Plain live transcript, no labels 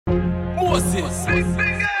Moses.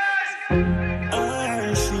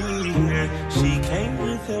 She came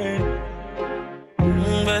with her,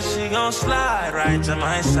 but she gon' slide right to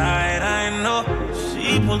my side. I know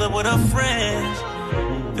she pulled up with her friends,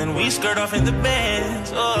 then we skirt off in the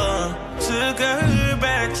Benz. Oh, took her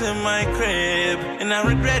back to my crib, and I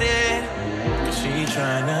regret it. Cause she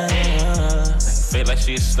tryna feel like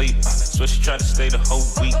she asleep, so she tried to stay the whole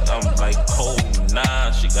week. I'm like, oh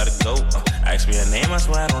nah, she gotta go. Ask me her name, I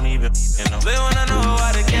swear I don't even know. They wanna know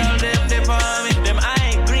why the girl them dip on me. Them I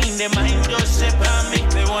ain't green, them I ain't just sip on me.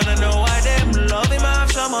 They wanna know why them love him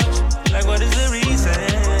off so much. Like what is the reason?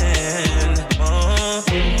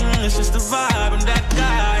 It's just the vibe, I'm that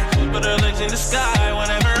guy. Put her legs in the sky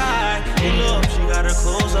whenever I pull up. She got her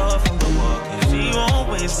clothes off from the walk, and she won't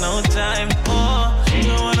waste no time. Oh, she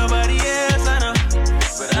don't want nobody else, I know,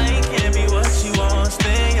 but I can't be what she wants.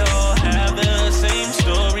 They all have the same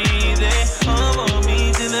story. They all want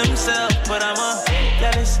me to themselves, but I'm a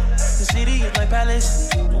jealous. The city is my palace.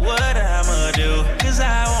 What I'ma do? Cause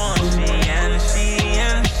I want she and she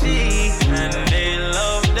and she, and they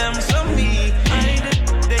love them some me. I ain't it,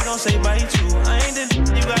 they gon' say bye to. I ain't it,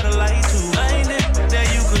 you gotta lie to. I ain't it, that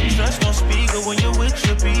you could trust no speaker when you're with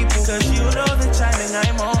your people. Cause you know the timing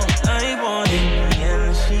I'm on. I want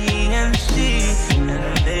she and she,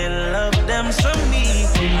 and they love them some me.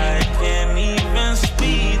 I can't even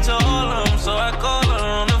speak to all of them, so I call her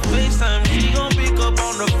on the FaceTime. She gon' pick up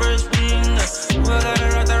on the first ring. Well, I got her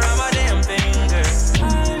right around my damn finger. I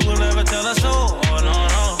will never tell her so. Oh no,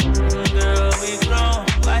 no, girl, we grown,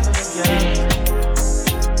 life together.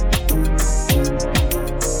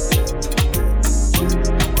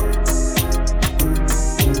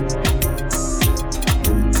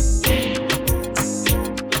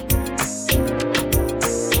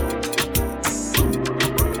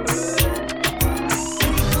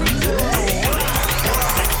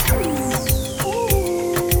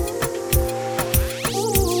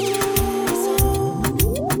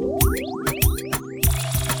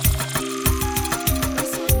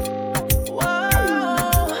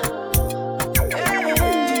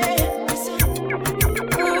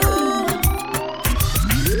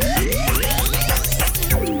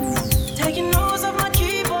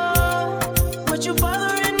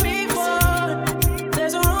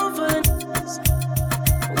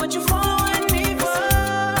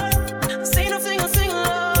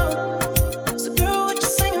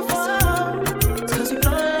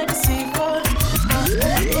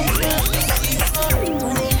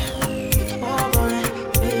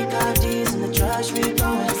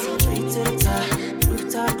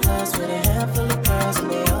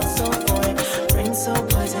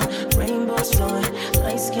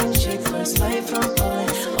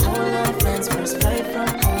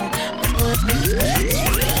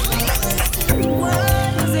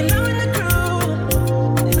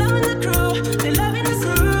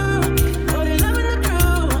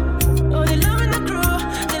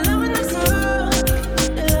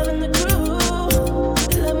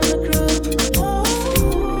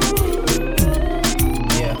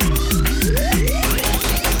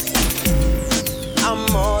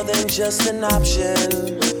 Just an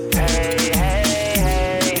option. Hey, hey,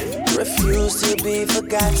 hey. Refuse to be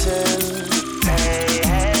forgotten. Hey,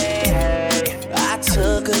 hey, hey. I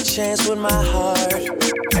took a chance with my heart.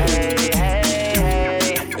 Hey, hey,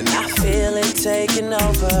 hey. And I feel it taking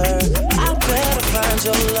over. I better find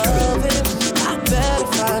your loving. I better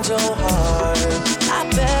find your heart. I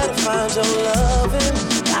better find your loving.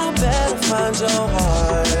 I better find your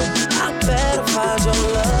heart. I better find your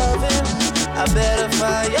loving. I better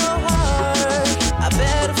find your heart. I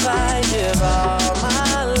better find, give all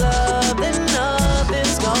my love, then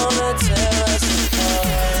nothing's gonna tear us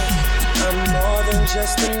apart. I'm more than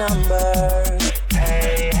just a number.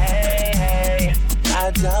 Hey, hey, hey.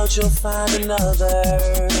 I doubt you'll find another.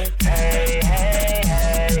 Hey, hey,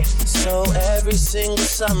 hey. So every single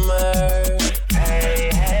summer,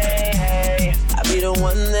 hey, hey, hey, I'll be the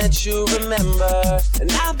one that you remember.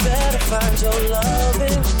 And I better find your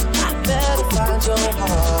loving. I better find your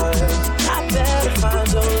heart. I better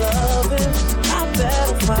find your loving. I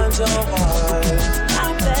better find your heart.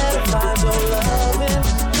 I better find your loving.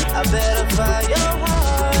 I better find your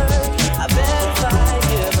heart. I better find,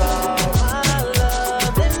 give all my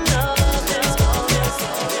love, and nothing's gonna.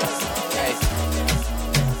 Hey,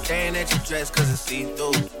 staring at your dress 'cause it's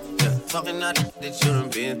see-through. Yeah, talking out that you done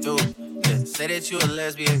been through. Yeah, say that you a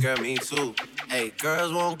lesbian, girl, me too. Hey,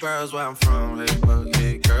 girls want girls where I'm from. Hey, well,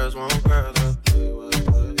 yeah, girls want girls.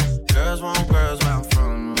 Girls want girls where I'm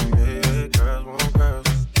from. Yeah, girls want girls.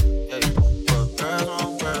 Hey, well, girls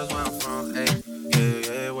want girls where I'm from. Hey,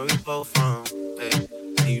 yeah, yeah, where we both from. Hey,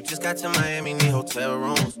 and you you just got to Miami, need hotel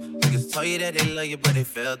rooms. Niggas tell you that they love you, but they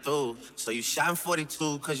fell through. So you shot in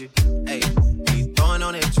 42, cause you, hey, you throwing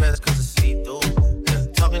on that dress cause it's see-through. Yeah,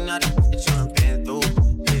 talking out that you done been through.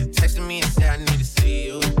 Yeah, texting me and say I need to see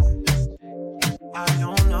you. I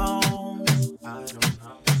don't know.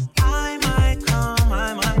 I might come,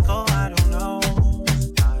 I might go, I don't know.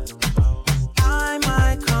 I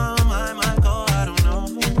might come, I might go, I don't know.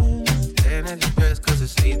 Staring at your dress cause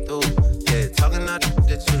it's see-through. Yeah, talking out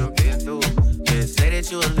that you done been through. Yeah, say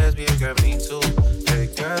that you a lesbian, girl, me too. Hey,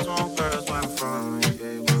 girls want girls where I'm from.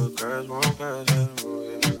 Yeah, well, girls want girls, yeah.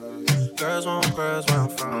 Girls want girls where I'm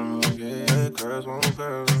from. Yeah, girls want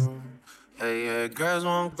girls. Hey, yeah, girls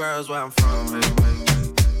want girls where I'm from. Hey, hey.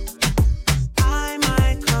 I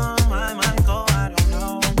might come, I might go, I don't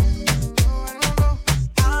know.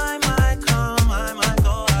 I might come, I might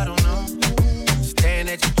go, I don't know. Staring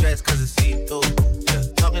at your dress cause it's see-through. Yeah,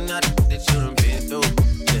 talking out that you done been through.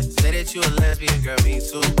 Yeah, say that you a lesbian, girl, me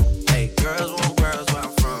too. Hey, girls want girls where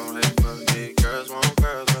I'm from. Hey, yeah, girls want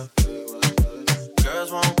girls where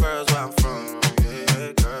girls want girls where I'm from.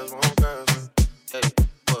 Yeah, girls want girls. Hey,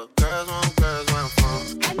 well, girls want girls where I'm from.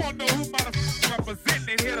 I want to know who about to represent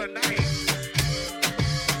it here tonight.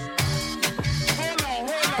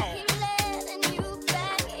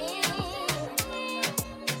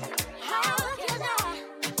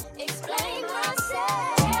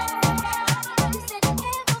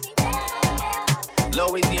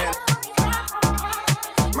 Louisiana,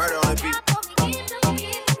 murder on the beat.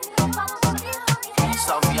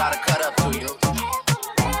 Something you gotta cut up to, you know.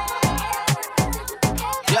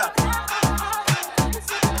 Yeah.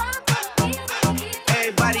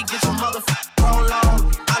 Everybody get your motherfucking roll on.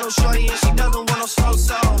 I know shorty and she doesn't want no slow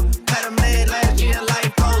song. Had a man last year,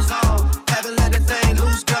 life goes on. Haven't let the thing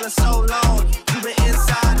loose, girl, in so long. You been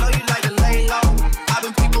inside, know you like to lay low. I've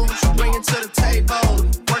been people what you bringing to the table.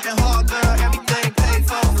 Working hard, girl, everything paid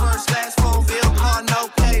for. First, last phone bill, car, no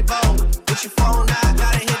cable. With your phone out,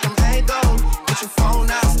 gotta hit them angles. With your phone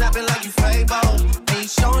out, snapping like you Fable. Ain't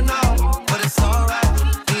showing off, but it's alright.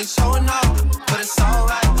 Ain't showing off, but it's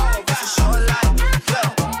alright. It's a short life, yeah.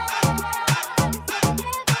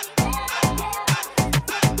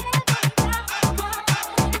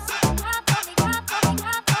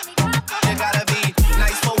 You gotta be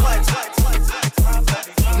nice for what?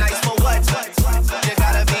 Nice for what? You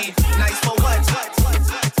gotta be nice for what?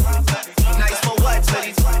 Nice for what?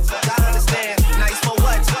 Gotta understand. Nice for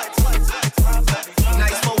what?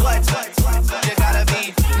 Nice for what? You gotta be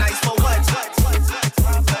nice for what?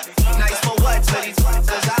 Nice for what?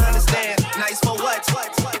 Cause I understand. Nice for what?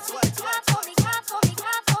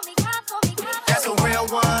 That's a real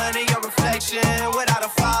one in your reflection. Without a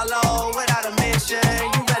follow, without a mention.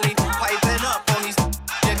 You really piping up on these.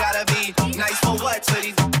 You gotta be nice for what?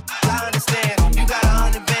 I understand. You got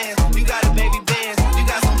 100 bands. You got a baby band. You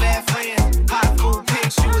got some bad friends. Hot food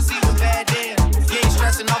pics. You was even bad then. You ain't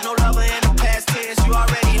stressing off no lover in the past tense. You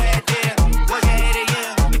already had them. Work ahead of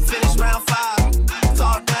you. Finish round 5.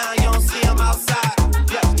 Talk down. You don't see them outside.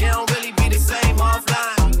 Yeah, you don't really be the same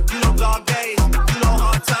offline. You know dog days. You know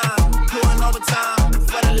hard time. Doing overtime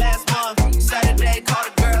for the last month. Saturday, call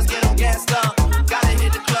the girls, get them gassed up. Gotta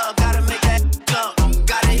hit the club, gotta make that jump.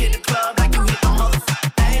 Gotta hit the club like you hit the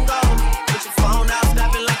motherfucking angle. Put your phone out,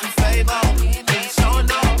 snapping like you Fable. Ain't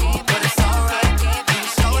showing off, but it's alright. Ain't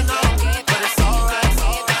showing off, but it's alright.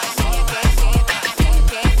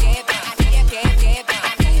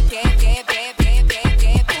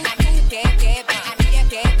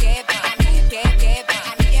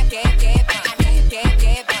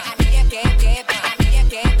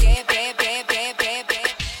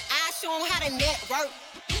 I show 'em how to network.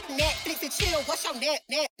 Netflix and chill, what's your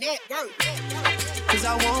network? Cause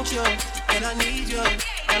I want you, and I need you,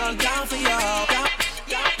 and I'm down for y'all.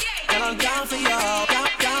 And I'm down for y'all.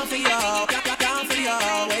 Down for y'all. Down for y'all.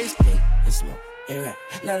 Always. It's smoke. Here, right.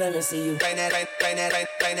 Now let me see you. Bring that back.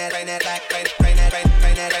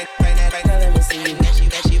 Now let me see you.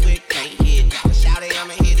 That shit with can't hit. Shout it,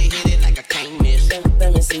 I'ma hit it like I can't miss.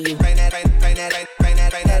 Let me see you. Bring that back. Bring that back. Bring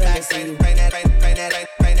that back. Bring that back. Bring that back. Bring that back.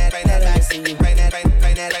 Bring that back. Bring that back.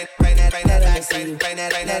 Bring that back. Bring that back. Bring that back. Bring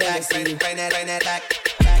that back. Bring that back. Bring that back.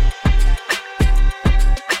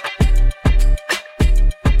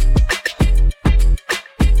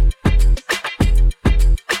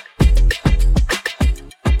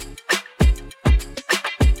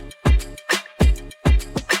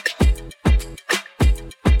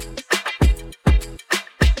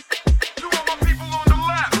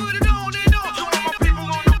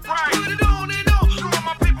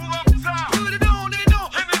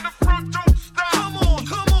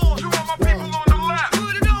 Come on. You want my people on the left.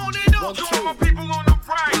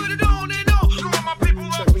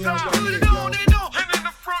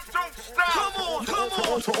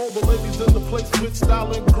 with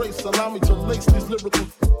style and grace. Allow me to lace these lyrical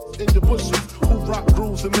in your bushes. Who rock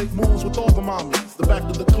grooves and make moves with all the mommies. The back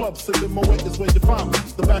of the club, sipping my weight is where you find me.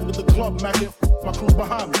 The back of the club, macking my crew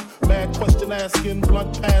behind me. Mad question asking,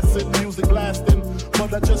 blunt passing, music blasting.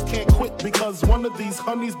 But I just can't quit because one of these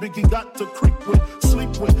honeys Biggie got to creep with,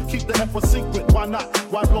 sleep with, keep the F a secret. Why not?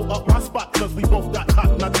 Why blow up my spot? Cause we both got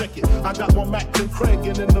hot. Now check it. I got more Mac than Craig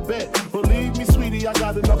and in the bed. Believe me, sweetie, I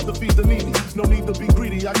got enough to feed the needy. No need to be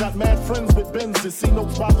greedy. I got mad friends with Benzes. See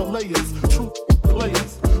notes by the layers. True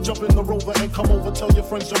players. Jump in the Rover and come over. Tell your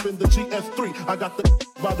friends jump in the GS3. I got the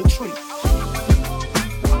by the tree.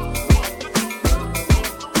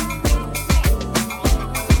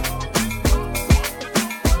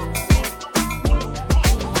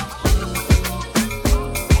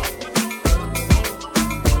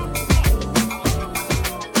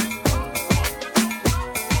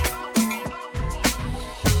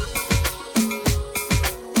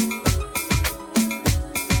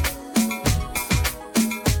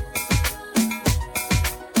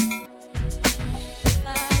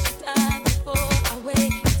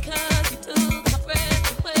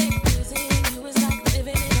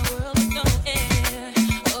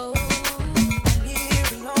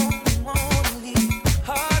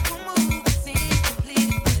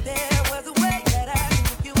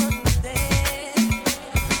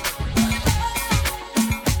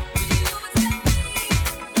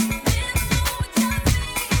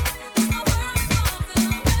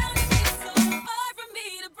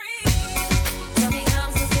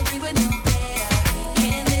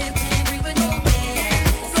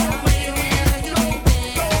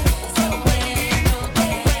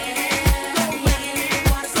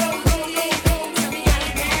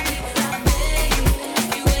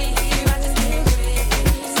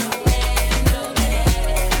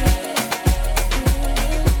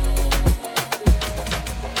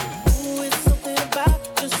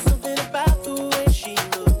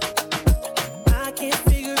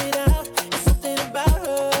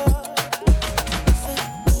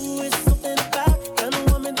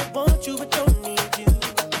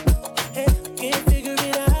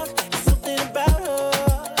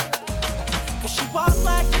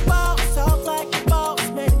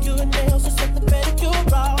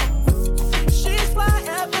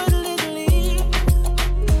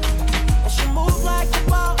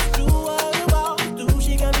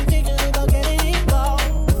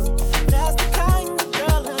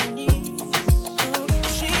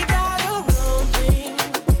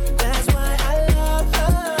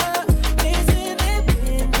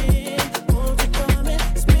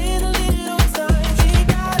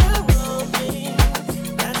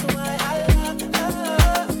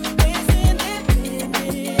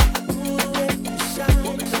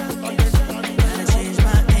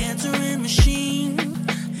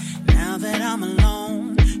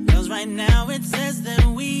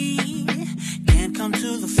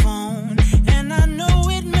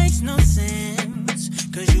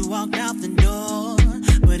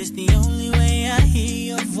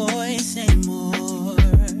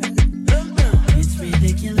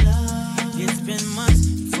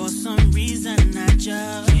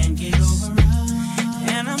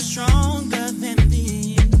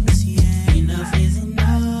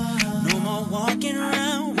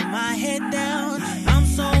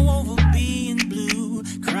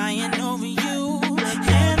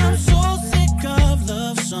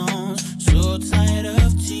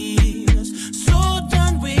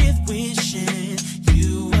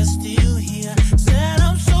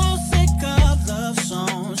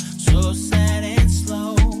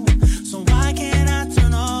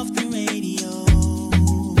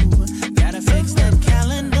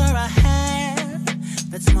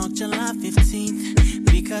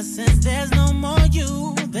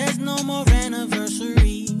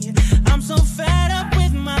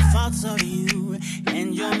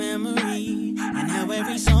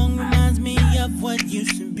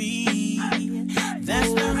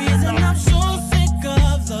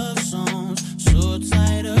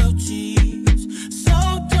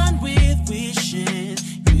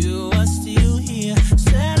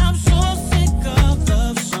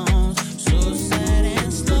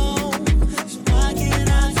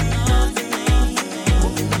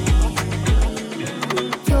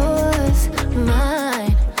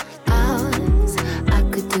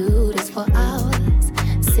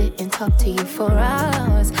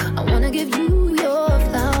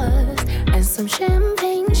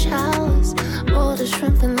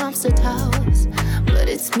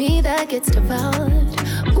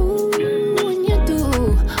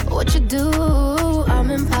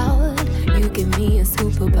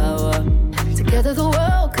 Together the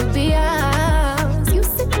world could be ours.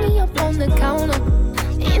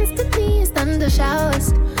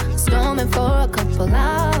 for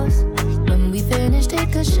hours. When we finish,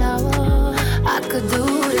 take a shower. I could do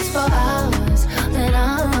this for hours and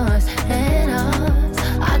hours and hours.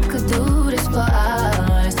 I could do this for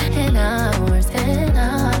hours and hours and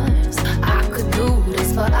hours. I could do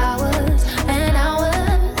this for hours and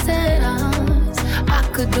hours and hours. I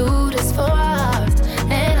could do this for hours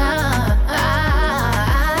and hours.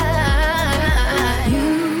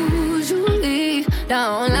 Usually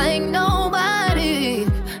don't like nobody,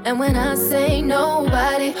 and when I say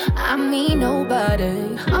nobody, I mean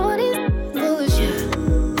nobody. All this bullshit,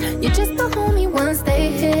 you're just a homie once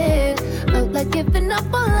they hit. Felt like giving up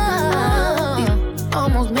on love,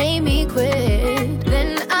 almost made me quit.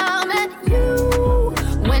 Then I met you.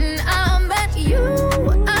 When I met you,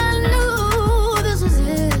 I knew this was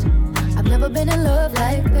it. I've never been in love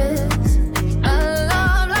like this. A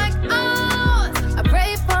love like ours. I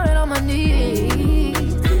pray for it on my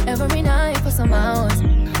knees every night for some hours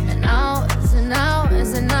and hours and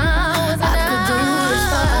hours and hours. I could do this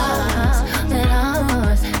for hours and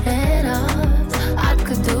hours and hours. I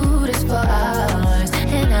could do this for hours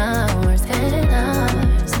and hours and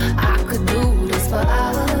hours. I could do this for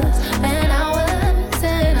hours and hours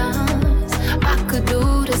and hours. I could do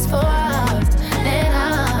this for hours and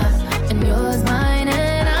hours. And yours, mine,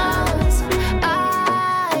 and ours.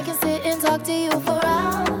 I can sit and talk to you for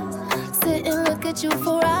hours. Sit and look at you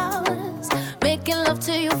for hours. Making love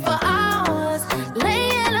to you for hours.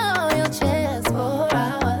 Laying on your chest for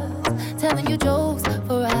hours. Telling you jokes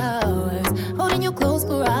for hours. Holding you close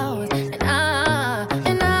for hours. And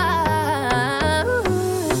I oh,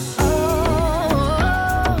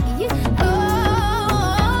 yeah,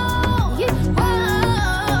 oh, yeah,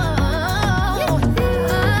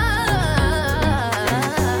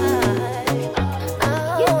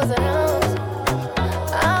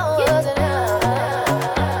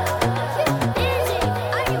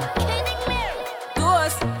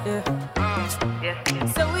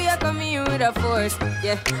 So we are coming here with a force,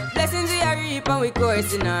 yeah. Blessings we are reap and we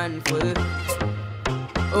coursing on full.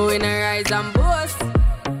 Oh, we not rise and boast.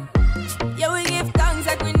 Yeah, we give thanks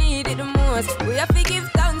like we need it the most. We have to give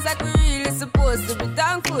thanks like we really supposed to be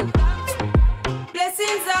thankful.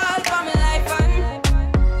 Blessings all for my life and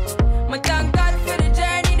my thank God for the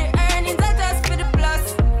journey, the earnings are just for the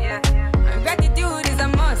plus. Yeah, and gratitude is a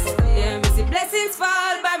must. Yeah, me see blessings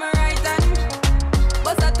fall by my right hand.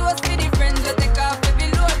 But I toast for the friends that take off every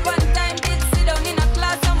load. One time did sit down in a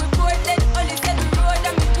class and we bored. Then only said the road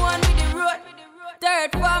and me go on with the road. Third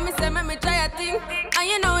form, me say me try a thing. And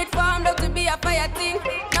you know it formed out to be a fire thing.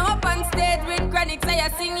 Now up on stage with chronics I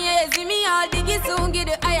sing. Yeah, see me all diggy soon get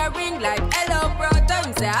the higher ring. Like hello bro,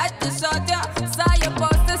 time say I just shot ya. Saw your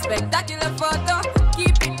poster, spectacular photo.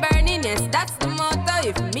 Keep it burning, yes that's the motto.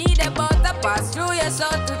 If me the butter pass through your soul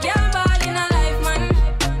to can't ball in a life man.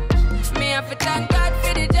 Me have to thank God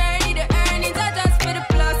for the journey, the earnings are just for the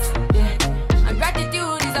plus. Yeah, and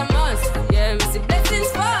gratitude is a must. Yeah, me see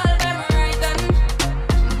blessings fall by my right hand.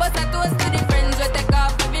 But I toast to the friends we take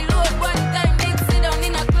off every load. One time they sit down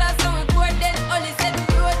in a class and we bored. Then only said the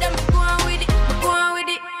road and me go on with it, me go on with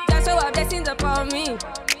it. Just show our blessings upon me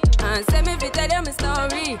and send me to tell them my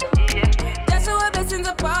story. Just show our blessings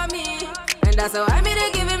upon me. And that's how I made to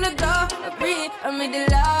give him the glory. I'm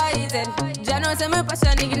delighted. Jano say my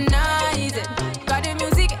passion ignited. Got the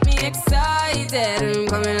music get me excited. I'm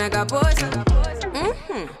coming like a potion.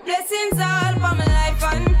 Blessings all for my life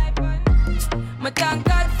and my thank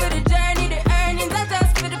God for the journey, the earnings are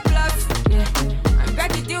just for the plus. Yeah, and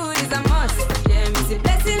gratitude is a must. Yeah, me see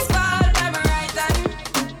blessings fall by my right hand.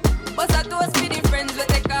 But I toast for the friends we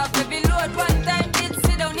take off every load. One time did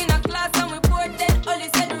sit down in a class and we bored. Then only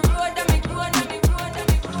said the road and me grown and me grown and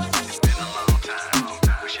me grown. It's been a long time.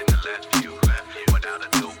 We shouldn't have left you without a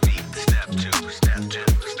dope beat. Step two, step two,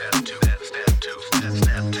 step two, step two,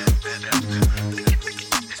 step two, step two.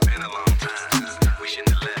 It's been a long time. We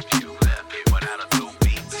shouldn't have left you without a dope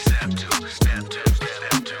beat. Step two, step two,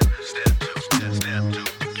 step two, step two, step two.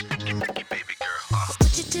 Baby girl,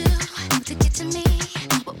 What'd you do to get to me?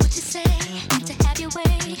 What would you say to have your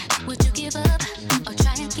way? Would you give up or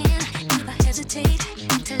try again? If I hesitate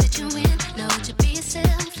to let you in, no, would you be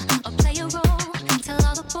yourself or play a role? Tell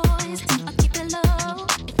all the boys or keep it low.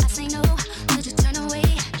 If I say no, would you turn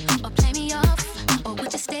away or play me off? Or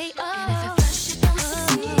would you stay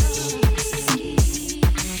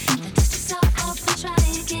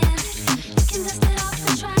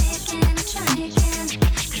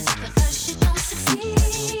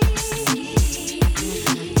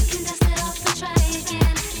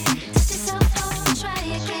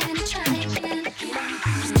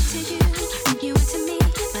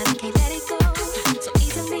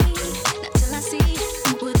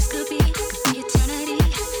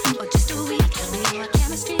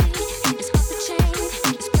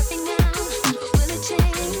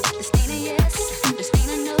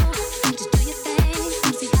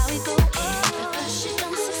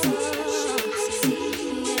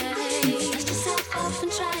off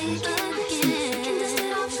and try again. You can dust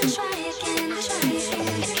it off and try again.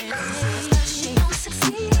 First you don't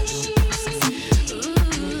succeed. Ooh, you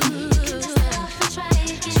can dust it off and try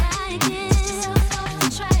again. Dust yourself off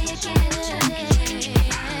and try again.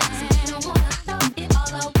 So you don't wanna throw it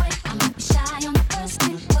all away. I might be shy on the first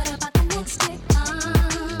date. What about the next date? I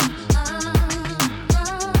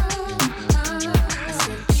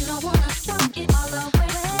said you don't wanna throw it all away.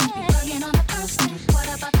 Be bugging on the first date. What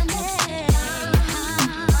about the next date?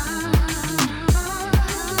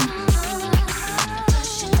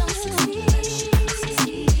 First you don't succeed.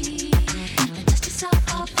 Then dust yourself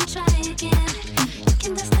off and try again. You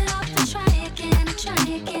can dust it off and try again and try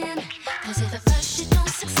again. 'Cause if at first you don't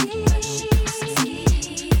succeed,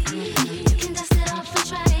 you can dust it off and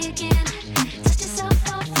try again. Dust yourself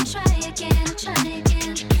off and try again and try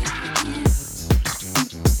again.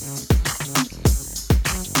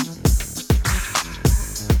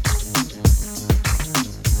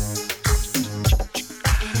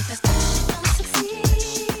 And if at first you don't succeed,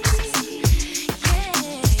 yeah,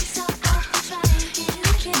 dust yourself off and try again.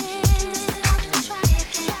 Dust it off and try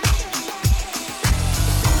again.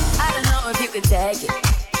 I don't know if you could take it.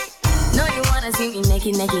 No, you wanna see me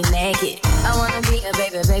naked, naked, naked. I wanna be a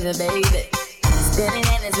baby, baby, baby. Spinning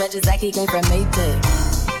in as much as like he came from Maytag.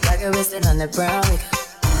 Like a wristed on the brown.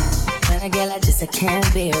 When I get like this, I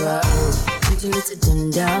can't be around. I'm too little to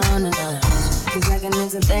dim down a notch. 'Cause I can do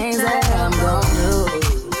some things that I'm gon' do.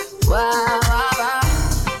 Wow, wow, wow.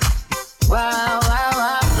 Wow, wow,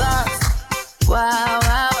 wow, thoughts. Wow,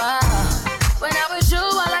 wow, wow. When I'm with you,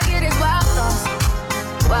 all I get is wild thoughts.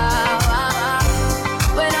 Wow, wow, wow.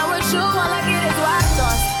 When I'm with you, all I get is wild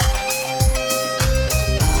thoughts.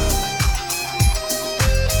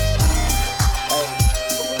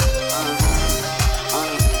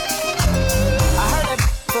 I heard that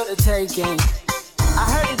for the taking. I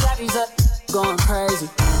heard you got these up going crazy.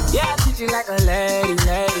 Yeah, I treat you like a lady,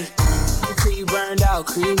 lady. Until you burned out,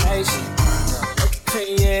 cremation. Like a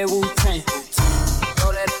clean, yeah, Wu-Tang.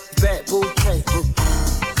 Throw that back, bouquet.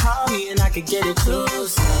 Call me and I could get it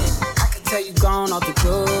close. I could tell you gone off the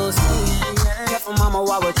doors. Careful, mama,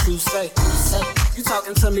 why what you say? You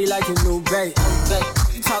talking to me like a new babe.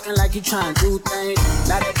 You talking like you trying to do things.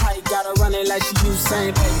 Now that pipe gotta run it like she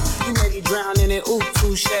Usain, baby. You may be drowning in ooh,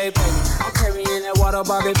 touche, baby. I'm carrying that water,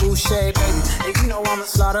 Bobby Boucher, baby. And you know I'ma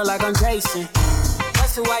slaughter like I'm Jason.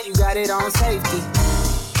 That's why you got it on safety.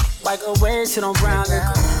 Like a red shit on brown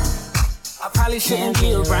liquor. I probably shouldn't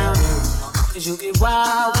be around you. 'Cause you get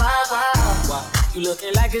wild, wild, wild. You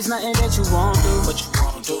looking like it's nothing that you won't do. But you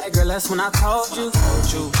won't do. Hey girl, that's when I told you.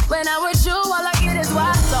 When I'm with you, all I get is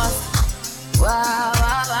wild thoughts. Wow,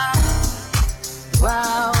 wow, wow.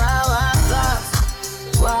 Wow, wow, wow,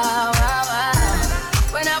 thoughts. Wow, wow,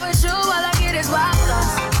 wow. When I'm with you, all I get is wild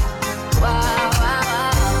thoughts. Wow, wow,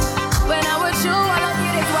 wow. When I'm with you, all I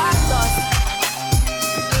get is wild thoughts.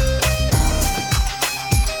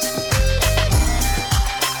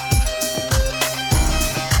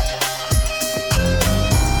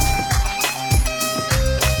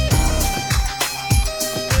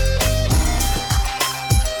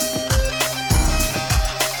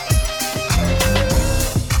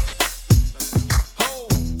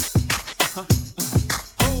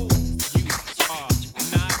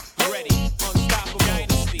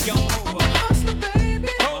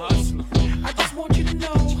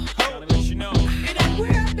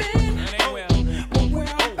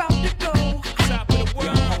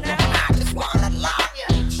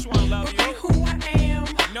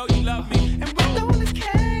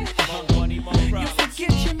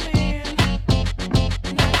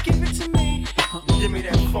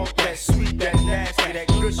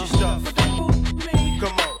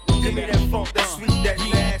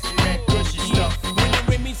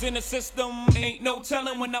 System ain't no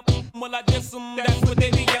telling when I will I diss them. That's what they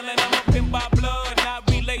be yelling. I'm up in by blood, not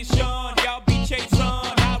relation. Y'all be chasing,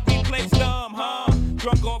 I replace them, huh?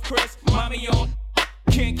 Drunk off Chris, mommy on.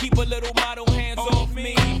 Can't keep a little model hands off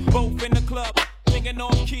me. Both in the club, singing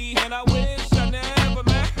off key, and I wish I never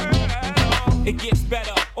met her at all. It gets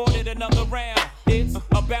better, ordered another round. It's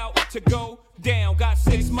about to go down. Got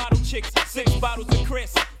 6 model chicks, 6 bottles of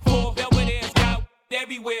Chris, 4 velvet ass got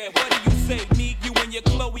everywhere. What do you say? Need you in your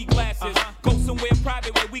Chloe glasses. Go somewhere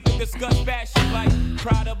private where we can discuss fashion like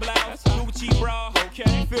Prada blouse, Gucci bra,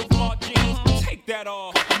 okay, Phil Smart jeans. Take that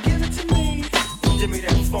off. Give it to me. Give me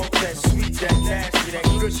that funk, that sweet, that nasty, that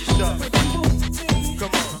gushy stuff.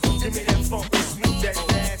 Come on, give me that funk, that sweet, that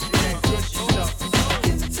nasty, that gushy stuff.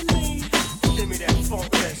 Give it to me. Give me that funk,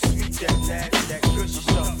 that sweet, that nasty, that gushy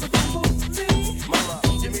stuff. Mama,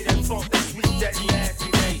 give me that funk, that sweet, that nasty,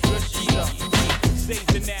 that gushy stuff. Save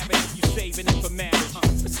the narrative, you saving it for marriage.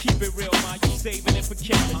 Let's keep it real, man. You saving it for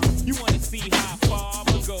Kevin. You wanna see how far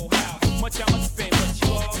I'ma go, how much I'ma spend, but you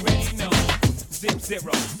already know. Zip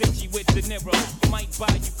zero, stingy with De Niro. Might buy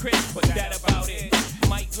you Chris, but that about it.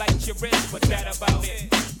 Might light your wrist, but that about it.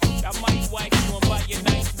 I might wipe you and buy you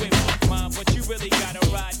nice whip, mom, but you really gotta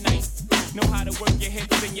ride nice. Know how to work your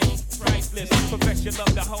hips and your priceless. Perfection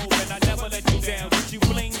love the whole, and I never let you down. But you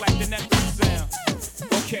bling like the Netflix sound.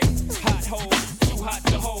 Okay, hot hole, too hot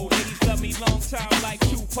to hold. Ladies love me long time like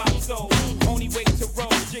Tupac soul. Only way to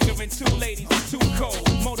roll, jiggering two ladies, too cold.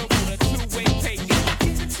 Motorola, two-way page.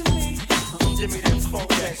 Give it to me. Give me that funk,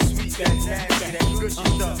 that sweet, that nasty, that gushy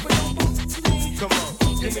stuff. Come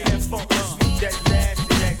on, give me that funk, that sweet, that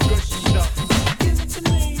nasty, that gushy stuff. Give it to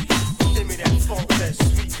me. Give me that funk, that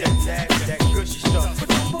sweet, that nasty, that gushy stuff.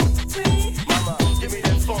 Mama, give me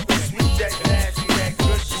that funk, that sweet, that nasty, that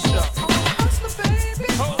gushy stuff. I'm a hustler, baby.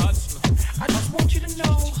 Oh, hustler. I just want you to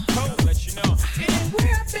know. I'll let you know. It ain't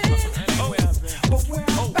where I've been, but where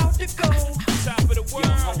I'm about to go. Top of the world.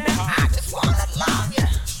 Now I just wanna love you.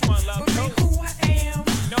 Just wanna love But you. be who I am.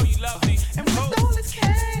 Know you love me. And with all this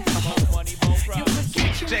cash, More money, more you problems.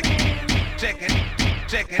 forget your man.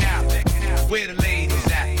 Check it out. Where the ladies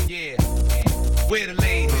at? Yeah. Where the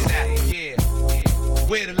ladies at? Yeah.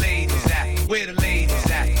 Where the ladies at? Where the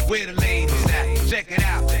ladies at? Where the ladies at? Check it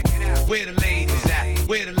out. Where the ladies at?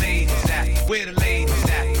 Where the ladies at? Where the ladies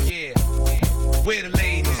at? Yeah. Where the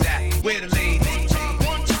ladies at? Where the ladies at?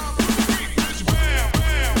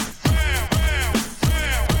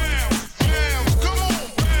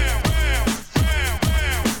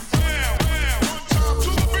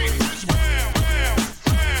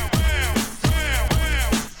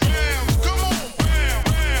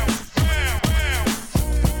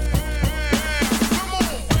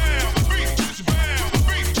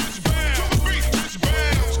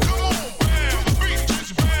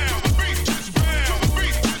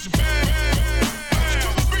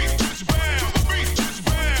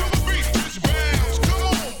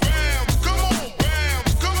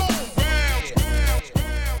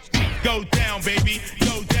 Go down, baby.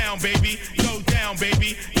 Go down, baby. Go down,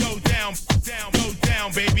 baby. Go down, down, go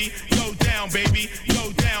down, baby. Go down, baby.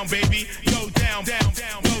 Go down, baby. Go down, down,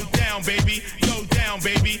 down, go down, baby. Go down,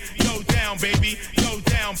 baby. Go down, baby. Go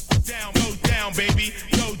down, down, go down, baby.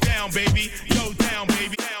 Go down, baby. Go down,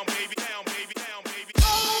 baby. Down, baby. Down, baby. Down, baby.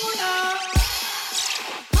 Hold up.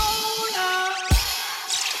 Hold up.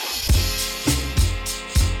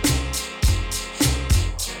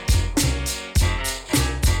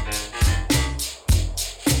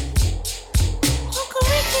 Uncle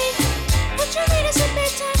Ricky, would you read us a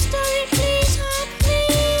bedtime story, please,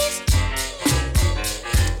 please?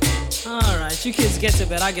 Alright, you kids get to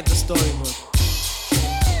bed, I get the storybook.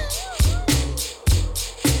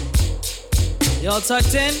 Y'all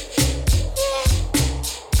tucked in?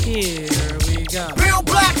 Here we go. Real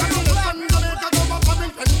black.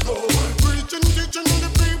 Preaching, teaching the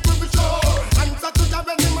people for sure. Answer to the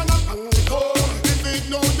very man of Anglico. If it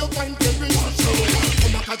know you find the rich for sure.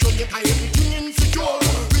 Come back and show you how everything insecure.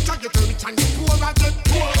 Rich I get rich and the poor I get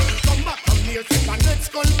poor. Come back from here, say my next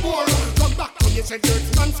skull poor. Come back from here, say dirt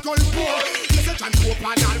man skull poor. You say John Pope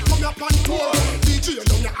and I'll come up and tour. DJ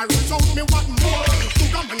down the arrows out me what more.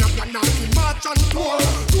 Sugar man a plan out to march and tour.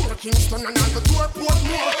 Tour Kingston and I'll go tour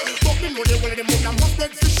Portmore. But me know they well them out and must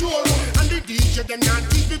dead for sure. And the DJ them not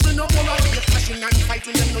keep people no more. They're clashing and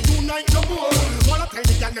fighting them no unite no more. Wanna tell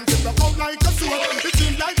the girl them to rock out like a sword. It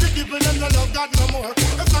seems like the people them no love God no more.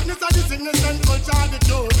 The sadness of the sickness and culture the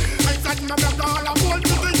door. I said my brother all a whole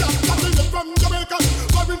to the young. Coming from Jamaica,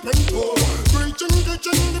 foreign pentor. Preaching,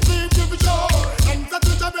 teaching the people for sure. And that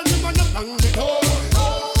is a very man of Anglico.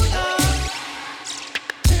 Hold up.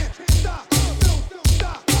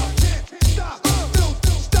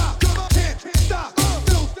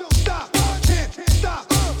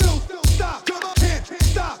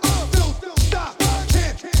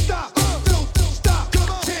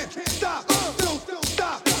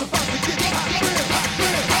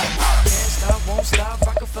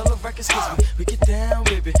 We get down,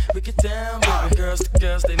 baby.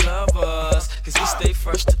 Girls, they love us. Cause we stay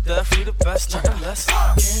fresh to death, we the best, nothing less.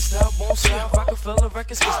 Can't stop, won't stop, Rockefeller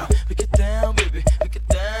Records, we get down, baby, we get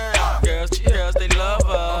down. Girls, they love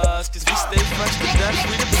us. Cause we stay fresh to death,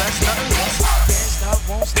 we the best, nothing less. Can't stop,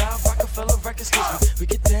 won't stop, Rockefeller Records, we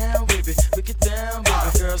get down, baby, we get down,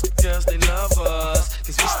 baby. Girls, they love us.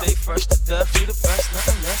 Cause we stay fresh to death, we the best,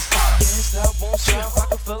 nothing less. Can't stop, won't stop,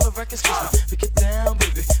 Rockefeller Records, we get down,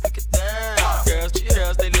 baby, we get down.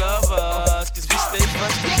 Girls, they love us. Cause we stay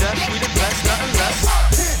fresh to death, we the best, nothing less.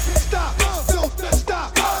 Can't stop, don't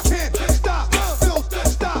stop, can't stop, don't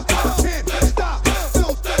stop, can't stop,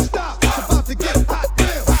 don't stop. It's about to get hot,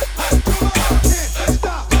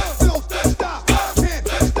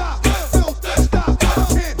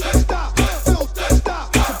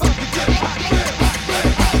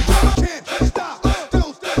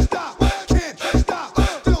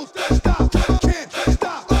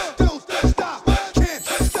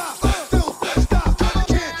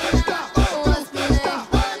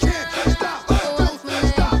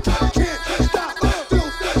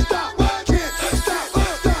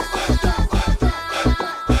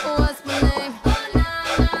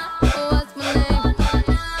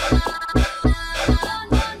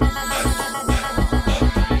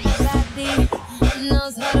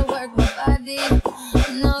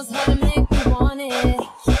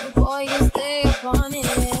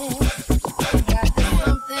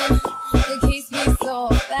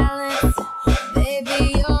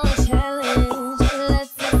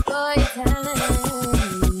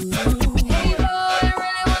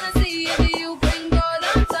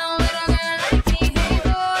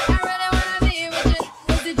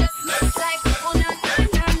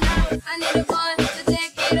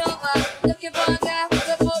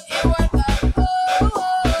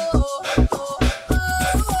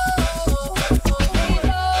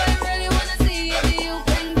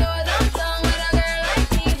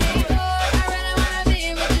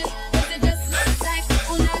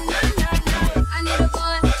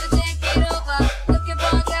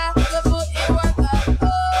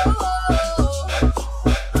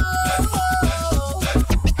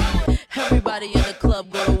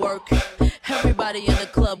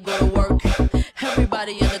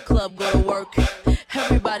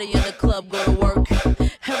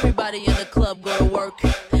 Everybody in the club go to work.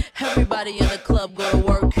 Everybody in the club go to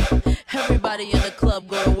work. Everybody in the club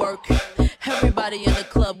go to work. Everybody in the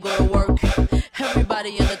club go to work.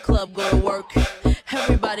 Everybody in the club go to work.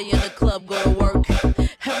 Everybody in the club go to work.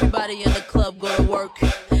 Everybody in the club go to work.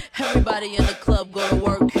 Everybody in the club go to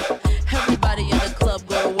work. Everybody in the club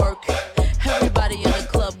go to work. Everybody in the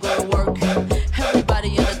club go to work. Everybody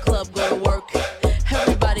in the club go to work.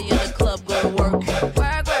 Everybody in the club go to work.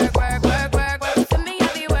 Work, work, work, work, work, work. To me, I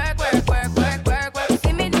be work, work, work, work, work, work.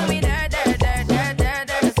 See me do me dirt, dirt, dirt, dirt, dirt,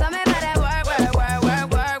 dirt. Tell me about that work, work, work,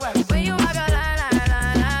 work, work, work. When you walk a line, line,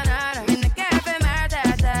 line, line, line. In the cafe, man, da,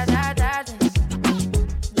 da, da, da, da.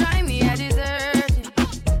 Drive me a dessert.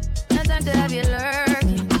 No time to have you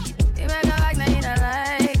lurking. You make a like, now you don't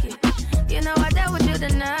like it. You know I dealt with you the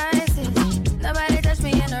nicest. Nobody touched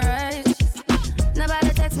me in a righteous. Nobody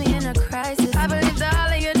text me in a crisis. I believe that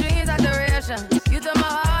all of your dreams are duration. You took my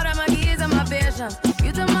heart, and my keys, and my patience.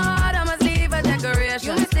 You took my heart, I must leave a decoration.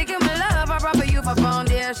 You mistaken my love, I brought for you for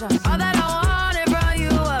foundation. All that I wanted from you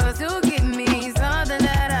was to give me something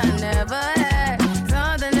that I never had,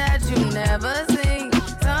 something that you never seen,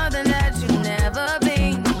 something that you never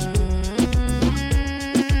been.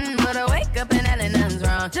 But I wake up and nothing's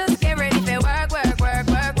wrong. Just get ready for work, work, work,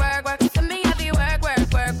 work, work, work. To me, I be work,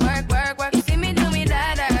 work, work, work, work, work. You see me do me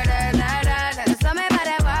da da da da da da. Tell me about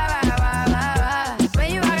that wah wah wah wah wah. When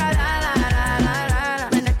you walk out la la la la la.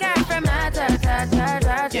 When the cat from my ta ta ta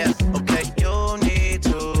ta. Yeah, okay, you need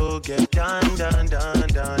to get done, done, done,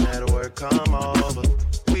 done. At work, come over.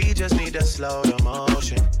 We just need to slow the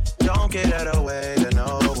motion. Don't get out of the way to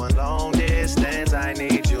no one. Long distance, I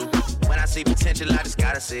need you. When I see potential, I just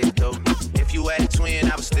gotta see it through. If you had a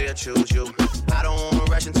twin, I would still choose you. I don't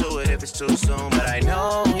wanna rush into it if it's too soon, but I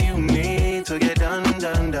know you need to get done,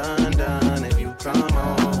 done, done, done. If you come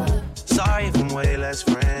over, sorry if I'm way less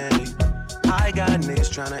friendly. I got niggas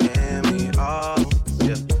tryna end me. Oh,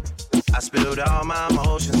 yeah. I spilled all my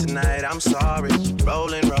emotions tonight. I'm sorry.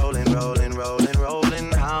 Rolling, rolling, rolling, rolling,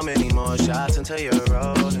 rolling. How many more shots until you're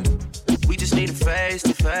rolling? We just need a face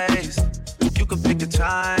to face. You could pick the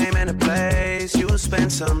time and the place. You'll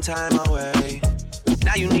spend some time away.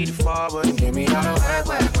 Now you need to forward and give me all the work,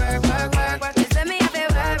 work, work, work, work, work. You send me up there,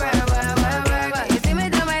 work, work, work, work, work, work. You see me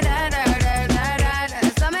do my da da da da da da.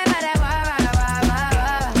 Tell me about that wah wah wah wah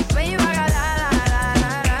wah. When you walk out la la la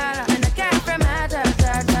la la. And the cat from my da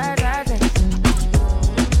da da da da.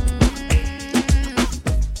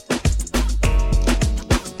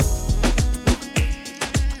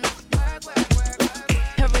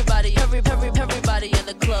 Everybody in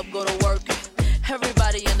the club go to work.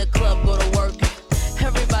 Everybody in the club go to work.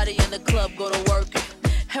 Everybody in the club go to work.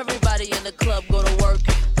 Everybody in the club go to work.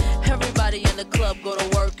 Everybody in the club go to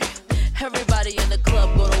work. Everybody in the club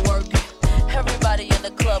go to work. Everybody in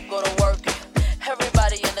the club go to work.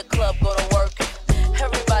 Everybody in the club go to work.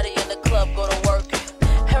 Everybody in the club go to work.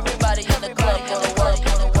 Everybody in the club go to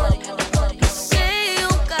work. Say you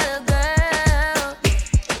got a girl.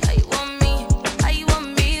 How you want me? How you want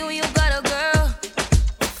me when you got a girl?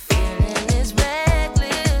 Feeling is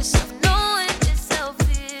reckless. Knowing it's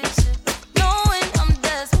selfish. Knowing I'm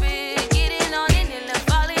desperate. Getting on in and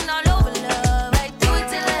falling all over love. I do it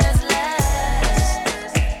till it's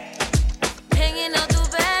last. Hanging out the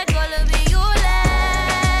back, all of it you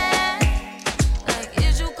last. Like,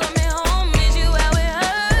 is you coming home? Is you out with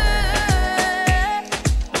her?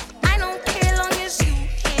 I don't care long as you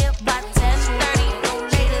here by 10:30, no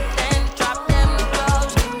later than drop them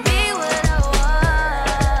clothes. Give me what I want.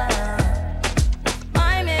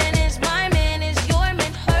 My man is your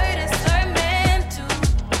man, hurt is her man too.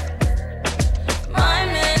 My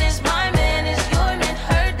man is your man,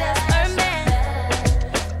 hurt that's her man.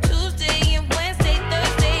 Tuesday and Wednesday,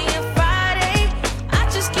 Thursday and Friday, I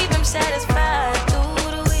just keep him satisfied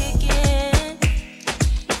through the weekend.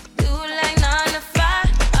 Do like 9 to 5,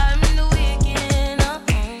 I'm the weekend.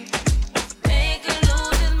 Make him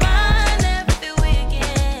lose his mind every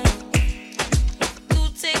weekend. You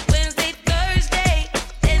take Wednesday, Thursday,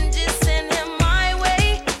 then just send him my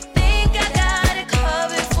way. Think I got it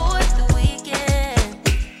covered for the weekend.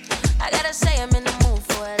 I gotta say I'm in the mood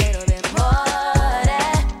for a little bit more of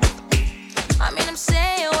that. I mean, I'm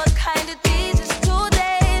saying what kind of these is 2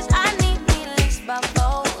 days. I need me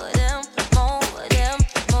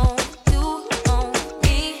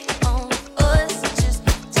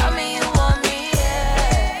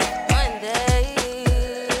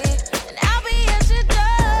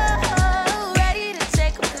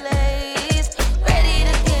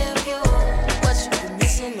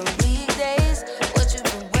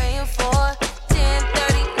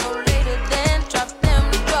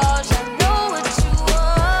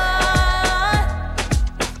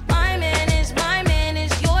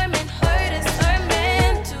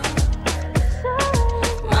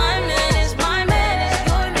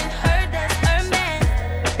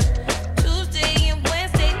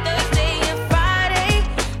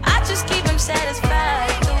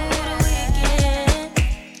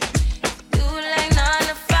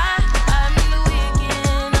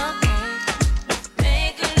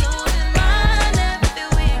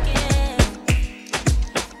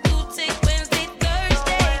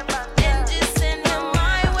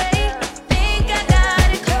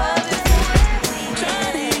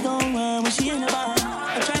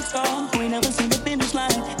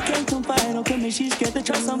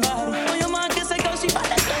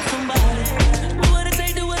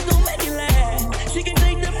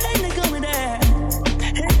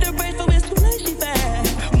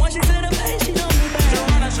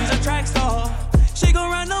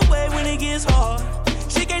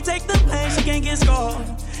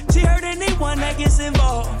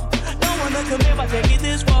involved. Don't wanna commit, but take it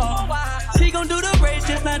this far. She gon' do the race,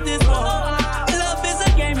 just not this far. Love is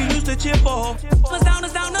a game you used to cheer for. What's down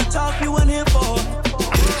is down to talk, you weren't here for.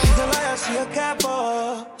 She's a liar, she a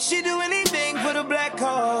capo. She do anything for the black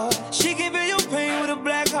card. She give you your pain with a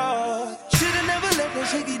black heart. Should've never let that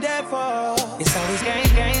shit get that far. It's always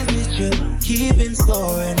games with you, keeping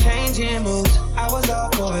score and changing moves. I was all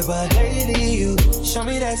for it, but lately you show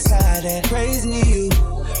me that side, that crazy you.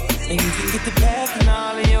 And you can get the back and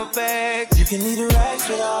all in your bag. You can leave the racks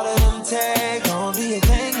with all of them tags. Don't be a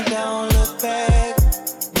thing, don't look back.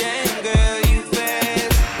 Damn girl, you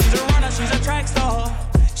fast. She's a runner, she's a track star.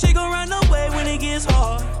 She gon' run away when it gets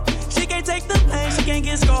hard. She can't take the pain, she can't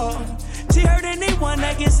get scarred. She hurt anyone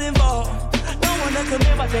that gets involved. Don't wanna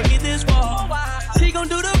commit, but take it this far. She gon'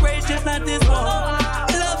 do the race, just not this far.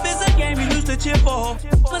 Love is a game you used to cheer for.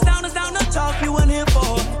 What's down is down to talk, you weren't here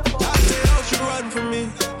for. I say don't you run from me.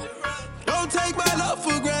 Don't take my love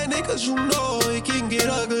for granted, cause you know it can get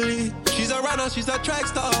ugly. She's a runner, she's a track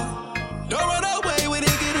star. Don't run away when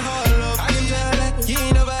it get hard, love. I can tell that you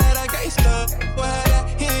ain't never had a gangster. Who had that?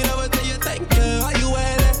 He ain't never tell you thank you. How you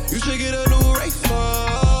had that? You should get a new race for.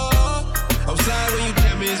 I'm sorry when you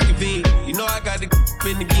tell me it's convenient. You know I got the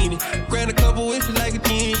in the guinea. Grant a couple wishes like a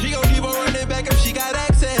teen. She gon' keep on running back if she got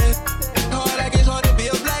access. Hard like it's hard to be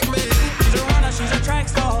a black man. She's a runner, she's a track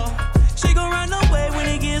star. She gon' run away when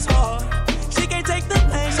it gets hard. She can't take the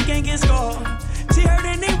pain, she can't get scarred. She hurt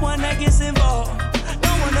anyone that gets involved.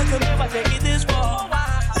 Don't wanna commit, but take it this far.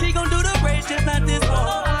 She gon' do the race, just not this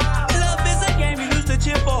far. Love is a game you used to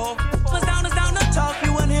cheer for. What's down is down to talk,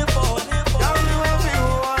 you weren't here for.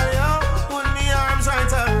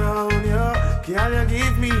 Can you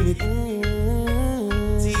give me the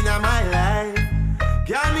Tina my life?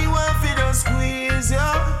 Can me one for the squeeze, yo?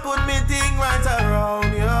 Put me thing right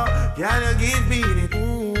around, yo. Can you give me the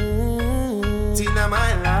Tina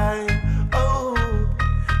my life? Oh,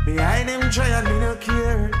 behind them try and me no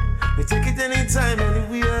care. Me take it anytime,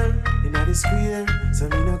 anywhere. In the square, so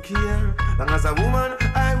me no care. Long as a woman,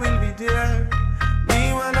 I will be there.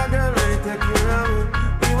 Me want a girl ready to take care of me.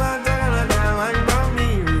 Me want a girl that want about me.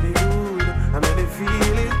 I made it feel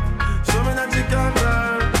it. Show me that you can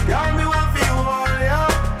learn. Got me one for you all, yo.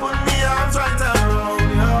 Put me arms right around,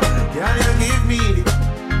 yo. Can you give me the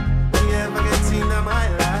me ever get seen in my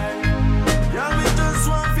life? Got me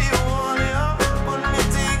just one for you all, yo. Put me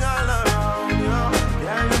thing all around, yo.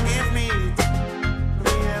 Can you give me the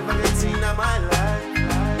me ever get seen in my life?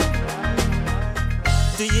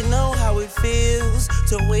 Do you know how it feels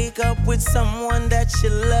to wake up with someone that you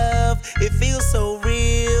love? It feels so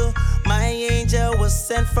real. My angel was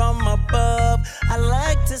sent from above. I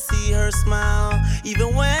like to see her smile.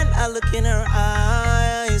 Even when I look in her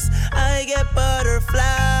eyes, I get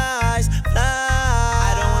butterflies.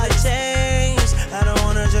 I don't wanna change. I don't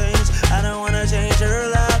wanna change. I don't wanna change her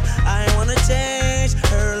love. I wanna change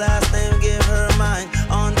her last name, give her mine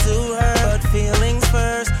onto her. But feelings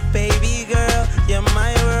first, baby girl. You're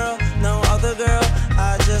my world, no other girl.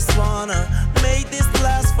 I just wanna make this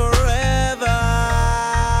last forever.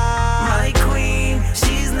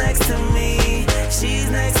 Next to me, she's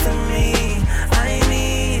next to me. I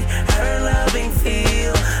need her loving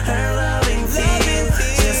feel, her loving feel.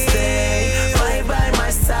 Just stay right by my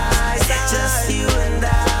side. Just you and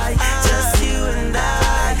I, just you and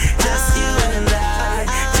I, just you and I,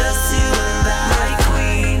 just you and I. My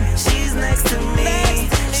queen, she's next to me,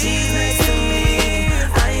 she's next to me.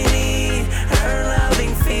 I need her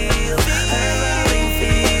loving feel, her loving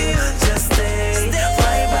feel. Just stay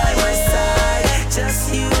right by my side. Just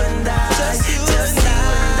you and I, just you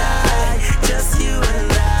and I, just you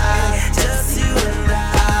and I, just you and I,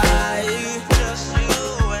 just you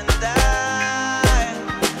and I,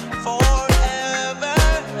 forever,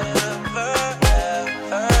 ever,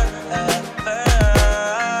 ever, ever.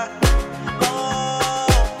 Oh,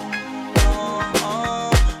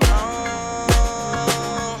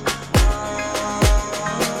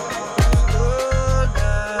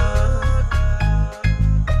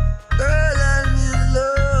 girl, I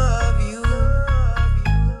love you.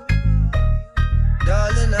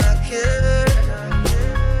 Darling, I care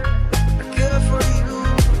for you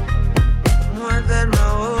more than my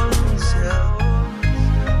own self.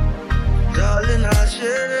 Darling, I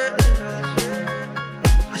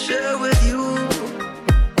share with you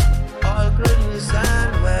all goodness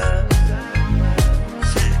and wealth.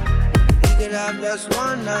 We can have just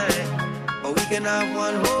one night, or we can have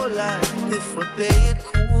one whole life if we play it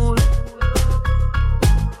cool.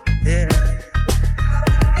 Yeah.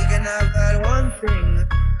 We can have that one thing,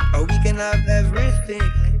 or we can have everything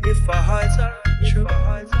if our hearts are true.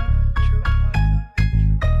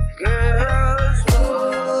 Girls,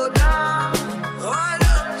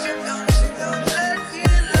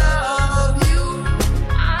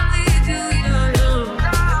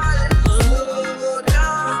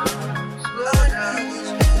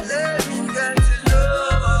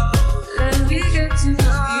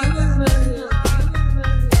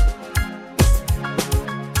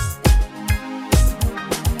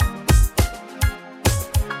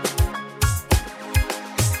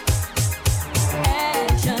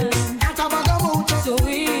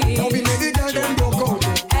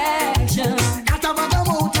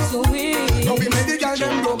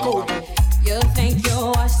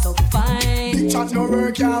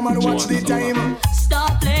 man watch the time.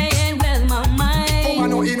 Stop playing with my mind. Oh, I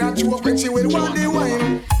know in a joke when she will want the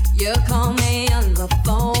wine. You call me on the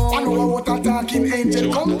phone. I know what a talking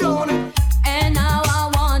angel come down. And now I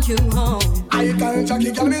want you home. I tell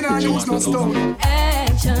Jackie, girl, me not use no stone.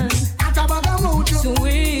 Action. At a bag of mojo.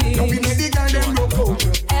 Sweet. Don't be made the girl them broke out.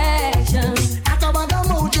 Action. At a bag of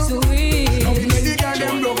mojo. Sweet. Don't be made the girl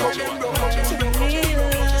them broke out.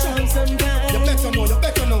 You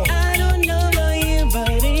better know. I don't know about you, but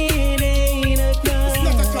it ain't a crime. It's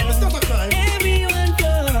not a crime, it's not a crime. Everyone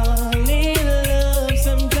fall in love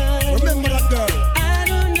sometime. Remember that girl. I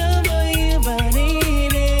don't know about you, but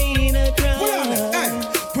it ain't a crime. Hold on, hey,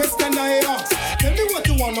 question I ask. Tell me what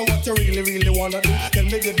you wanna, what you really wanna do. Tell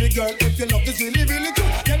me, baby girl, if your love is really true.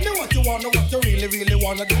 Tell me what you wanna, what you really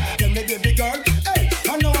wanna do. Tell me, baby girl, hey,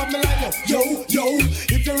 I know I'm like yo.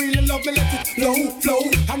 If you really love me, let it flow.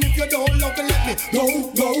 And if you don't love me, let me go.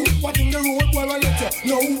 What in the road, where I let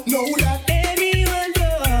you know that. Everyone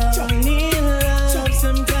fall in love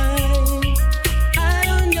sometime. I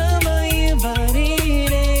don't know about you, but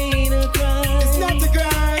it ain't a crime. It's not a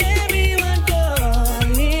crime. Everyone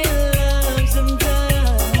fall in love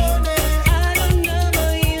sometime. I don't know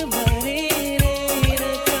about you, but it ain't a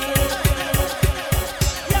crime.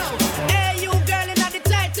 Yo, hey you girl in the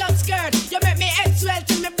tight up skirt, you make me head swell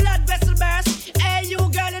till my blood vessel burst. Hey you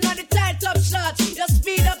girl in the tight up shorts, you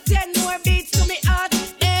speed up 10 more beats to me heart.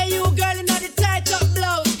 Hey you girl in the tight up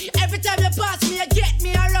blouse, every time you pass me you get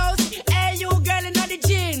me aroused. Hey you girl in the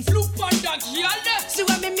jeans, look on that girl. See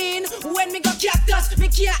what me mean when me go cactus, me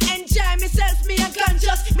can't enjoy myself, me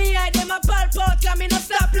unconscious. Me hide them a pulp out, cause me no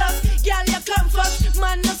stop loss. Girl you come first,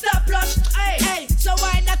 man no stop rush. Hey, so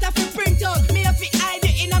why that I fi print out? Me have to hide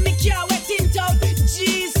it in a me car wet tint out.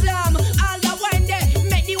 G-slam, all the wine there,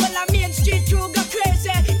 make the whole of Main Street crew go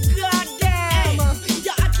crazy. God damn,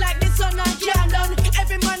 you act like the sun and can't done.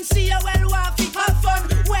 Every man see you well, want fi have fun.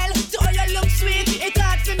 Well, to all you look sweet, it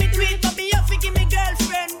hard for me do it, but me have to give me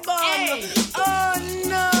girlfriend bun. Oh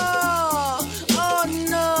no.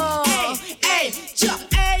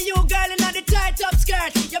 Hey, you girl in the tight up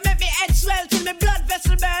skirt, you make me head swell till my blood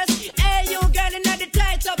vessel burst. Hey, you girl in the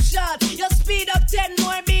tight up short, you speed up 10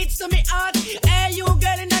 more beats to me heart. Hey, you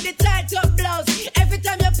girl in the tight up blouse, every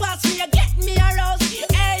time you pass me, you get me aroused.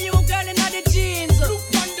 Hey, you girl in the jeans, look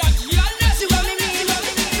on that girl. See what me mean?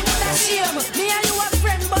 That shame, me and you a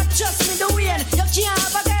friend, but trust me the way. You can't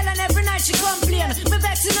have a girl and every night she complain. Me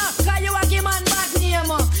vexing up, cause you a give man bad name.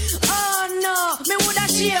 Oh no, me woulda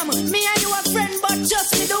shame. Me and you a friend, but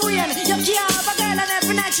just me the way. You can't have a girl and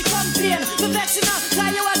every night she complain. Me vexing up,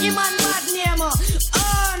 cause you a give man bad name.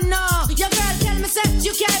 Oh no, your girl tell me say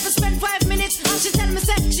you can't even spend 5 minutes. And she tell me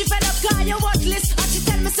say she fed up cause you worthless. And she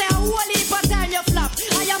tell me say a whole heap of time you flop.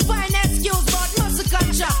 And you find excuse but muscle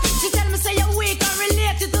contract. She tell me say you're weak and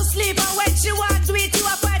related to sleep. And when she want to eat you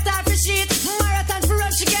a fight off your sheet. Marathon for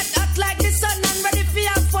run she get hot like the sun and ready for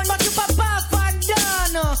have fun. But you pop off and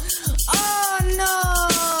done. Oh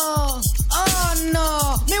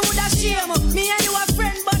no, me woulda shame. Me and you a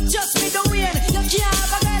friend, but just me the way. You can't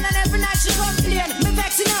have a girl and every night she complain. Me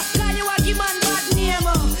vexing up, cause you a give man bad name. Oh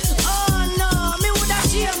no, me woulda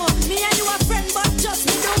shame. Me and you a friend, but just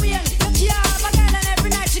me the way. You can't have a girl and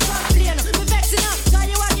every night she complain. Me vexing up, cause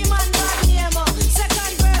you a give man bad name.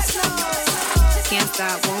 Second verse now. Can't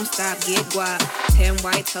stop, won't stop, get guap. 10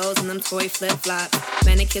 white toes and them toy flip-flops.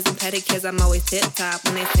 Manicures and pedicures, I'm always tip-top.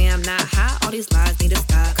 When they say I'm not hot, all these lies need to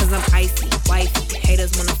stop. Cause I'm icy, wifey,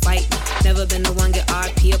 haters wanna fight me. Never been the one get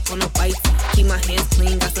RP up on a wifey. Keep my hands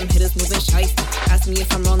clean, got some hitters moving shiesty. Ask me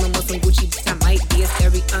if I'm rolling with some Gucci, bitch, I might be. It's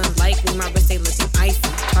very unlikely, my wrist ain't looking icy.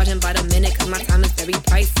 Charging by the minute, cause my time is very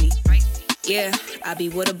pricey. Yeah, I be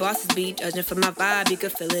where the bosses be. Judging from my vibe, you can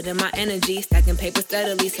feel it in my energy. Stacking paper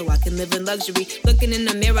steadily so I can live in luxury. Looking in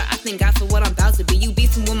the mirror, I thank God for what I'm about to be. You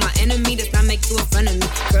beefing with my enemy, does not make you a friend of me.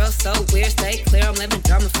 Girl, so weird, stay clear, I'm living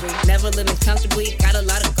drama free. Never living comfortably, got a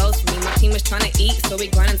lot of goals for me. My team is trying to eat, so we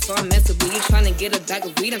grinding so immensely. You trying to get a bag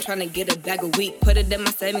of weed, I'm trying to get a bag of wheat. Put it in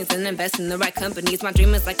my savings and invest in the right companies. My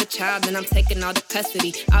dream is like a child, and I'm taking all the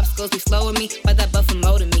custody. Obstacles be slowing me, but that buffer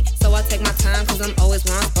molding me. So I take my time, cause I'm always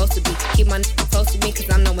where I'm supposed to be. Keep my close to me, cause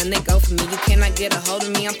I know when they go for me. You cannot get a hold of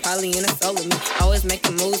me, I'm probably in a soul with me. Always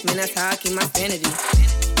making moves, man, that's how I keep my sanity.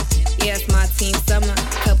 Yeah, it's my team summer.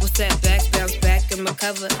 Couple setbacks, bounce back and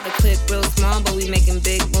recover. The clip real small, but we making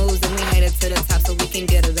big moves. And we headed to the top so we can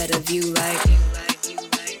get a better view like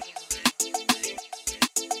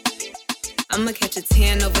I'ma catch a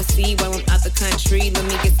tan overseas while I'm out the country. Let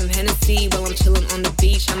me get some Hennessy while I'm chillin' on the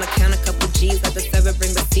beach. I'ma count a couple G's, let the server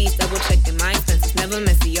bring receipts. Double checking my expenses, never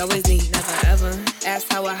messy, always neat, never ever. Ask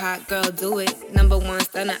how a hot girl do it. Number one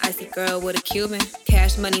stunner, icy girl with a Cuban.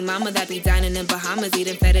 Cash money mama that be dining in Bahamas,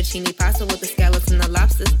 eating fettuccine pasta with the scallops and the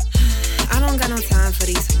lobsters. I don't got no time for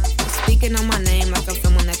these. Speaking on my name like I'm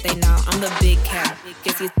someone that they know. I'm the big cat.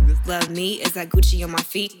 Guess these love me. Is that Gucci on my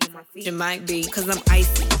feet? It might be, cause I'm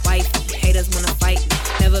icy, wifey. Haters wanna fight.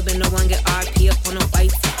 Never been the one get RP up on a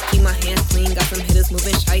white. Keep my hands clean, got some hitters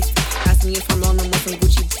moving shice. Ask me if I'm rolling with some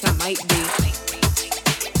Gucci, I might be.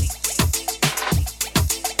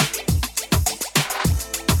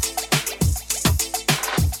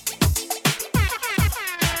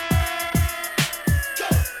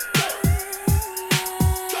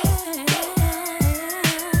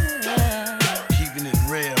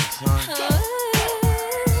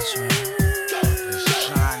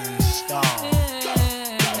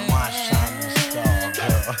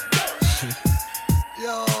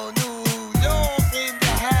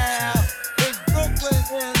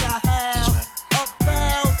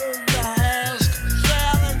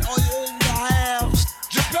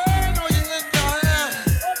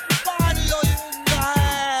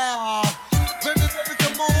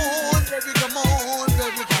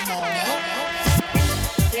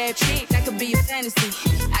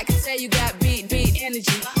 I can tell you got beat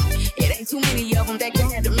energy. It ain't too many of them that can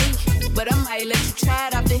handle me, but I might let you try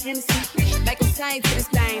it off the Hennessy. Make them sing to this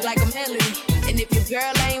thing like a melody. And if your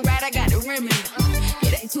girl ain't right, I got the remedy.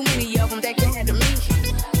 It ain't too many of them that can handle me.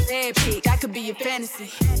 Bad pick, I could be your fantasy.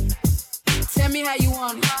 Tell me how you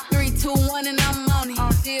want it. 3, 2, 1, and I'm on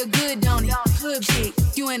it. Feel good, don't it? Good chick,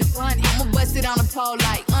 you in the funny. I'ma bust it on the pole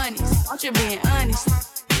like honest. Aren't you being honest?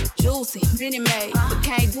 Juicy, mini made, but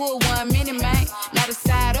can't do it 1 minute, man. Not a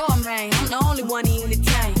side or a main. I'm the only one he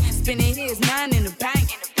entertain. Spending his mind in the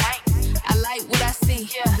bank. I like what I see.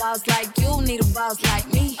 Boss like you need a boss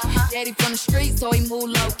like me. Daddy from the street, so he move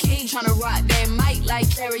low key. Tryna rock that mic like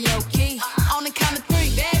karaoke. On the count of 3,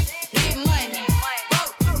 baby, get money.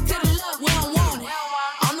 To the left, we don't want it.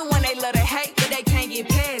 I'm the one they love to hate, but they can't get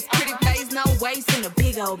past. Pretty face, no waist, and a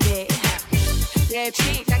big old bed. That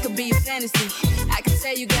chick, that could be a fantasy. I can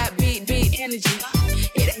tell you got big energy.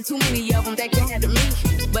 It ain't too many of them that can handle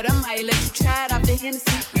me, but I might let you try it off the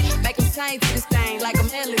Hennessy. Make them sing to this thing like a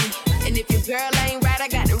melody. And if your girl ain't right, I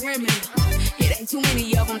got the remedy. It ain't too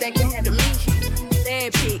many of them that can handle me.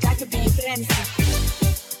 That chick, I could be a fantasy.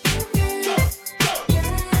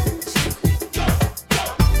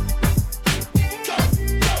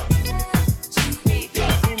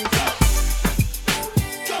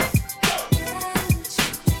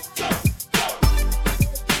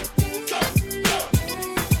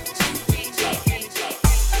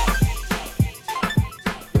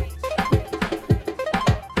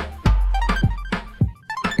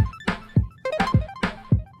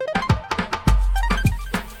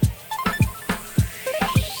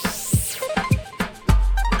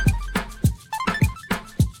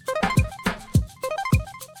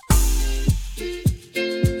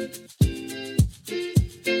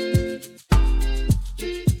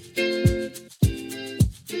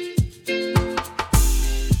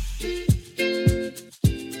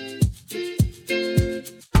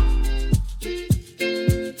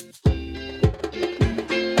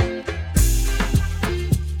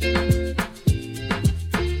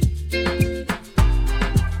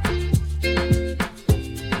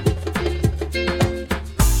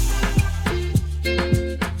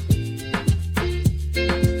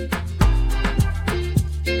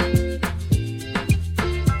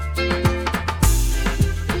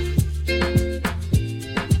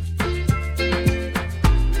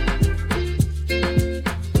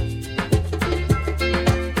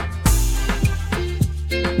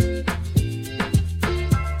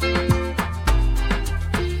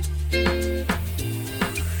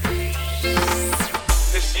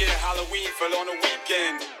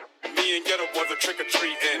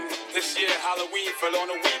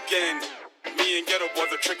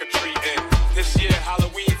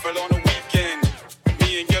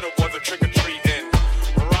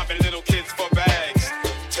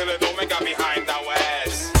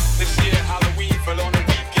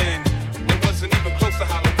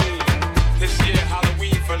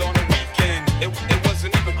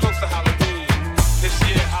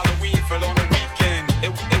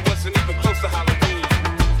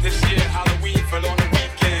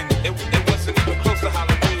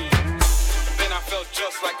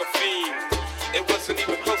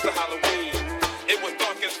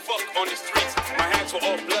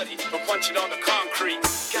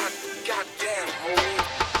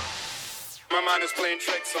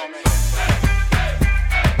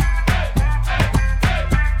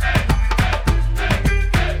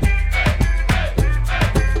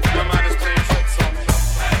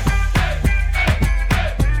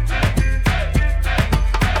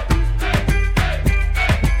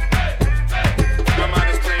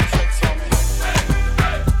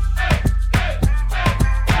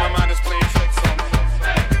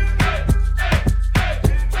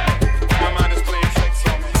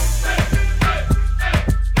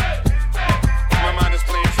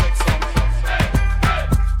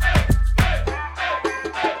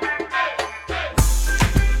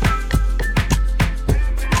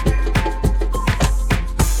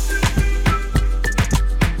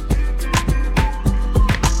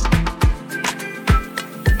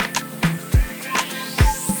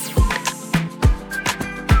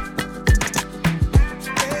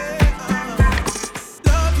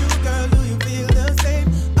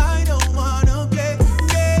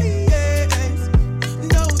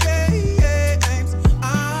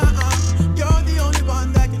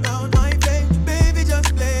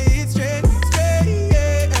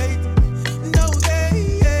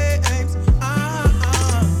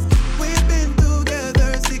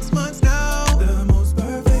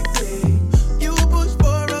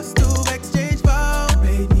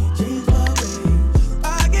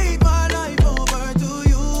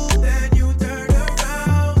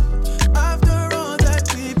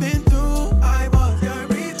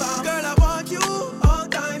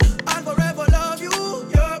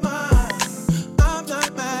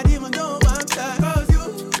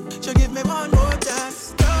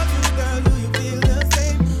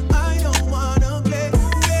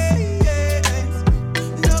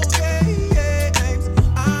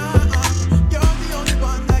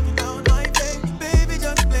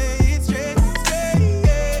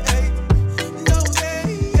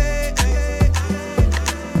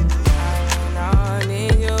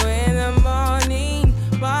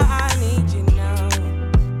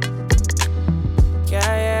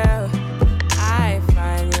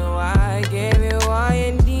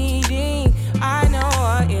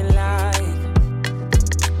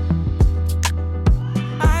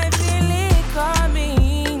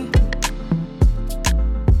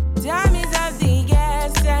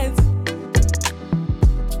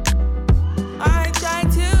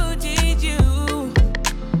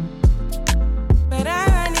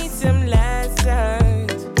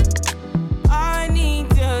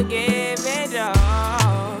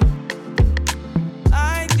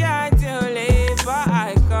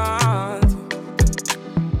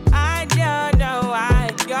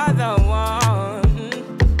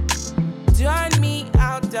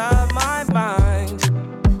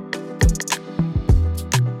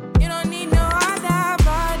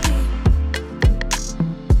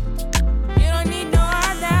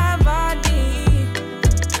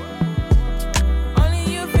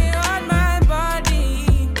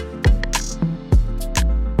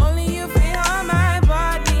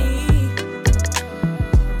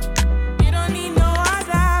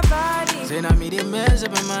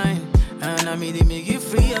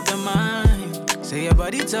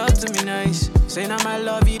 body talk to me nice. Say now my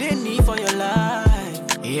love you didn't need for your life.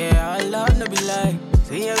 Yeah, our love no be like.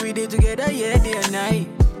 Say yeah, we did together, yeah, day and night.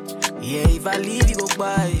 Yeah, if I leave, you go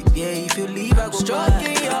by. Yeah, if you leave, I go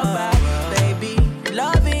stroking by. Your body, baby.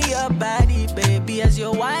 Loving your body, baby. As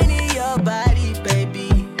you're whining your body, baby.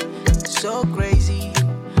 So crazy.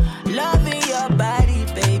 Loving your body,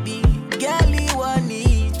 baby. Girl, you want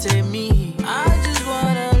need to me. I just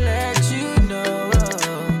wanna let you know.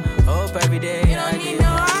 Hope every day you don't need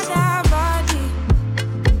no other body.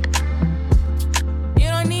 You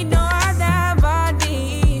don't need no other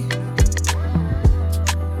body.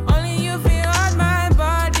 Only you feel on my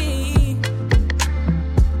body.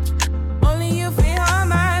 Only you feel on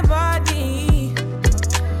my body.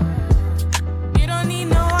 You don't need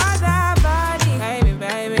no other body. Baby,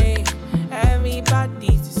 baby,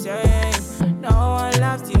 everybody's the same. No one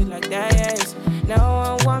loves you like this. No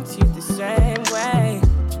one wants you the same way.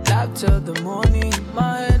 Love till the morning.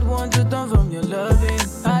 My head wants to turn from your loving.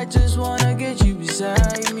 I just wanna get you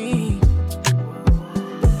beside me.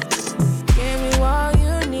 Give me all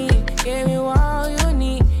you need. Give me all you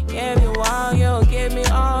need. Give me all you. Give me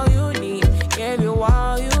all you need. Give me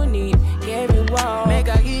all you need. Give me all. Make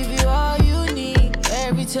I give you all you need.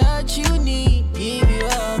 Every touch you need. Give you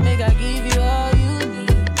all. Make I give you all you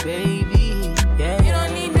need, baby. Yeah. You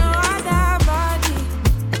don't need no other body.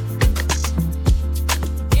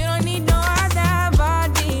 You don't need no other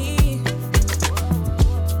body.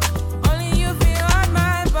 Only you feel on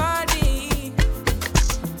my body.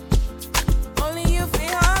 Only you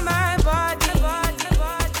feel on my body.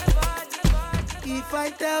 If I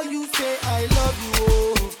tell you, say I love you,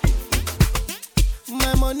 oh.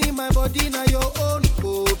 My money, my body, now your own,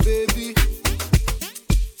 oh baby.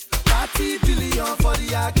 30 billion for the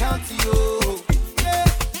account, yo. Yeah.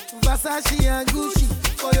 Versace and Gucci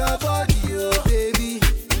for your body, oh baby.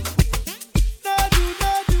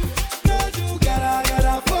 No do,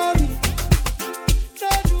 gotta for me.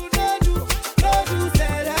 No do,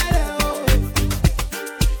 say that, oh.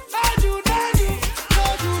 No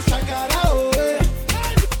do, shakara, oh.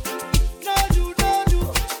 No do,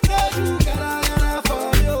 gotta for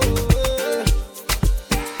me, oh.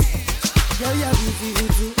 Girl, you're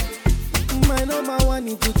beautiful. My number one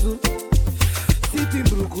in tutu. Sipping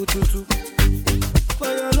bruku tutu. For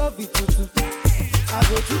your love it tutu. I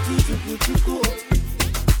go chuku.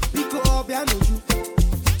 Pico up ya noju.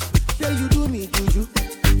 Say you do me juju.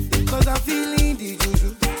 Cause I'm feeling the juju.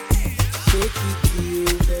 Shake it to you.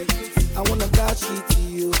 Take it. I wanna dash it to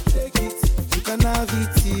you. Take it. You can have it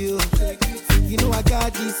to you. Take it. You know I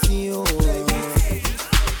got this in you. Take it.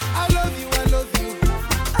 I love you. I love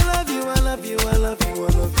you.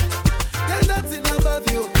 There's nothing above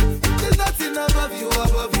you. There's nothing above you.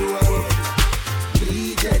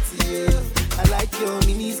 Bridget, you. I like your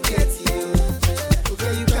mini skirt, you.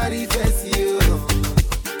 Okay, you carry fancy, you.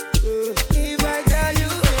 If I tell you,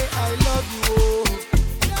 hey, I love you, oh.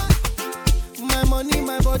 My money,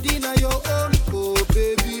 my body, now your own, oh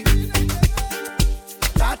baby.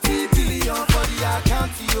 30 billion for the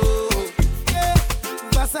account, yo. Yeah.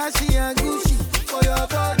 Versace and Gucci for your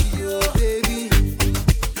body, oh baby.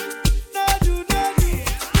 No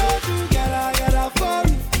do, gotta for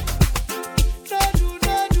me.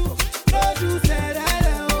 No do, say that,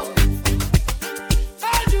 oh.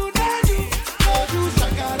 No do,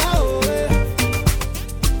 shakara, oh.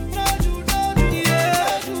 No do,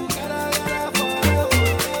 yeah. Gotta for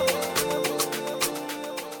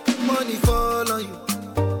me. Money fall on you,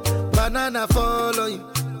 banana fall on you,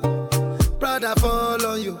 Prada fall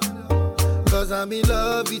on you. Cause I'm in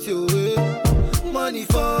love with you, eh. Money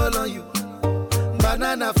fall on you,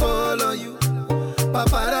 banana fall on you,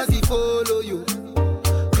 paparazzi follow you.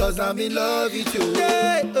 Cause I'm in love with you,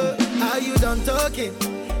 yeah. Are you done talking?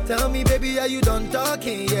 Tell me baby, are you done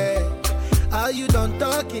talking, yeah. Are you done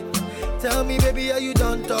talking? Tell me baby, are you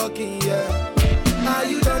done talking, yeah. Are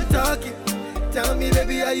you done talking? Tell me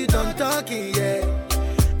baby, are you done talking, yeah.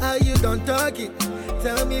 Are you done talking?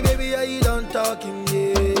 Tell me baby, are you done talking,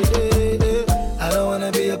 yeah. I don't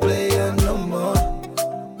wanna be a player no more.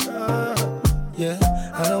 Yeah,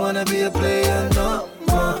 I don't wanna be a player no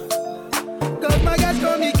more. Cause my guys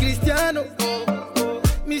call me Cristiano,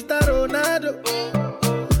 Mr. Ronaldo,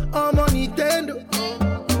 I'm on Nintendo.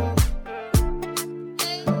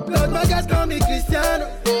 Cause my guys call me Cristiano,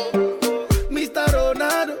 Mr.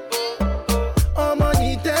 Ronaldo, I'm on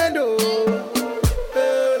Nintendo.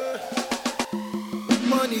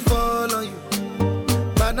 Money fall on you,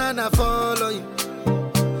 banana fall on you,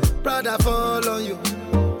 Prada fall on you.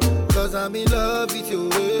 Cause I'm in love with you,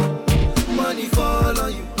 eh. Money fall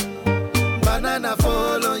on you, banana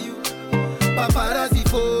fall on you, paparazzi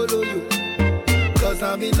follow you. Cause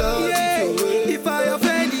because I'm in love with you. If I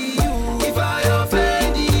offend you, if I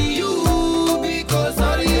offend you, because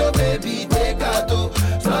sorry, oh baby, take out.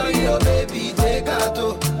 Sorry, oh baby, take out.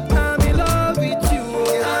 I'm in love with you.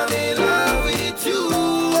 I'm in love with you,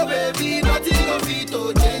 oh baby. Nothing of it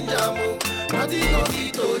to change, nothing of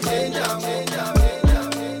it to change,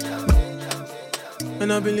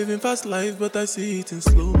 And I've been living fast life, but I see it in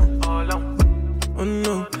slow. Oh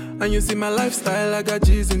no, and you see my lifestyle, I got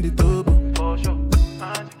G's in the turbo.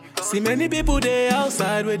 See many people there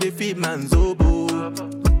outside where they feed man's oboe.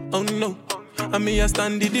 Oh no, and me I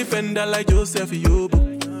stand the defender like Joseph Yobo.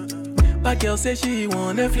 But girl say she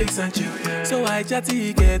want Netflix and chill, so I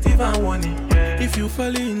chatty get even warning. If you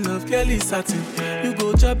fall in love, girl is satin. You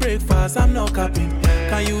go to breakfast, I'm not capping.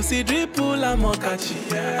 Can you see dripple, I'm not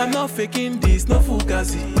catching. I'm not faking this, no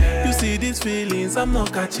fugazi. You see these feelings, I'm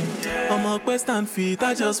not catching. I'm a quest and feet,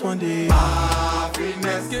 I just want it.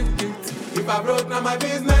 Happiness, if I broke, now my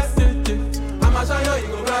business. I'ma show you,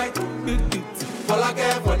 you go right. All I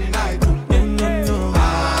care for the night.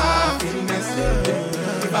 Happiness,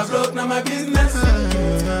 if I broke, now my business.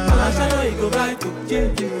 I'ma show you, you go right.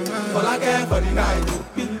 All I care for the night.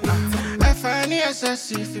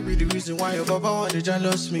 F-I-N-E-S-S-E, if it be the reason why your baba want to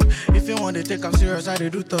jealous me. If you want to take I'm serious, I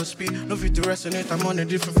do top speed. No fit to resonate, I'm on a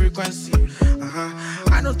different frequency.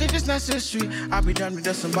 I don't think it's necessary. I be done with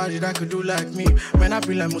just somebody that could do like me. Man, I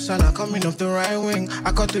be like Musala coming off the right wing.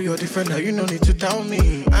 I cut to your defender, you no need to tell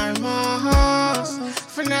me. I'm a horse,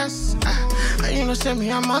 finesse. And you know, say me,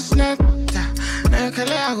 I'm a snap. Now you can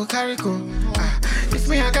let I go carry go. If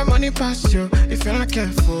me, I got money past you. If you're not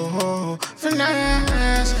careful,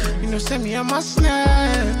 finesse. You know, say me, I'm a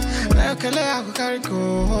snap. Now you can let I go carry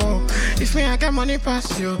go. If me, I got money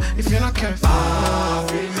past you. If you're not careful,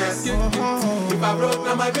 finesse. If I broke,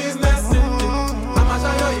 now my business. I'ma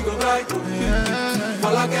show you, you go right.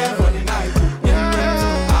 All I care for the night.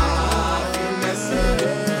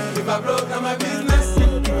 Finesse. If I broke, now my business.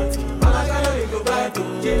 I'ma show you, you go right.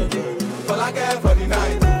 All I care for the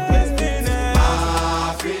night.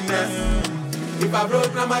 If I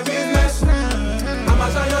broke, now my business. I'ma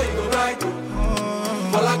show you, you go right.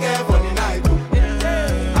 All I care for the night.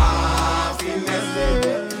 Happiness.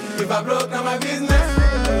 If I broke, now my business.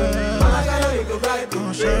 I'ma show you, you go right.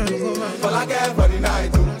 All I care for the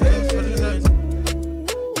night.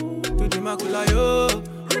 Tout ma coula yo.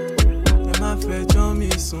 Elle m'a fait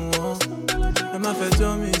dormir son. Elle m'a fait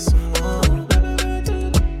dormir son.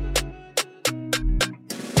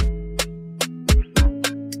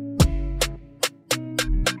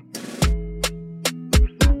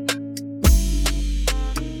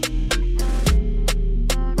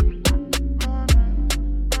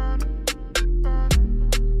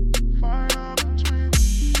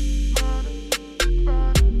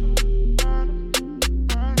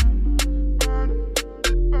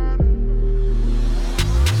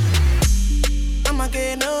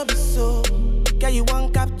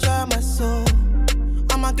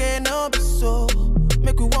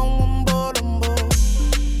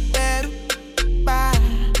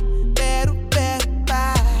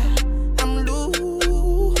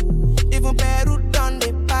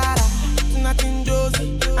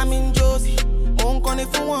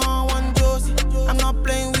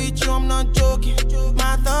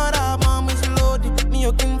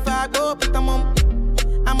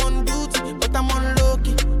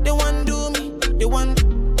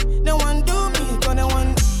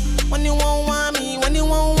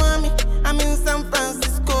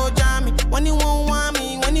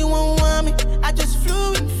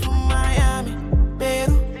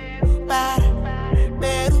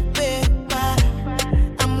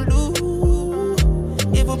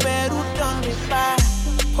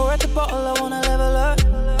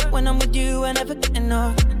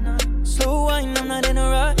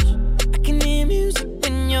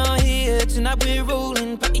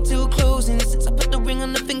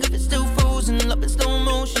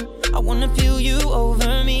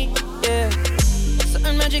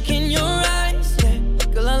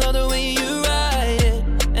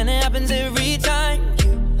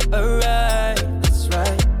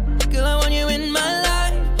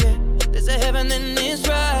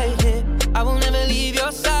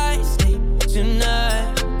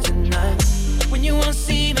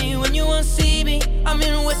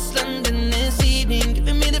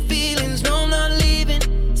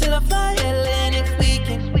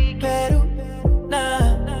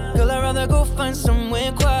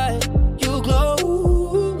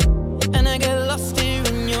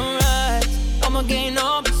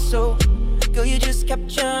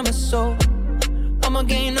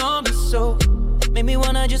 Make me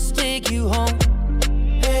wanna just take you home.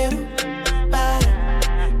 Peru, para,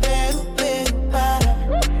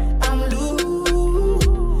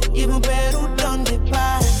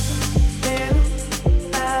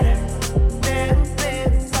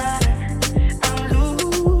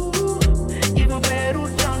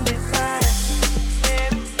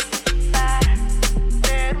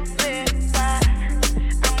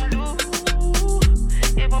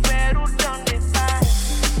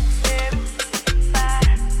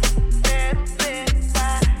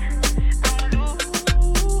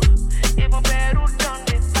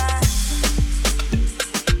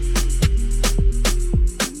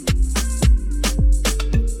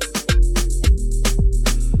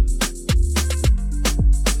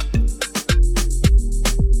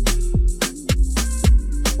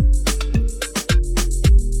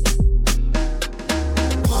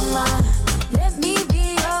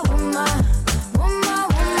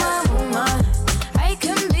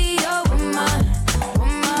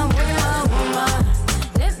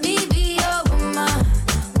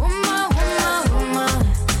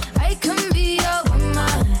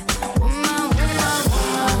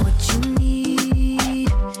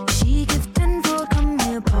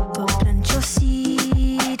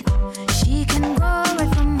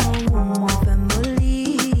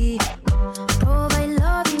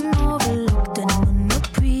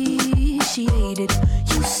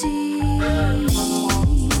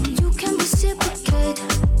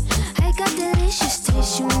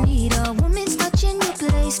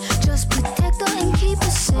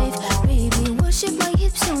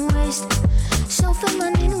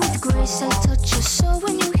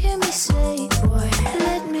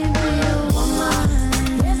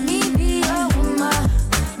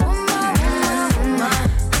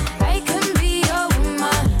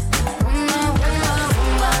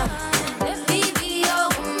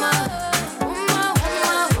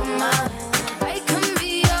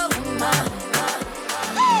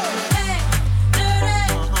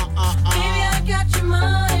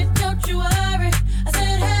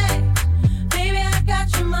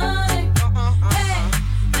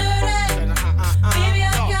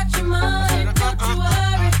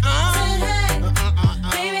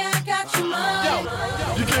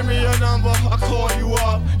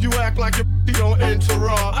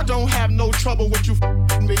 trouble with you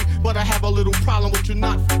me, but I have a little problem with you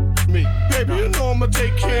not me. Baby, you know I'ma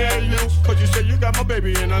take care of you, cause you say you got my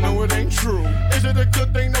baby and I know it ain't true. Is it a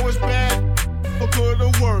good thing? No, it's bad. For good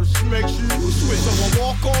or worse, makes you switch. So I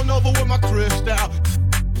walk on over with my crystal.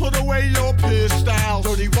 Put away your pistol.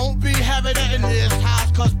 Dirty won't be having it in this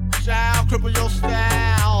house, cause I'll cripple your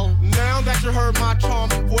style. Now that you heard my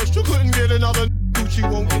charming voice, you couldn't get another Gucci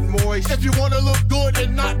won't get moist. If you wanna look good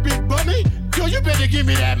and not be bunny, girl, you better give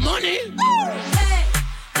me that money. Hey,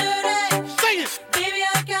 dirty. Sing it. Baby,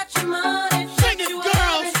 I got your money. Sing it,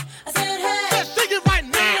 girls. I said, hey. Let's sing it right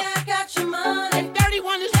now. Baby, I got your money. And Dirty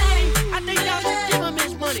one is hey. I think y'all should give him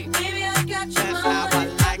his money. Baby, I got your money. That's how I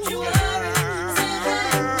like you, girl.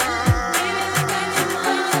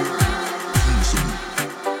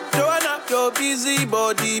 Joanna, your busy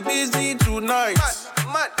body, busy tonight.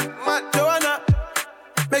 Mad. Joanna,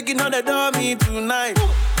 making all the dummy tonight.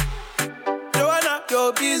 Joanna,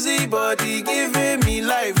 your busy body, giving me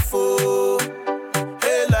life, oh.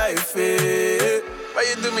 Hey, life, hey. Why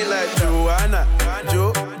you do me like Joanna?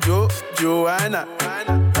 Joanna.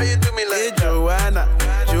 Why you do me like Joanna?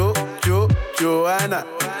 Joanna.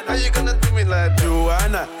 How you gonna do me like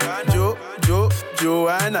Joanna?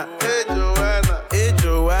 Joanna. Hey, Joanna. Hey,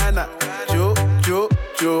 Joanna.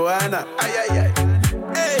 Joanna. Ay.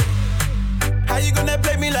 Hey, how you gonna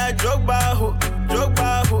play me like Drogba, ho?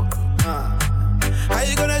 How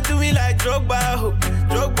you gonna do me like Drogba, ho?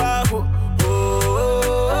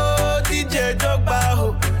 Oh, DJ Drogba,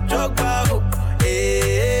 ho.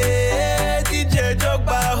 Hey, DJ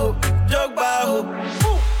Drogba, ho.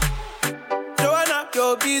 Joanna,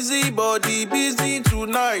 your busy body, busy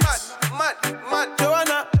tonight. Mad.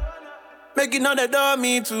 Joanna, making all the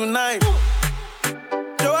dummy tonight.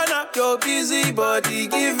 Joanna, your busy body,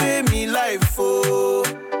 giving me life, oh.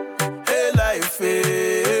 Hey, life,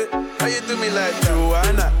 hey. How you do me like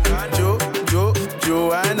Joanna?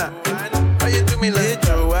 Joanna. How you do me like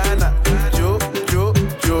Joanna?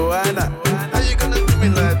 Joanna. How you gonna do me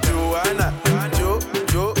like Joanna?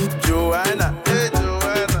 Joanna. Hey,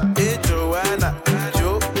 Joanna. Hey, Joanna.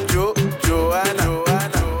 Joanna.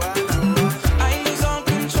 I lose all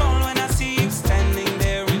control when I see you standing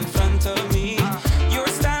there in front of me. Your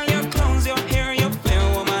style, your clothes, your hair, your flair,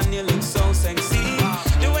 woman, you look so sexy.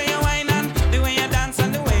 The way you whine and the way you dance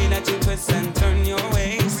and the way that you twist and turn your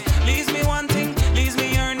waist leaves me wanting, leaves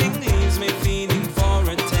me yearning, leaves me feeling for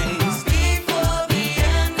a taste. Before the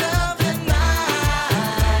end of the night,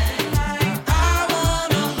 I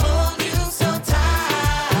wanna hold you so tight.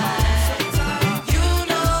 You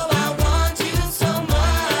know I want you so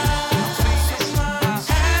much,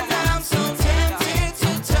 and I'm so tempted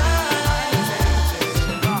to touch.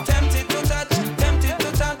 Tempted to touch.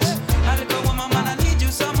 A little woman, man, I need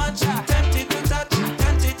you so much. Tempted to touch.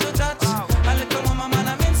 A little woman, man,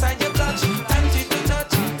 I'm inside your clutch. Tempted to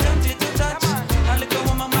touch. A little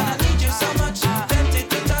woman, man, I need you so much. Tempted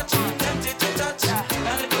to touch.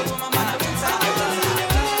 A little woman, man, I'm inside your clutch.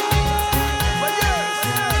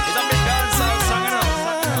 It's a big dancehall song, you know.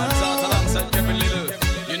 Dancehall alongside Kevin Little.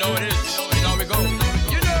 You know what it is. You know we go.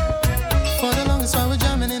 For the longest while we're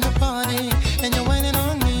jamming in the party, and you're whining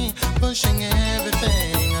on me, pushing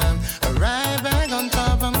everything. Right back on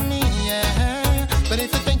top of me, yeah. But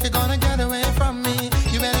if you think you're gonna get away from me,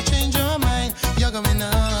 you better change your mind. You're going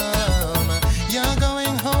home. You're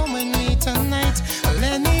going home with me tonight.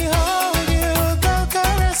 Let me hold you, go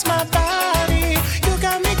caress my body. You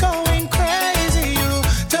got me going crazy. You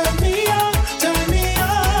turn me on.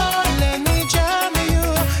 Let me jam you,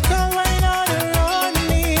 go right on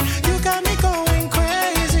me. You got me going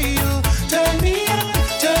crazy. You turn me on.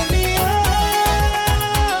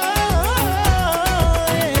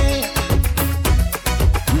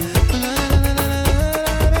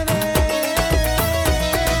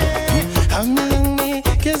 Hug me,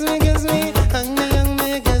 kiss me, hug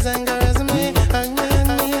me, kiss and caress me, hug me,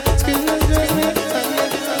 squeeze me,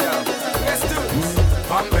 Let's do this.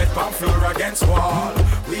 Pump bed, pump floor against wall.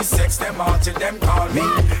 We sex them all till them call me.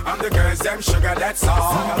 I'm the girls, them sugar, that's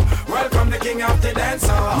all. Welcome the king of the dance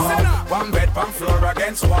hall. One bed, pump floor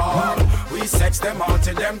against wall. We sex them all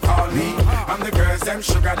till them call me. I'm the girls, them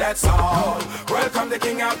sugar, that's all. Welcome the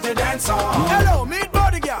king of the dance hall. Hello, meet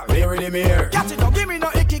body girl. Clear in the mirror. Catch it, don't give me no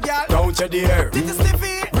icky girl. Don't you dare. Did you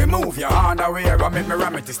stiffy? Remove your underwear and make me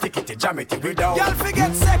ram it, stick it, jam it without. Y'all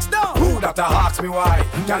forget sex now. Who that a ask me why?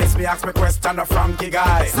 Y'all is me ask me question a Frankie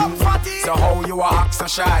guy. Some fatty. So how you a act so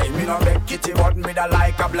shy? Me no beg kitty but me da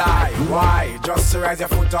like a blind. Why? Just to raise your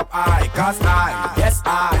foot up high. Cause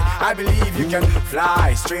I believe you can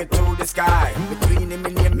fly straight to the sky. Between him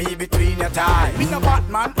and me, between your tie. Me no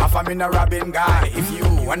Batman, half a me no Robin guy. If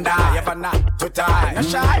you and I ever not to tie, no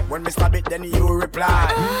shy. When me stab it then you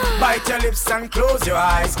reply. Bite your lips and close your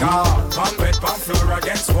eyes. Call, palm bed, palm floor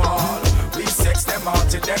against wall. We sex them out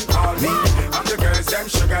till them call me. I'm the girls, them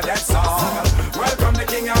sugar, that's all. Welcome the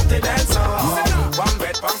king of the dance hall. One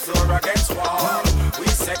bed, palm floor against wall. We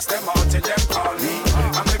sex them out till them call me.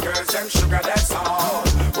 I'm the girls, them sugar, that's all.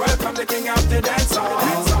 Welcome the king of the dance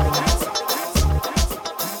hall.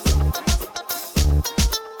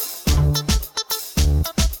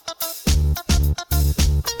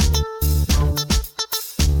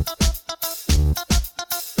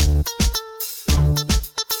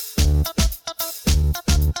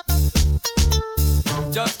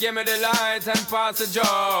 Just give me the light and pass the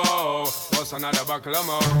joe. What's another buckle of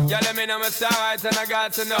more? Yeah, let me know my sights and I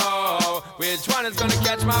got to know which one is gonna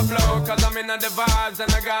catch my flow. Cause I'm in the vibes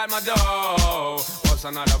and I got my dough. What's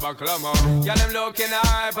another buckle of more? Yeah, them looking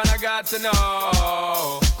hype and I got to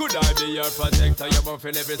know. Could I be your protector? You're buff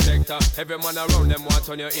in every sector. Every man around them wants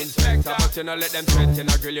on your inspector. But you know let them threaten,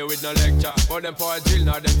 I grill you with no lecture. But them for a drill,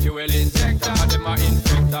 now them fuel injector. And them a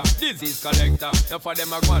infector, disease collector. Now for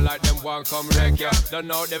them a go like them one come wreck ya. Don't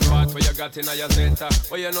know the part where you got in your center.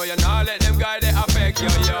 But you know you not let them guy they affect you,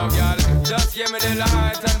 yo, girl. Just give me the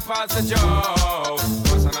light and pass the joe.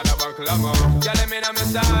 What's another buckle of more? Yeah, let me know my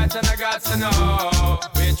sights and I got to know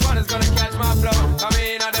which one is gonna catch my flow. Come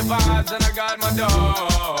in on the vibes and I got my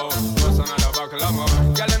dough. What's another buckle of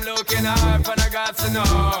more? Yeah, them looking hype and I got to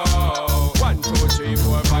know 1, 2, 3,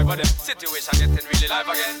 4, 5 of them. Situation getting really live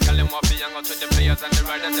again. Tell them what be young out with the players and the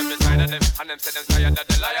riders them beside of them. And them say them tired of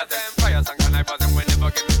the liars them. Fires and connivers them when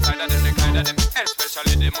never get inside of them. They kind of them,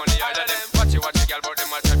 especially the money out of them. Watch you, girl, but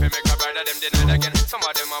them a try to make a bride of them denied again. Some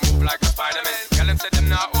of them a move like a Spider-Man. Tell them say them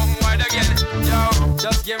not home wide again. Yo,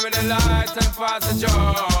 just give me the light and pass the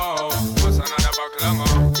joe. What's another buckle of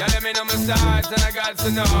more? Yeah, let me know my sights and I got to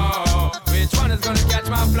know which one is gonna catch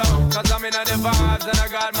my flow. Cause I'm in the vibes and I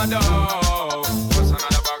got my dough. What's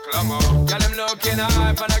another buckle of more? Yeah, them looking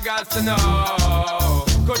hype and I got to know.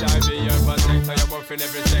 Could I be your protector? You're buff in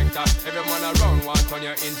every sector. Every man around want on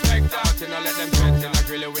your inspector. But you know let them threaten, I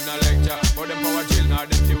grill you with no lecture. But them power chill, now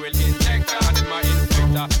them fuel injector. And them a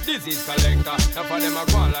infector, disease collector. Now for them a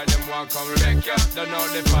go like them want come wreck ya. Don't know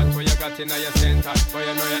the part where you got in your center. But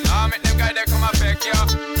you know you now make them guy they come affect ya.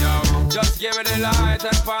 Yo, just give me the light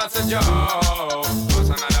and pass the joe. What's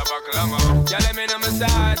another buckle of more? Yeah, let me know my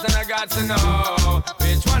sights and I got to know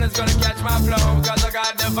which one is gonna catch my flow. Cause I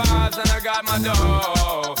got the vibes and I got my dough.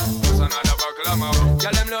 What's another buckle of more?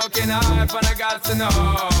 Yeah, them looking hype and I got to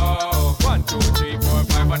know 1, 2, 3, 4,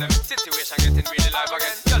 5 of them. Situation getting really live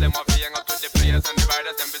again. Tell them what be hang up to the players and the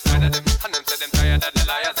riders them beside of them. And them say them tired of the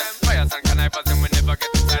liars them. Fires and connivers them we never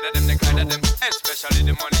get inside of them. They kind of them, especially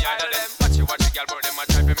the money out of them. Watch you, girl, but them a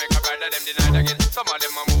try to make a bride of them denied again. Some of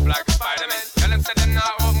them a move like a Spider-Man. Tell them say them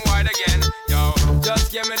not open wide again. Yo,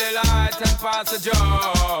 just give me the light and pass the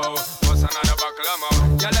joe. What's another buckle of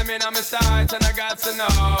more? Yeah, let me know my sights and I got to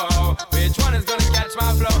know which one is gonna catch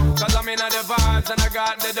my flow. Cause I'm in the vibes and I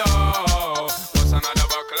got the dough. What's another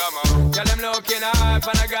buckle of more? Yeah, them looking hype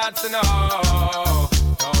and I got to know.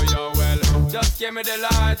 Yo, well, just give me the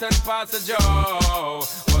light and pass the joe.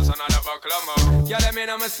 What's another buckle of more? Yeah, let me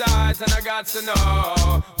know my sights and I got to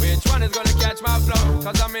know which one is gonna catch my flow.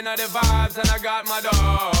 Cause I'm in the vibes and I got my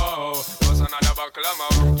dough. What's another buckle of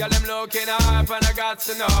more? Yeah, them looking hype and I got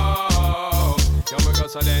to know. Yo, we go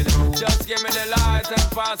so then, just give me the light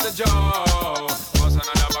and pass the joe. What's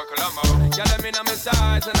another buckle of more? Yeah, let me know my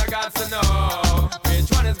sights and I got to know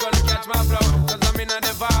which one is gonna catch my flow. Cause I'm in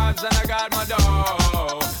the vibes and I got my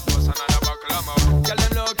dough. What's another buckle of more? Yeah,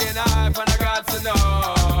 them looking hype and I got to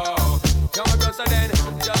know. Yo, we go so then,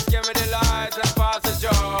 just give me the light and pass the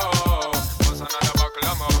joe. What's another buckle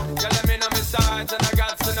of more? Yeah, let me know my sights and I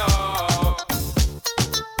got to know.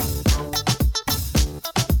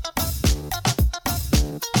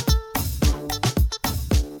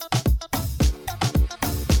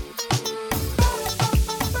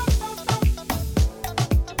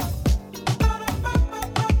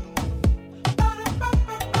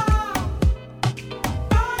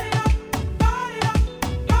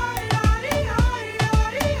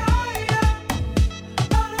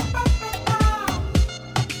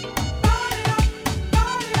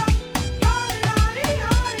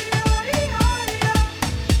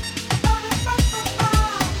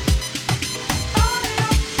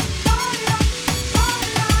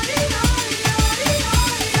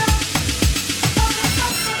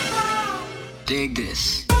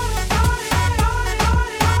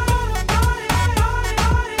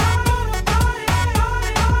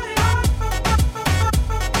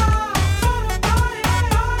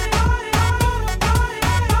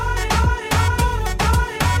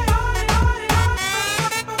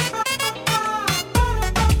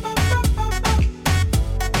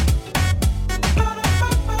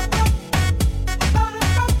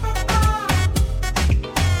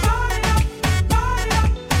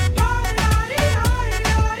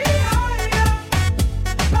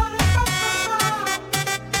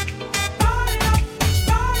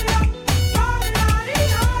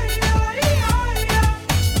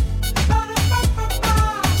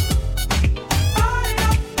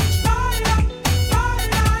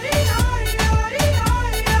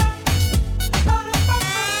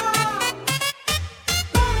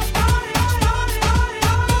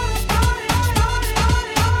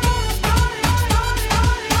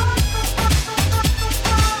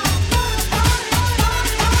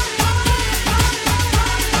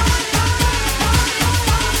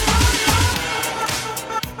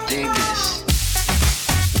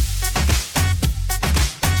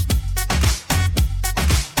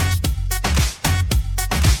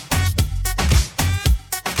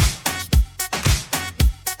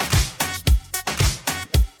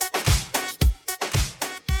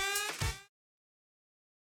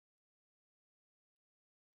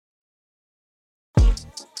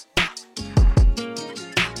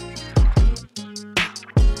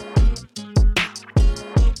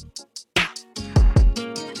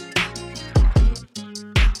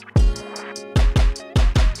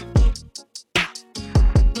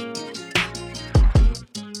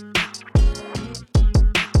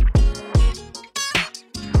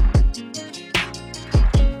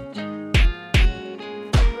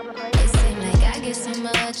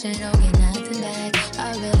 affection, don't get nothing back.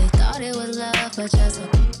 I really thought it was love, but you're so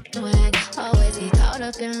whack. Always get caught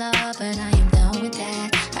up in love, but I am done with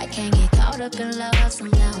that. I can't get caught up in love, so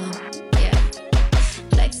now I'm,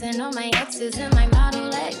 flexing on my exes and my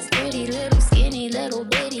Model X. Pretty little skinny little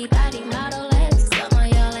bitty body Model X. Some of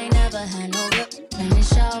y'all ain't never had no real and it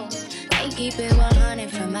shows. I keep it 100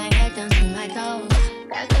 from my head down to my toes.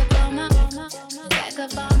 Back up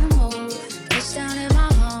on the move. Push down in my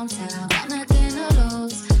hometown, got nothing to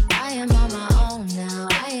lose. I am on my own now,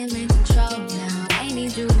 I am in control now. I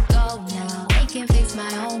need you to go now, I can fix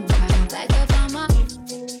my own crown. Back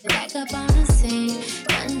up on the scene.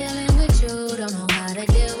 Done dealing with you, don't know how to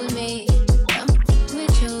deal with me. Done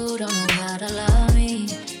with you, don't know how to love me.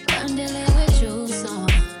 Done dealing with you, so I'm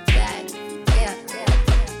back,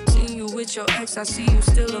 See you with your ex, I see you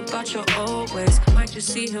still about your old ways. Might just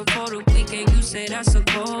see him for the weekend, you say that's a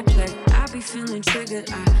cold play. I be feeling triggered,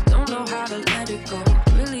 I don't know how to let it go.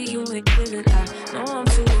 Really, you ain't feeling, I know I'm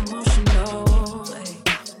too emotional.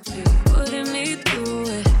 Putting me through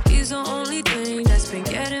it, he's the only thing that's been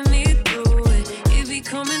getting me through it. It be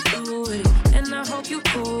coming through it, and I hope you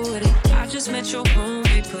cool with it. I just met your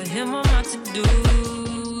homie, put him on my to-do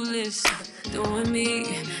list. Doing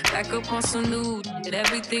me, back up on some new, did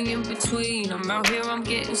everything in between. I'm out here, I'm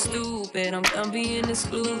getting stupid. I'm done being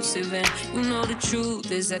exclusive, and you know the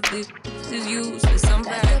truth is that this is useless. I'm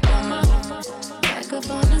back up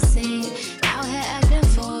on the scene. Out here acting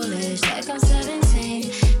foolish, like I'm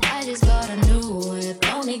 17. I just bought a new whip,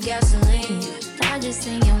 don't need gasoline. I just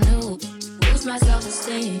seen your new, lose my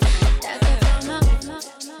self-esteem.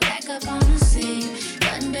 Back up on the scene.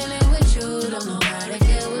 Done dealing with you, don't know how to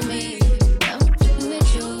deal with me. Done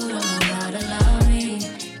with you, don't know how to love me.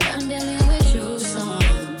 Done dealing with you, so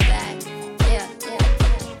I'm back,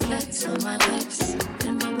 Flex on my legs,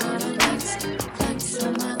 in my Model X. Flex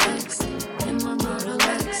on my legs, in my Model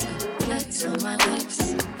X. Flex on my legs,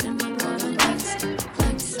 in my Model X.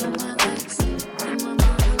 Flex on my legs, in my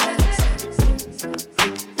Model X.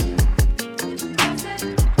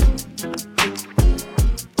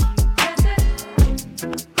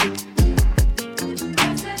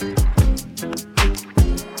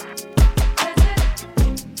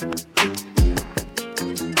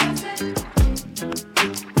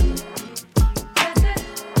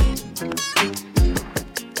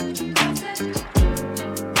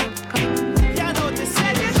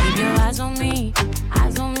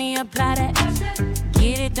 Apply that.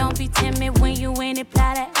 Get it, don't be timid when you in it,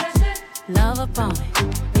 apply that. Love upon it,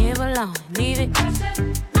 live alone, leave it.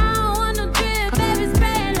 I don't want no drip, baby,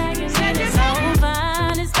 spray it like it's so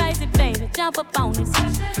fine and spicy, baby, jump up on this.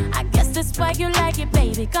 I guess that's why you like it,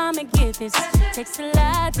 baby, come and get this. Takes a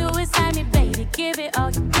lot to excite me, baby, give it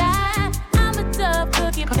all you got. I'm a tough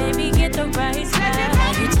cookie, baby, get the right spot.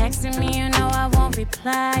 Why you texting me, you know I won't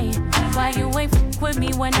reply. Why you ain't with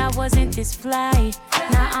me when I wasn't this fly?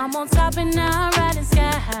 Now I'm on top and now I'm riding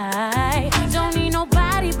sky. Don't need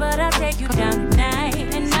nobody, but I'll take you down tonight.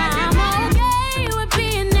 And now I'm okay with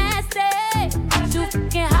being nasty. Too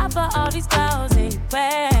fucking hot for all these clothes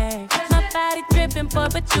anyway. My body dripping,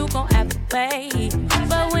 but you gon' have to pay.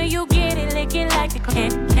 But when you get it, lick it like the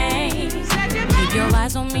candy. Keep your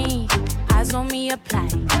eyes on me, apply.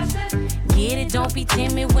 Get it, don't be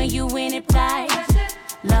timid when you in it, apply.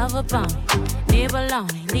 Love upon it, live alone,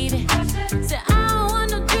 leave it. Say I don't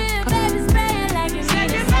want no drip, baby, spray it like you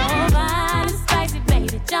need it. So fine and spicy,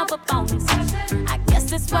 baby, jump up on this. I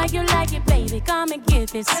guess that's why you like it, baby, come and get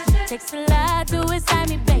this. Takes a lot to excite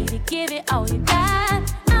me, baby, give it all you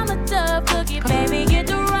got. I'm a tough cookie, baby, get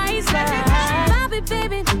the right spot. Pop it,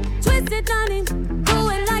 baby, twist it, darling. Do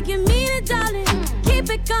it like you mean it, darling.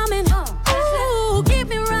 Keep it coming, ooh,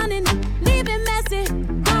 keep it running. Leave it messy,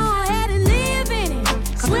 go ahead and live in it.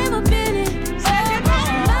 Swim up in it,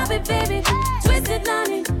 pop it, baby, twist it,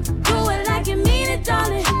 darling. Do it like you mean it,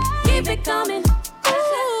 darling. Keep it coming,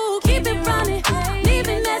 ooh, keep it running. Leave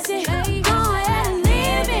it messy, go ahead and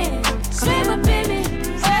live in it. Swim up in it,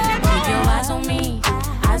 keep your eyes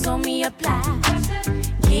on me, apply.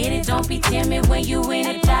 Get it, don't be timid when you in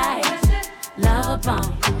it, die. Love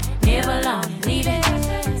upon it, live alone, leave it.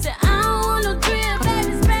 Say I don't want no drip,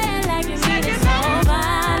 baby, spray it like you need it. So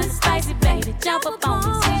fine and spicy, baby, jump up on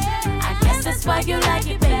this. I guess that's why you like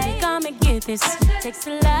it, baby, come and get this. Takes a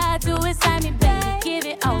lot to excite me, baby, give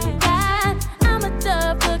it all you got. I'm a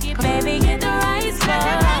tough cookie, baby, get the right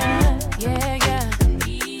spot. Yeah, yeah.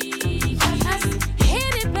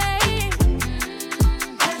 Hit it, baby.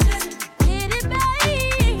 Hit it,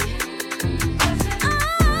 baby.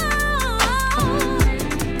 Oh,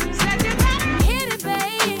 hit it,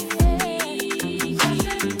 baby.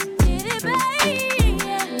 Hit it, baby.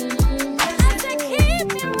 I said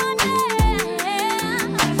keep it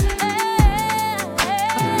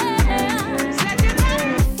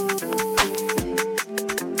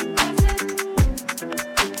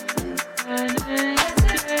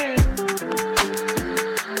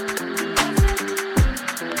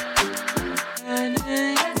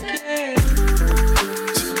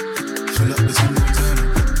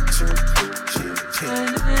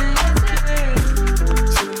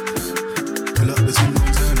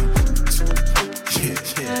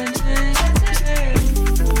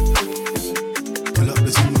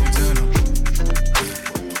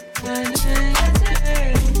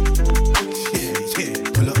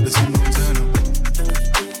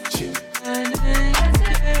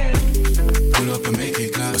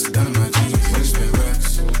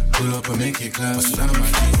clap. Bust it down on my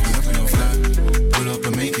jeans, pull up in your flat. Pull up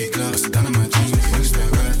and make it clap. Bust it down on my jeans, what's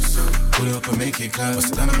that racks? Pull up and make it clap.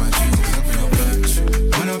 Bust it down on my jeans, pull up in your flat.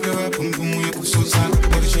 Wind up your rap, boom boom, you put so tight,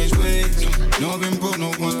 gotta change ways. No, I've been broke,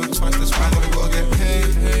 no once, but twice, that's fine, gotta go get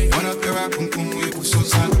paid. Wind up your rap, boom boom, you put so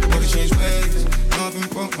tight, gotta change ways. No, I've been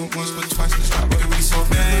broke, no once, but twice, that's fine, gotta be so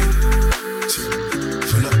bad.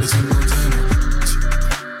 Fill up the team, no time.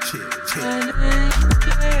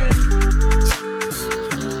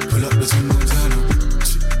 Pull up the team, no time.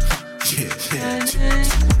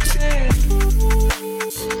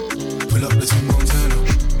 Pull up the team, no time.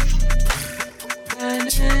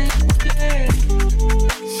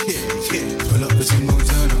 Pull up the team, no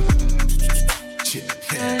time.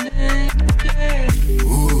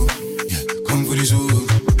 Ooh, yeah, come for this ooh.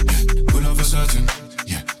 Pull up for certain,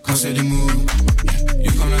 yeah, come say the move.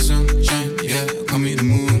 You come like sunshine, yeah, come meet the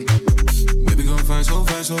moon. Baby girl fine, so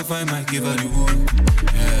fine, might give her the wood.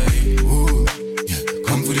 Yeah, ooh, yeah,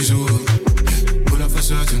 come for this ooh. Yeah, pull up for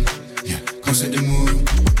certain, yeah, come set the mood.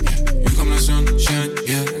 Yeah, you come like sunshine,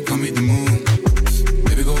 yeah, come meet the moon.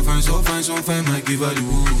 Baby girl fine, so fine, might give her the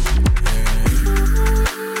wood. Yeah,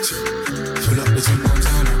 pull up the team,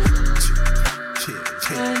 Montana.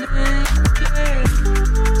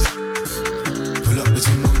 Pull up the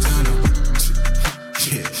team, Montana.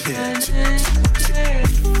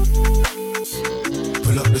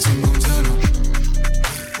 Pull up the team, Montana.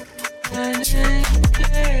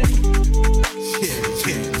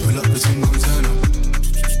 Pull up the team, Montana.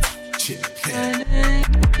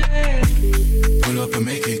 Pull up and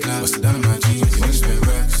make it clap. Bust it down on my jeans, you spend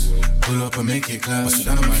racks. Pull up and make it clap. Bust it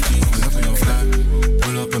down on my jeans, pull up in your flat.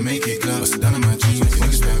 Pull up and make it clap. Bust it down on my jeans,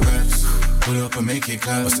 you spend racks. Pull up and make it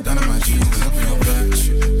clap. Bust it down on my jeans, pull up in your flat.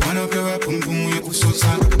 Wind up your rap, boom boom, you put so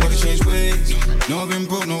tight, gotta change ways. No, I've been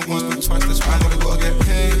broke, no once, but twice, that's fine, gotta go get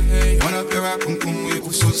paid. Wind up your rap, boom boom, you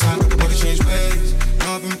put so tight, gotta change ways.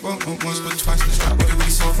 No, I've been broke, no once, but twice, that's fine, gotta be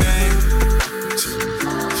so vain.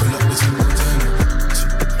 Pull up the team, no time.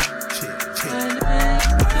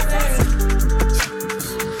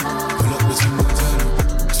 Pull up the team, no time. Pull up the team, no time.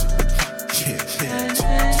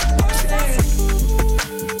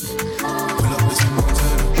 Pull up the team, no time.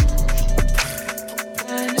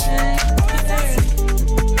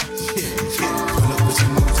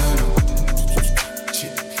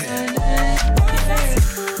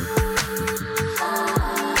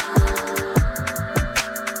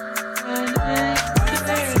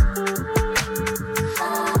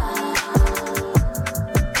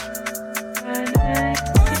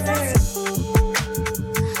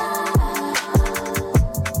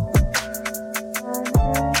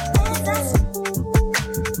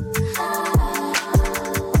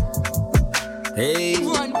 Hey,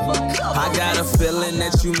 I got a feeling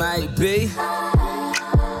that you might be.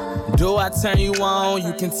 Do I turn you on?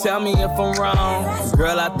 You can tell me if I'm wrong.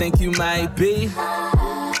 Girl, I think you might be.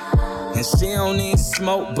 And she don't need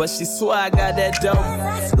smoke, but she swear I got that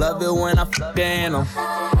dope. Love it when I f*** animal.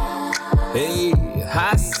 Hey,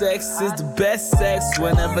 high sex is the best sex.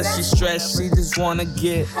 Whenever she stressed, she just wanna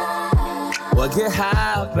get. Well, get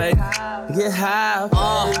high, baby. Get high,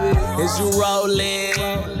 baby. Is you rolling?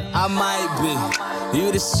 I might be.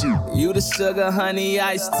 You the shit. You the sugar, honey,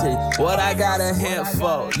 iced tea. What I got a hint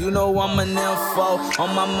for? You know I'm an info.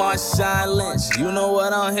 On my Marshawn Lynch. You know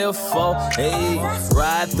what I'm here for. Hey,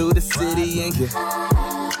 ride through the city and get.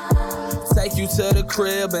 Take you to the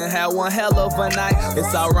crib and have one hell of a night.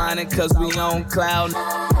 It's ironic cause we on cloud.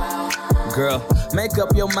 Girl, make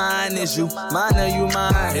up your mind, is you mine or you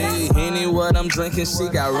mine? Hey, Henny, what I'm drinking, she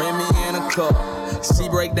got Remy in a cup. She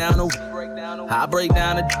break down the, I break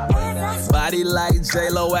down the body like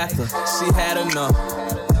J-Lo after she had enough.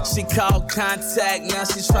 She called contact, now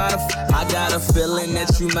she's trying to I got a feeling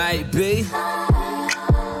that you might be.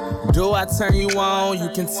 Do I turn you on? You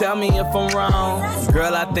can tell me if I'm wrong.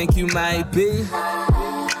 Girl, I think you might be.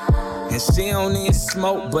 And she don't need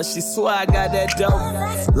smoke, but she swear I got that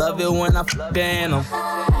dope. Love it when I f*** animal.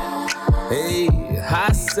 Hey,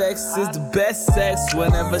 high sex is the best sex.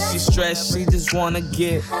 Whenever she stressed, she just wanna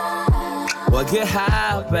get. Well, get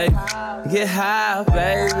high, baby. Get high,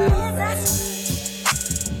 baby.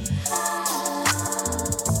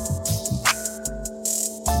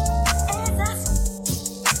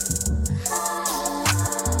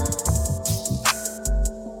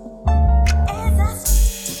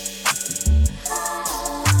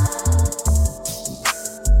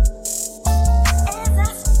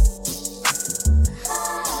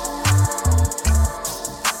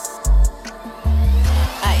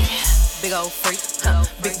 Big old freak,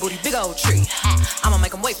 big booty, big old tree. I'ma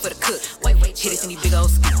make 'em wait for the cook. Hit it in these big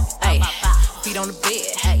old ski. Ayy, feet on the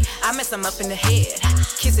bed. Hey, I mess him up in the head.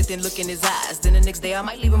 Kiss it, then look in his eyes. Then the next day I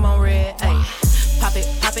might leave him on red. Hey, pop it,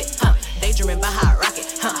 daydreaming by hot rocket.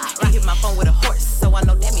 He hit my phone with a horse, so I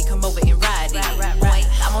know that me come over and ride it. Right,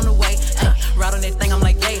 I'm on the way. Ride on that thing, I'm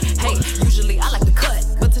like, hey. Usually I like to cut,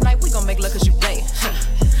 but tonight we gon' make love 'cause you play.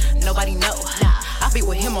 Nobody know. I be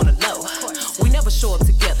with him on the low. We never show up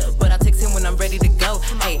together, but I text him when I'm ready to go.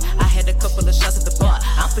 Hey, I had a couple of shots at the bar.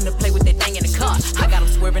 I'm finna play with that thing in the car. I got him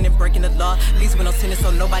swerving and breaking the law. Least when I'm sinning,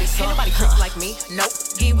 so nobody saw. Ain't nobody freaks like me. Nope.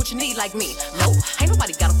 Get what you need like me. Nope. Ain't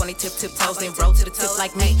nobody got up on their tiptoes and roll to the tip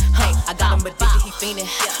like me. Hey, I got him addicted, he fiending.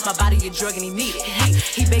 My body a drug and he need it.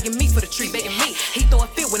 He begging me for the treat, begging me. He throw a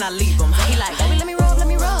fit when I leave him. He like, baby, let me rub on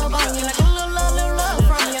you like a little love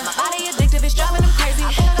from you. My body addictive, it's driving him crazy.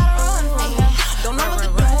 I think I gotta run from you. Don't know what to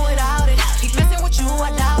do without it. He messing with you,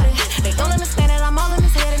 I doubt it. They don't understand that I'm all in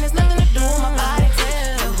his head and there's nothing to do with my body.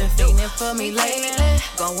 You've been feeling for me lately,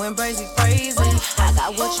 going crazy. I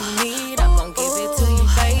got what you need, I'm gon' give it to you,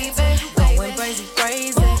 baby. Going crazy,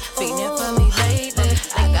 feeling for me lately.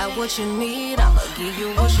 I got what you need, I'ma give you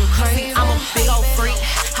what you crave. I'm a big old freak,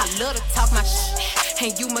 I love to talk my shit.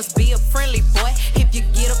 And you must be a friendly boy if you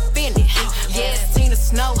get offended. Yeah, it's Tina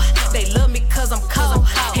Snow. They love me 'cause I'm cold.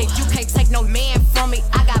 And you can't take no man from me.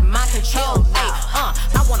 I got my control. Hey,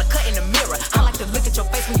 I wanna cut in the mirror. I like to look at your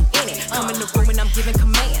face when you in it. Come in the room and I'm giving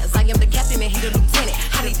commands. I am the captain and he the lieutenant.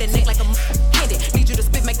 I need that neck like a pendant. Need you to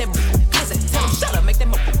spit, make that listen. Tell him shut up, make that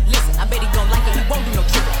listen. I bet he gon' like it. He won't do no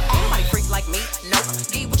tripping. Ain't nobody freak like me. Nope.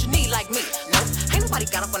 Get what you need like me. Nope. Ain't nobody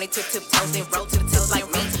got up on their tiptoes and roll to the tips like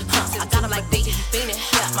me. I got him like they he fiending.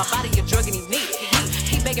 My body a drug and he need it.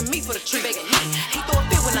 He begging me for the treat, begging me. He throw a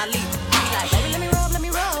fit when I leave. He like, baby, let me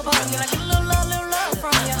rub on you like a little love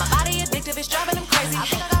from you. My body addictive, it's driving him crazy. I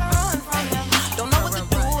think I gotta run from you. Don't know what to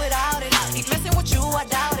do without it. He messing with you, I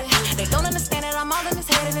doubt it. They don't understand that I'm all in his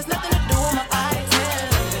head and there's nothing to do with my body.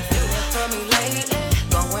 Been feeling for me lately,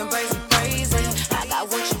 going crazy. I got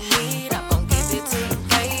what you need, I'm gon' give it to you,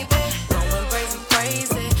 baby. Going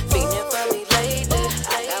crazy, feeling for me lately.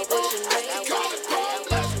 I got what you need.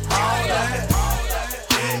 All that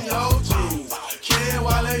in your jeans. Ken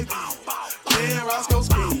Wale, Ken Roscoe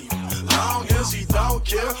Ski. Long as she don't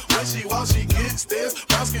care when she walks, she gets this.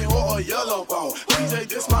 Brown skin or a yellow bone. DJ,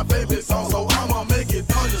 this my favorite song, so I'ma make it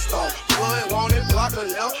thunderstorm. Blood want it, block a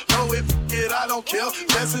yell. Know it, I don't care.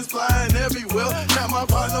 Blessings flying everywhere. Got my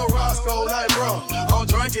partner Roscoe like, bro, I'm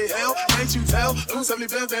drinking hell. Can't you tell? 270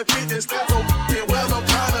 bands that fit this step so f***ing well. I'm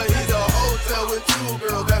trying to hit a hotel with 2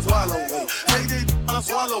 girls, that's Wallow. Hey, they I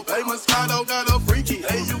swallow. Hey, Moscato got a freaky.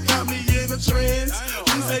 Hey, you got me in the trends.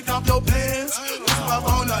 You take off your pants. Pop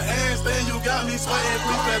on the handstand, you got me sweating.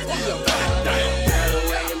 Please let's be a bang. Girl, the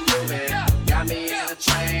way you moving, got me in a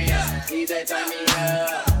trance. DJ, turn me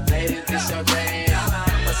up. Ladies, this your jam.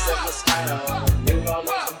 I'ma sip Moscato. You gon'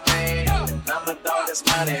 want some pain. I'ma throw this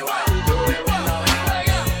money while you do it with no hand.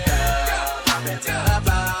 Girl, pop it to the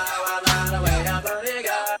bar. I love the way I'm putting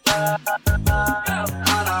up.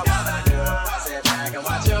 All I wanna do is sit back and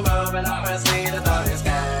watch you move and I'ma see the thought is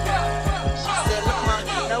good.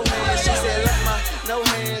 No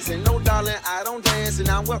hands and no darling, I don't dance. And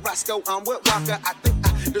I'm with Roscoe, I'm with Walker. I think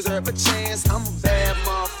I deserve a chance. I'm a bad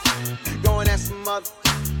motherfucker. Going at some mother,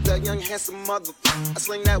 the young handsome mother. I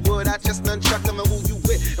sling that wood, I just done chuck them. And who you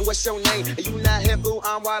with? And what's your name? And you not hip, ooh,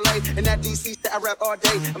 I'm Wale. And that DC that I rap all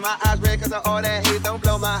day. And my eyes red cause of all that hate. Don't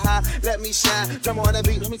blow my high, let me shine. Drum on the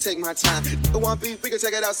beat, let me take my time. The one beat, we can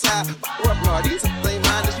take it outside. What parties? Play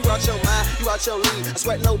mine, you out your mind, you out your league. I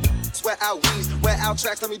sweat no, sweat out weeds, wear out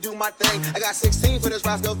tracks, let me do my thing. I got 16 for this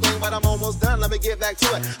Roscoe thing, but I'm almost done, let me get back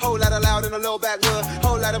to it. Whole lot of loud in a low backwood,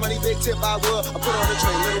 whole lot of money, big tip I would. I put on the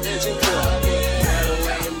train, little engine cool.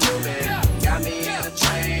 Got me in a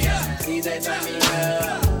trance. DJ, turn me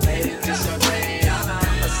up. Ladies, this your jam.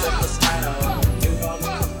 I'ma sip Moscato. You gon'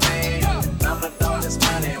 want some pain. I'ma throw this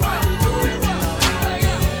money while you do it with no hand.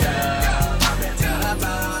 Girl, pop it to the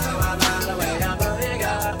bar. I love the way I'm putting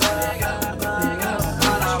up.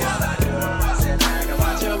 All I wanna do is sit back and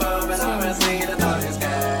watch you move and I'ma see the thought is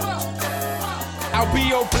good. I'll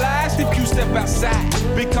be obliged if you step outside,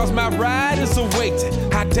 because my ride is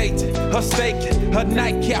awaiting. I dated, her staking, her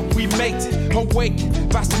nightcap, we mated.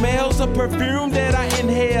 Awakened by smells of perfume that I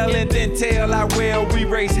inhale and then tell I well we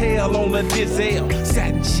raise hell on a diesel.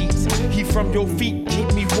 Satin sheets, heat from your feet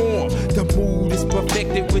keep me warm. The mood is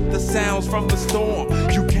perfected with the sounds from the storm.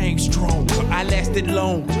 You came strong, I lasted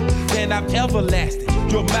longer than I've ever lasted.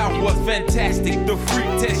 Your mouth was fantastic. The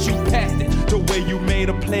freak test, you passed it. The way you made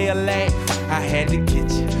a player laugh, I had to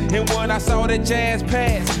get you. And when I saw that jazz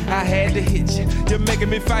pass, I had to hit you. You're making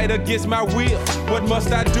me fight against my will. What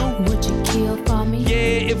must I do? Would you kill for me?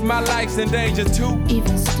 Yeah, if my life's in danger too.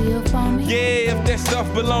 Even steal for me? Yeah, if that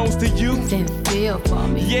stuff belongs to you. Then feel for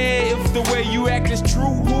me. Yeah, if the way you act is true,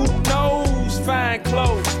 who knows? Fine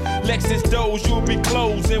clothes, Lexus doors, you'll be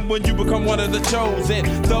closing when you become one of the chosen.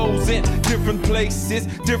 Those in different places,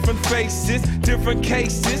 different faces, different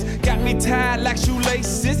cases. Got me tied like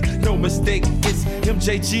shoelaces. No mistake, it's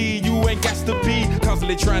MJG. You ain't got to be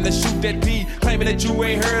constantly trying to shoot that beat, claiming that you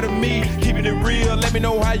ain't heard of me. Keeping it real, let me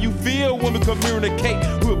know how you feel when we communicate.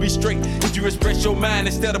 We'll be straight if you express your mind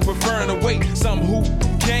instead of preferring to wait. Some who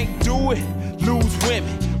can't do it lose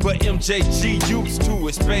women, but MJG used to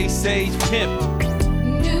it. Space age pimp.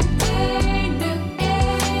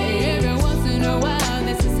 Every once in a while,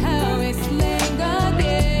 this is how it's slang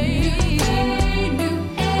again.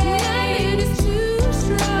 Night is too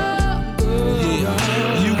strong.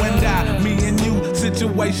 Yeah, you and I, me and you,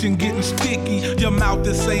 situation getting sticky. Your mouth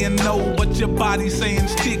is saying no, but your body saying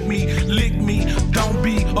stick me, lick me. Don't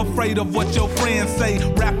be afraid of what your friends say.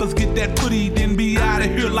 Rappers get that footy, then be out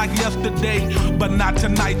of here like yesterday. But not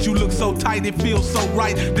tonight, you look so tight, it feels so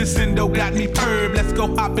right. This endo got me perved. Let's go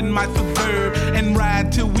hop in my Suburb and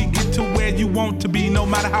ride till we get to where you want to be, no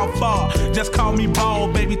matter how far. Just call me Ball,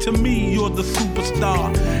 baby, to me, you're the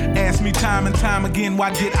superstar. Ask me time and time again,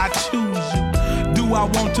 why did I choose you? Do I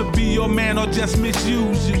want to be your man or just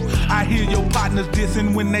misuse you? I hear your partners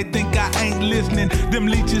dissing when they think I ain't listening. Them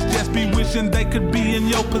leeches just be wishing they could be in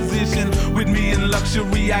your position. With me in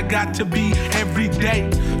luxury, I got to be every day.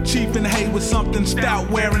 Chief and hay with something stout,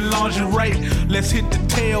 wearing lingerie. Let's hit the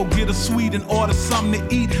tail, get a sweet and order something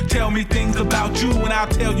to eat. Tell me things about you and I'll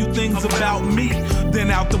tell you things about me.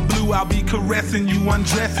 Then out the blue, I'll be caressing you,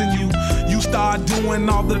 undressing you. You start doing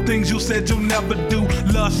all the things you said you'll never do.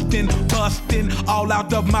 Lusting, busting, all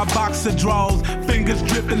out of my boxer drawers. Fingers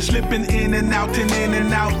dripping, slipping in and out and in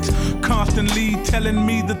and out. Constantly telling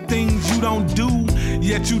me the things you don't do.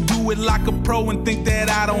 Yet you do it like a pro and think that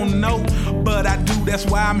I don't know. But I do, that's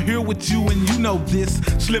why I'm here with you and you know this.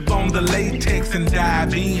 Slip on the latex and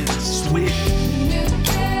dive in, swish.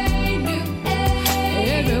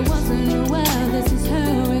 Every once in a while, this is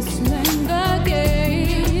how it's slang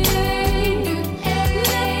again.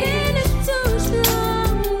 Nothing is too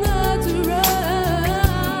strong to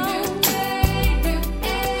run.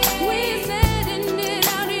 We're setting it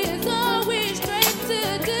out, it's all we're straight to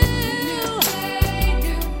do.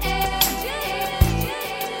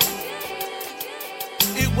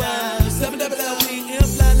 It was 7-double-L-E-M,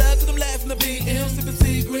 fly love to them laughing the BM, sipping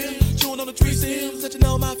Seagram, chewing on the tree stems, touching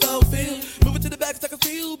on my faux film, moving to the back so I can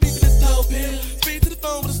feel beeping this toe pin, speed to the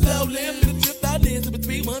phone with a slow limp, get a trip out in,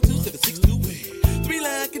 7312762.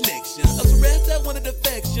 3-line connection, us the rest I wanted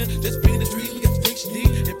affection, just being the street, we got the fiction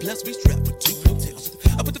deep, and plus we strapped with 2 hotels.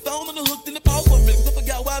 I put the phone on the hook, then the pause for a minute, cause I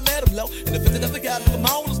forgot why I met him low, and the 50 that I forgot, if I'm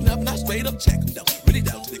on the snap, and I straight up check him though, really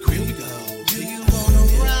down to the crib we go. Do you wanna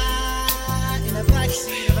ride in the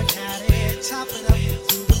backseat of a caddy, top it up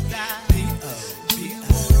to the sky?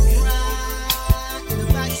 Ride in the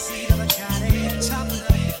backseat of a caddy, top it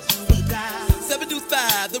up to the sky.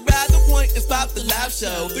 725, the ride, the point, and stop the live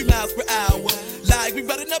show. 3 miles per hour, like we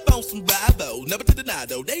running up on some Bravo. Never to deny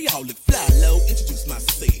though, they all look fly low. Introduce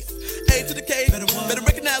myself. A to the K, better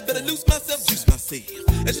recognize, better loose myself, juice myself.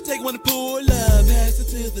 As you take one to pull up, pass it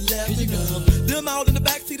to the left and them all in the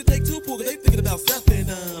backseat to take 2 pull, cause they thinking about something.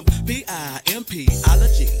 P-I-M-P,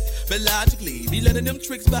 ology. But logically, be learning them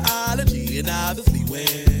tricks biology, and obviously,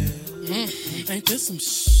 well, ain't this some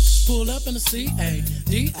shh? Pull up in the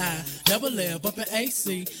C-A-D-I, double L, bumpin'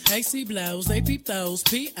 AC, AC blows, they peep those,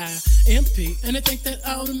 P-I-M-P, and they think that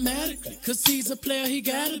automatically, cause he's a player, he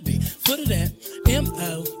gotta be, foot of that,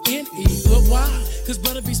 M-O-N-E, but why? Cause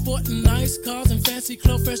brother be sporting nice cars and fancy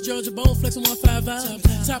clothes, fresh Georgia bowl, flexing 150,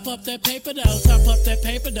 top up that paper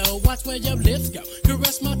though, watch where your lips go,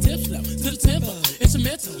 caress my tips low, to the tempo,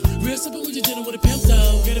 instrumental, real simple when you're dealing with a pimp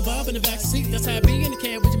though, get a bob in the backseat, that's how I be in the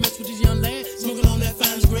cab when you mess with these young lads, smoking on that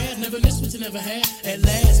fine grad. Never miss what you never had. At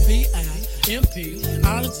last, P-I-M-P,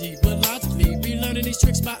 ology, but logically, be learning these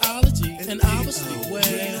tricks biology, and obviously, well.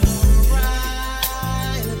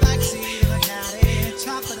 Ride in the backseat of a caddy,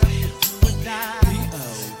 top it up to a dime.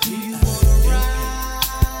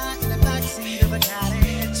 Ride in the backseat of a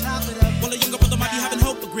caddy, top it up. Well, a younger brother might be having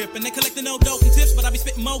hope for grip, and they collecting no dope and tips, but I be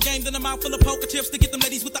spitting more game than a mouthful of poker chips to get them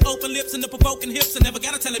ladies with the open lips and the provoking hips. I never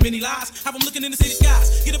gotta tell them any lies. Have them looking in the city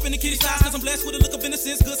skies. Get up in the kitty size, cause I'm blessed with a look of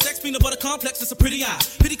innocence. Good sex, peanut butter complex, it's a pretty eye.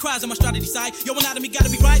 Pity cries on my strategy side. Yo, anatomy gotta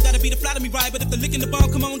be right, gotta be the flat of me right. But if the lick in the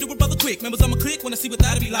bomb, come on, do it, brother, quick. Members, I'ma click when I see what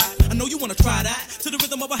that'll be like. I know you wanna try that to the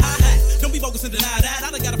rhythm of a hi-hat. Don't be bogus and deny that. I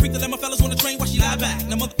done got a freak to let my fellas on the train while she lie back.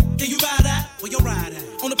 Now, mother, can you ride that? Well, you'll ride that.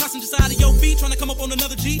 On the passenger side of your feet, trying to come up on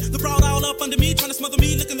another G. The broad all up under me, trying to smother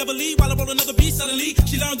me, looking lovely while I roll another beat. Suddenly,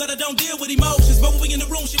 she learned that I don't deal with emotions. But when we in the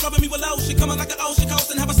room, she rubbing me with lotion, coming like an ocean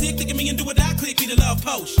coast and have a sick, thinking me and do it that click, be the love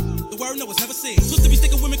potion. The word no, it's never said. Supposed to be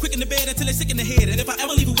sticking women quick in the bed until they sick in the head. And if I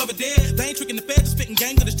ever leave whoever dead, they ain't tricking the feds, spitting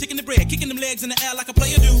gang with this chicken and bread, kicking them legs in the air like a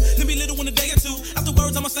player do. Then be little in a day or two.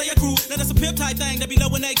 Afterwards, I'ma say a crew. Now that's a pimp type thing that be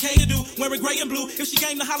low in AK to do. Wearing gray and blue. If she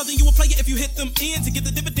game to holler, then you will play it if you hit them in to get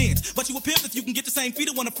the dividends. But you a pimp if you can get the same feet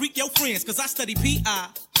to wanna freak your friends. Cause I study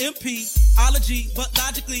P-I-M-P, ology, but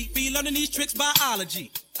logically be learning these tricks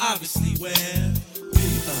biology. Obviously, well,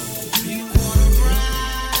 You wanna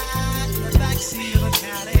ride in the backseat of a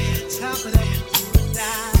Cadillac, top it up,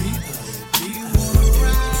 die. You wanna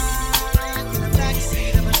ride in the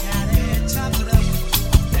backseat of a Cadillac, top it up,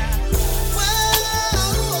 die. Whoa,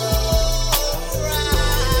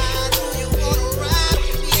 ride. You wanna ride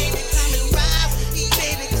with me, baby, come and ride with me,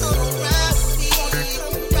 baby, come and ride with me,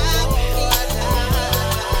 ride with me.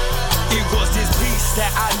 It was this piece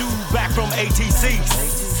that I knew back from ATC.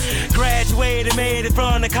 Graduated, made it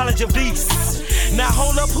from the College of Beasts. Now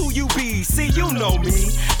hold up, who you be? See, you know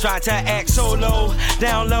me. Try to act so low,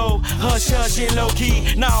 down low, hush hush and low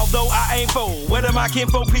key. Now though I ain't foe, where do my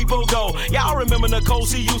kinfolk people go? Y'all remember Nicole?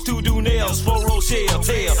 She used to do nails for Rochelle.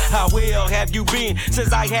 Tell how well have you been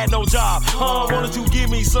since I had no job? Wanted to give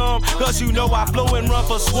me some, cause you know I flow and run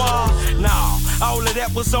for squad. Nah, all of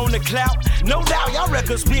that was on the clout. No doubt y'all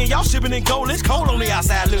records spin, y'all shipping in gold. It's cold on the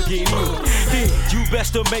outside looking in. Then you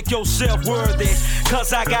best to make yourself worthy,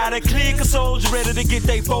 cause I got a clique of soldiers ready to get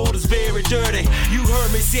they folders very dirty. You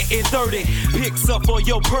heard me sitting 30 picks up for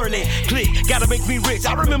your pearly click. Gotta make me rich.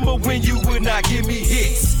 I remember when you would not give me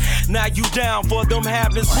hits. Now you down for them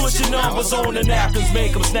habits, pushing numbers on the napkins,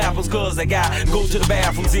 make them snappers, cause I got go to the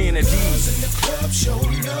bathrooms in a D. In the club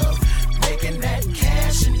showing up, making that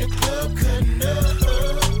cash in the club, cutting up.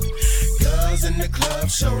 Girls in the club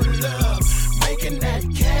showing love, making that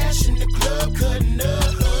cash in the club, cutting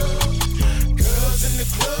up. Girls in the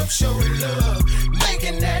club showing love,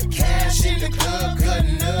 making that cash in the club,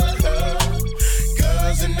 cutting up.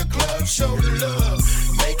 Girls in the club showing love,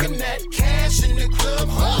 making that cash in the club,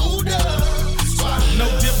 hold up. No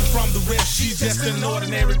different from the rest, she's just an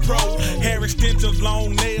ordinary pro. Hair extensions,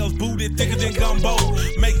 long nails, booty thicker than gumbo.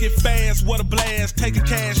 Make it fast, what a blast, taking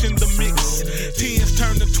cash in the mix. 10s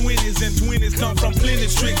turn to 20s and 20s come from plenty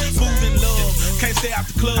tricks. Food and love, can't stay out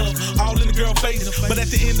the club, all in the girl face. But at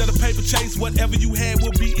the end of the paper chase, whatever you had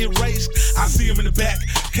will be erased. I see them in the back,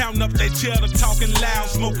 counting up their cheddar, talking loud,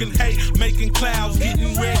 smoking hay, making clouds,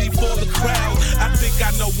 getting ready for the crowd. I think I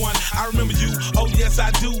know one, I remember you, oh yes I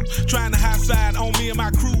do. Trying to high side on me and my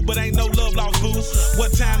crew, but ain't no love lost, boo.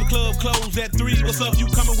 What time the club closed at 3? What's up, you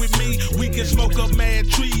coming with me? We can smoke up mad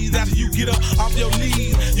trees after you get up off your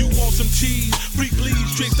knees. You want some cheese? Freak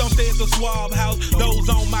please, tricks don't stay at the swab house. Those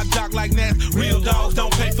on my jock like that. Real dogs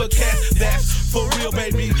don't pay for cash. That's for real,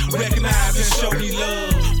 baby. Recognize and show me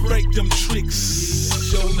love. Break them tricks.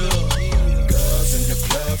 Show love. Girls in the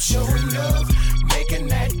club showing love, making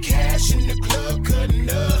that cash in the club, cutting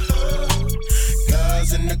up.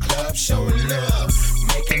 Girls in the club showing love,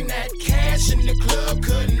 making that cash in the club,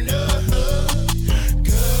 cutting up.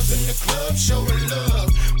 Girls in the club showing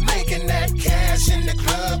love, making that cash in the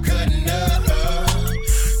club, cutting up.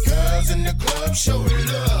 Girls in the club showing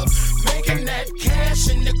love, making that cash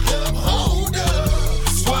in the club, hold up.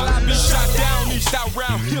 While I've been shot down, east out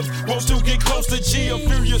round hips, wants to get close to G. I'm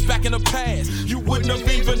furious back in the past. You wouldn't have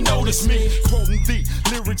even noticed me quoting the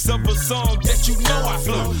lyrics of a song that you know I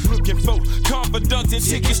flow. Looking for confidence and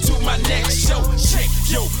tickets to my next show. Shake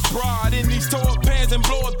yo broad in these tall pants and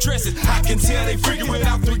blow up dresses. I can tell they freaking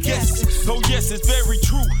without 3 guesses. Oh yes, it's very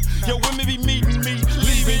true. Yo, women be meeting me,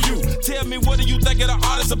 leaving you. Tell me, what do you think an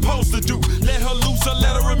artist supposed to do? Let her loose or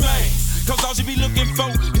let her remain? Cause all she be looking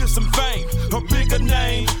for is some fame, a bigger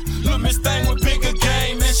name. Little Miss Thing with bigger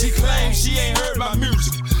game, and she claims she ain't heard my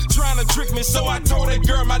music. Trying to trick me, so I told that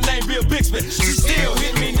girl my name Bill Bixby. She still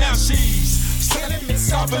hit me now, she's telling me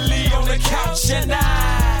softly on the couch, and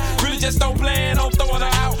I really just don't plan on throwing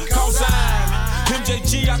her out. Cause I'm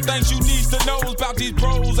MJG, I think you needs to know about these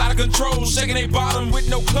bros out of control, shaking they bottom with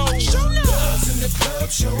no clothes. Girls in the club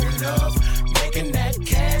showing love, making that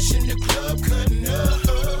cash in the club, cutting up.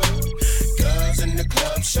 Girls in the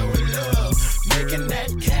club showing love, making that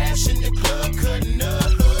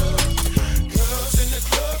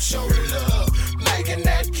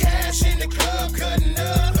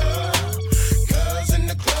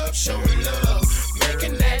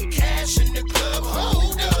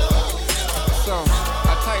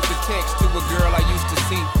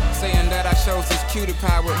chose this cutie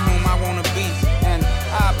pie with whom I wanna be. And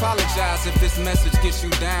I apologize if this message gets you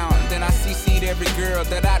down. Then I CC'd every girl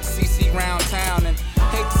that I'd CC round town. And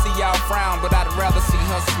hate to see y'all frown, but I'd rather see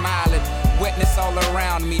her smiling. Wetness all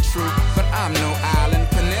around me, true, but I'm no island.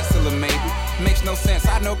 Peninsula, maybe. Makes no sense,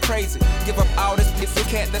 I know crazy. Give up all this pixel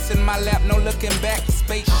cat that's in my lap, no looking back.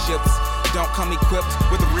 Spaceships don't come equipped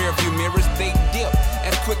with rear view mirrors. They dip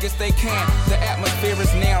as quick as they can. The atmosphere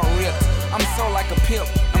is now ripped. I'm so like a pimp.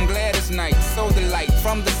 I'm glad it's night. So the light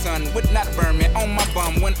from the sun would not burn me on my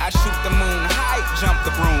bum when I shoot the moon. High jump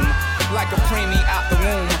the broom like a preemie out the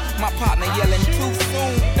womb. My partner yelling too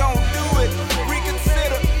soon. Don't do it.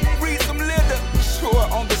 Reconsider. Read some litter. Sure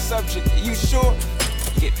on the subject. You sure?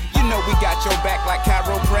 You know we got your back like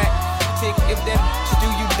chiropractic. If that do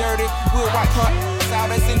you dirty, we'll wipe her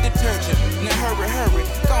out as in detergent. Now hurry,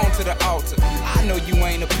 go on to the altar. I know you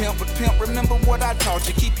ain't a pimp, but pimp, remember what I taught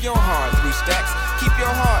you. Keep your heart, 3 stacks. Keep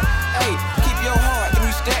your heart, hey, keep your heart,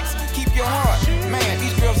 3 stacks. Keep your heart, man,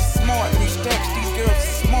 these girls are smart. 3 stacks, these girls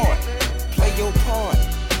are smart. Play your part,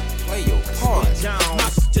 play your part. My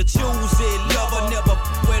to choose it, lover, never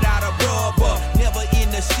without a rubber. Never in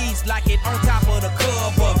the sheets like it on top of the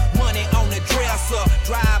cover. Money on the dresser,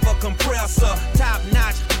 drive a compressor. Top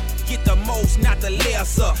notch, get the most, not the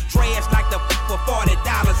lesser. Trash like the for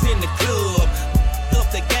 $40 in the club. Up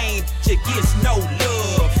the game, she gets no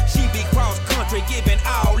love. She be cross country, giving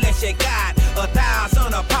all that she got.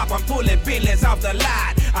 1,000 a pop, I'm pulling billions off the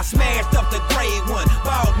lot. I smashed up the gray one,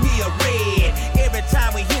 bought me a red. Every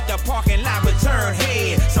time we hit the parking lot, return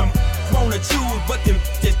head. Some wanna choose, but them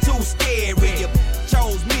just too scary. You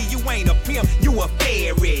chose me, you ain't a pimp, you a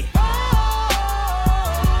fairy.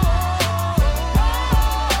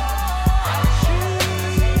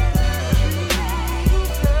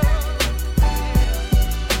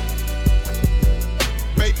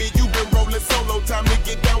 Baby, you been rolling solo, time to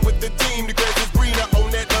get down with the team. The grass is greener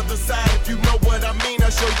on that other side. If you know what I mean, I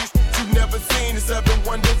show you you've never seen. The 7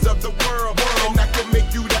 wonders of the world. And I can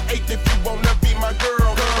make you the 8th if you wanna be my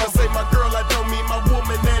girl. When I say my girl, I don't mean my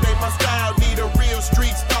woman. That ain't my style. Need a real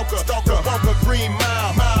street stalker. Walk a green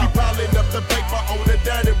mile. We piling up the paper on the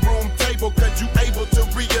dining room table. Cause you able to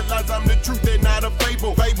realize I'm the truth and not a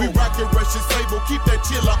fable. We rockin' Russian sable. Keep that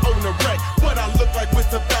chiller on the rack. What I look like with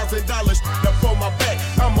 $1,000 up on my back.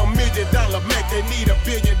 I'm $1 million Mac. They need $1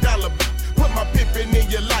 billion. Put my pimpin' in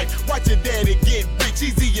your life. Watch your daddy get rich.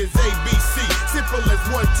 Easy as ABC. Simple as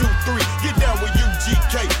 1, 2, 3. Get down with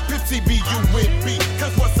UGK. Pimp CBU with B.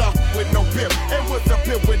 Cause what's up with no pimp? And what's a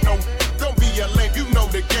pimp with no? Don't be a lame. You know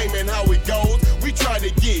the game and how it goes. We try to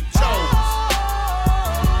get Jones.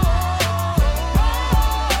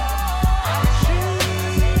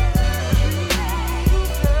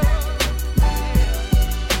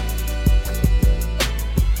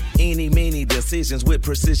 Many decisions with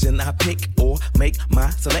precision. I pick or make my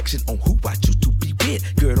selection on who I choose to be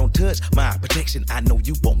with. Girl, don't touch my protection. I know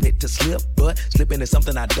you want it to slip, but slipping is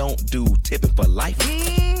something I don't do. Tipping for life.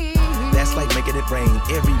 That's like making it rain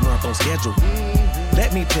every month on schedule.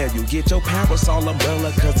 Let me tell you, get your parasol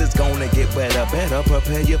umbrella, cause it's gonna get wetter. Better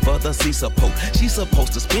prepare you for the sea support. She's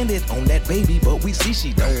supposed to spend it on that baby, but we see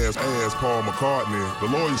she don't. As Paul McCartney, the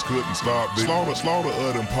lawyers couldn't stop this. Slaughter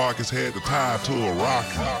of them pockets had to tie to a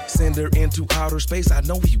rocket. Send her into outer space, I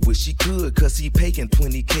know he wish he could, cause he paying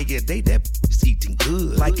 $20K a day, that is eating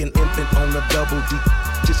good. Like an infant on a double D,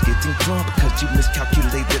 just getting plump, cause you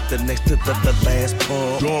miscalculated the next to the last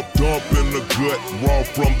pump. Dump in the gut, raw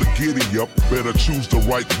from the giddy up. Better choose the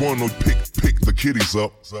right one or pick the kitties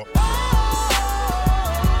up.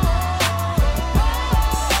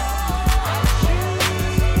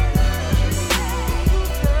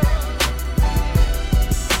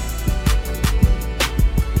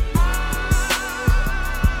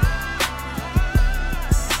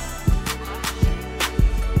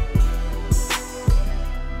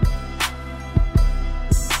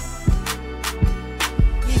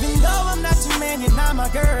 Even though I'm not your man, you're not my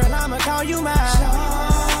girl, I'ma call you mine.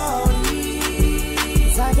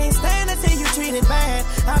 Cause I can't stand to see you treated bad.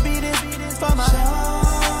 I be this for my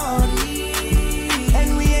shorty.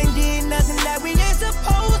 And we ain't did nothing that we ain't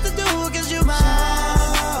supposed to do, cause you mine.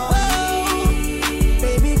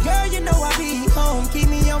 Baby girl, you know I be home. Keep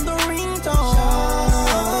me on the ringtone.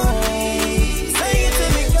 Say it to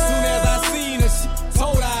me, girl. Soon as I seen her, she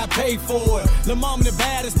told her I'd pay for it. Lil' mama the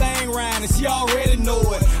baddest thing round and she already know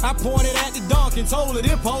it. I pointed at the dunk and told her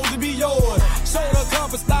this supposed to be yours. Showed her a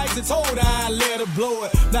couple stipes and told her I'd let her blow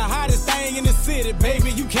it. The hottest thing in the city,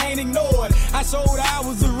 baby, you can't ignore it. I showed her I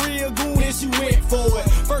was a real goon and she went for it.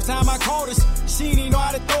 First time I caught her, she didn't know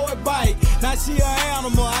how to throw it bite. Now now she an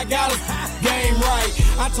animal. I got her game right.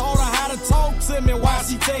 I taught her how to talk to me while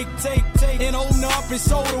she take, and open up and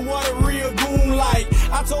show her what a real goon like.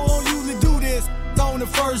 I told her don't usually do this on the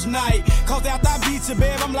first night, cause after I beat you,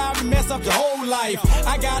 babe, I'm liable to mess up your whole life.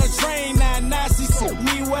 I got a train now she soak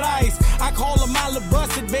me with ice. I call her my little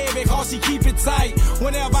busted baby, cause she keep it tight.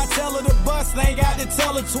 Whenever I tell her to bust, I ain't got to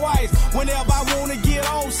tell her twice. Whenever I wanna get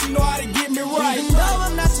on, she know how to get me right. Even though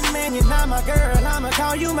I'm not your man, you're not my girl, I'ma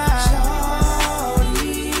call you my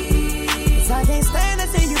shorty. 'Cause I can't stand to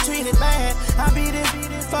see you treated bad. I be this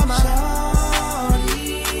for my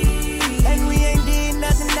shorty. And we ain't did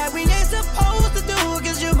nothing that we ain't supposed to do,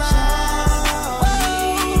 'cause you're my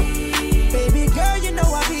shorty. Baby girl, you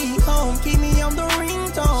know I be home, keep me on the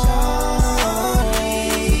ringtone.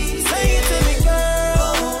 Say it to me, girl.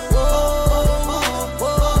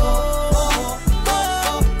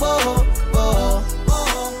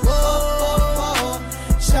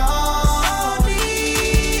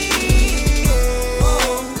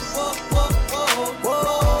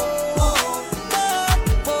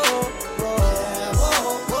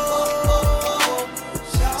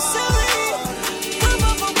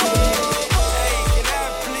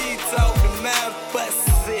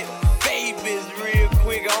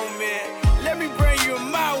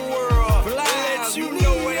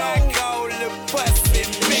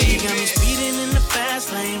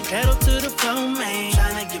 Pedal to the floor, man.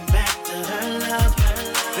 Tryna get back to her love.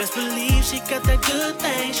 Best believe she got that good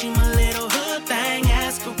thing. She my little hood thing.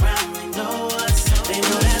 Ask around, they know us. They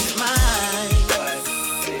know that's mine.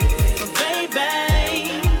 But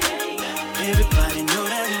baby, everybody know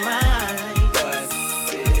that's mine.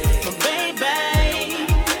 But baby,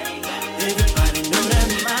 everybody know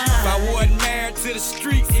that's mine. If I wasn't married to the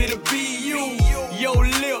streets, it'll be you. Your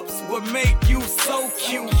lips would make you so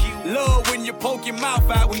cute. Love when you poke your mouth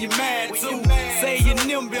out when you're mad too. Say your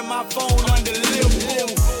nimble in my phone under lip.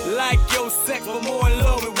 Like your sex, but more in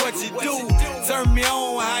love with what you do. Turn me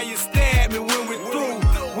on how you stab me when we're through.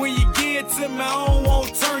 When you get to me, I don't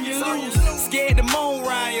want to turn you loose. Scared to moan,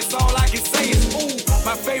 Ryan, so all I can say is ooh.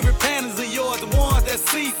 My favorite panties are yours, the ones that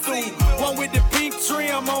see through. One with the pink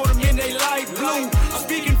trim on them and they light blue. I'm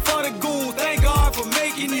speaking for the goons, thank God for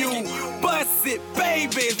making you. Bust it,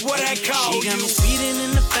 baby, is what I call you. She got me speeding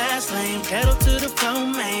in the fast lane, pedal to the floor,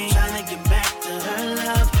 man. Tryna get back to her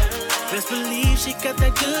love. Best believe she got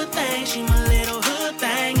that good thing. She my little hood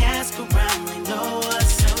thing. Ask around, they know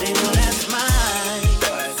us. They know that's mine.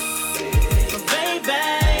 But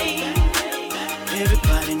baby,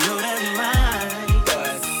 everybody know that's mine.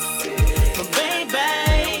 But baby,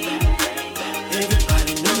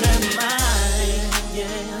 everybody know that's mine.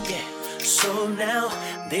 Yeah. So now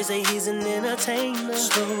they say he's an entertainer.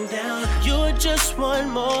 Slow down, you're just one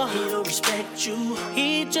more. He don't respect you.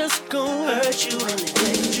 He just gon' hurt you and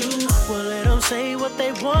neglect you. Well, let them say what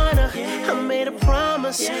they wanna. I made a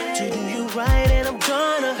promise to do you right, and I'm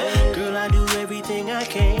gonna. Girl, I do everything I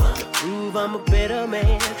can to prove I'm a better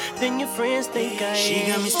man than your friends think I am. She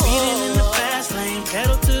got me speeding in the fast lane,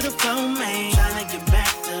 pedal to the floor, man. Tryna get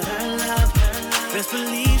back to her love. Best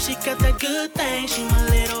believe she got that good thing. She my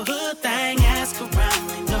little hood thing. Ask around,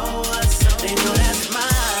 they know us. They know that's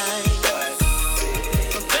mine.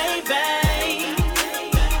 But baby,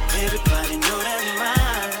 everybody know that's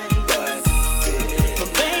mine. But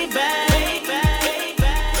baby,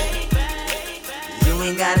 you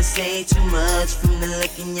ain't gotta say too much from the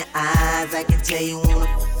look in your eyes. I can tell you wanna.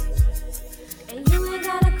 And you ain't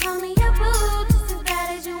gotta call me your boo, just as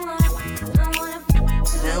bad as you wanna.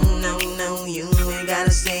 No, you ain't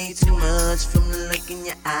gotta say too much from the look in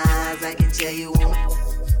your eyes. I can tell you wanna.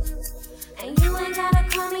 And you ain't gotta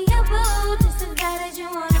call me your boo, just as bad as you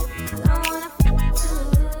wanna. I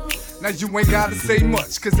wanna Now you ain't gotta say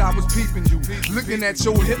much, cause I was peeping you. Looking at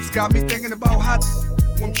your hips got me thinking about how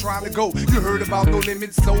I'm trying to go. You heard about No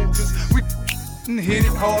Limit Soldiers. We hit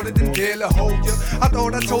it harder than Dale hold ya. I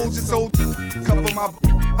thought I told you so. Cover my.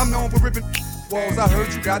 I'm known for ripping walls. I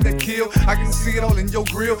heard you got that kill. I can see it all in your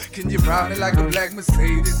grill. Can you ride me like a black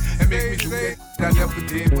Mercedes and make me do that I never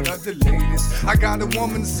did with other ladies? I got a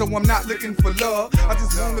woman, so I'm not looking for love. I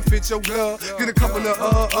just wanna fit your glove. Get a couple of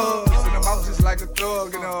and I'm out just like a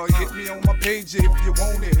thug. And hit me on my page if you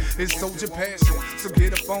want it. It's Soldier Passion, so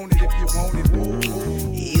get up on it if you want it. Ooh.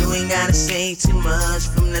 You ain't gotta say too much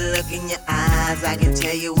from the look in your eyes. I can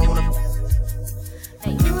tell you wanna.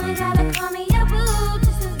 And you ain't gotta call me your boo,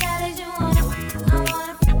 just as bad as you wanna.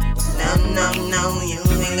 No, you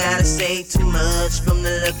ain't gotta say too much from the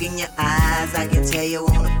look in your eyes. I can tell you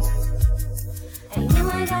wanna. And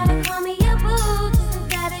you ain't gotta call me your boo, just as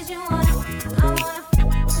bad as you wanna. I wanna.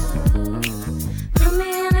 Put me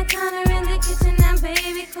in the corner in the kitchen and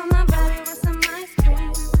baby, cool my body with some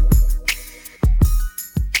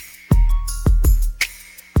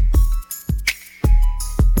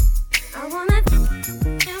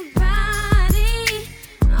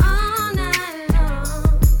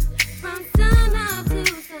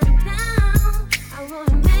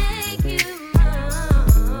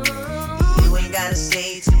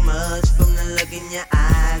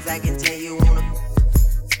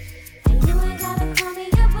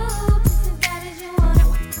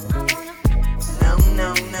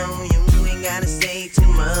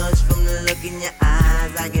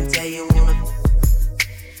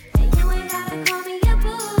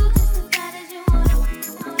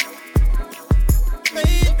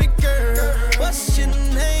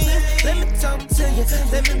you.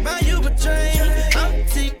 Let me buy you a drink. I'm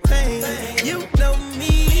T-Pain. You know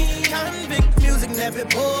me. Convict music, nappy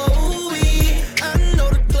boy. I know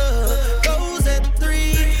the club goes at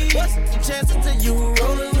 3. What's the chances of you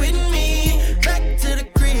rolling with me? Back to the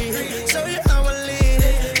crib, show you how I live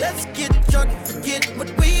it. Let's get drunk, forget what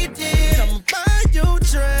we did. Come buy your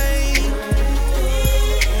train.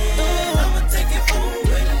 I'ma take it home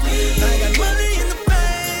with me. I got money in the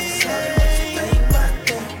bank.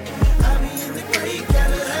 I be in the great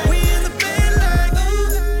Cadillac. We in the Bentley.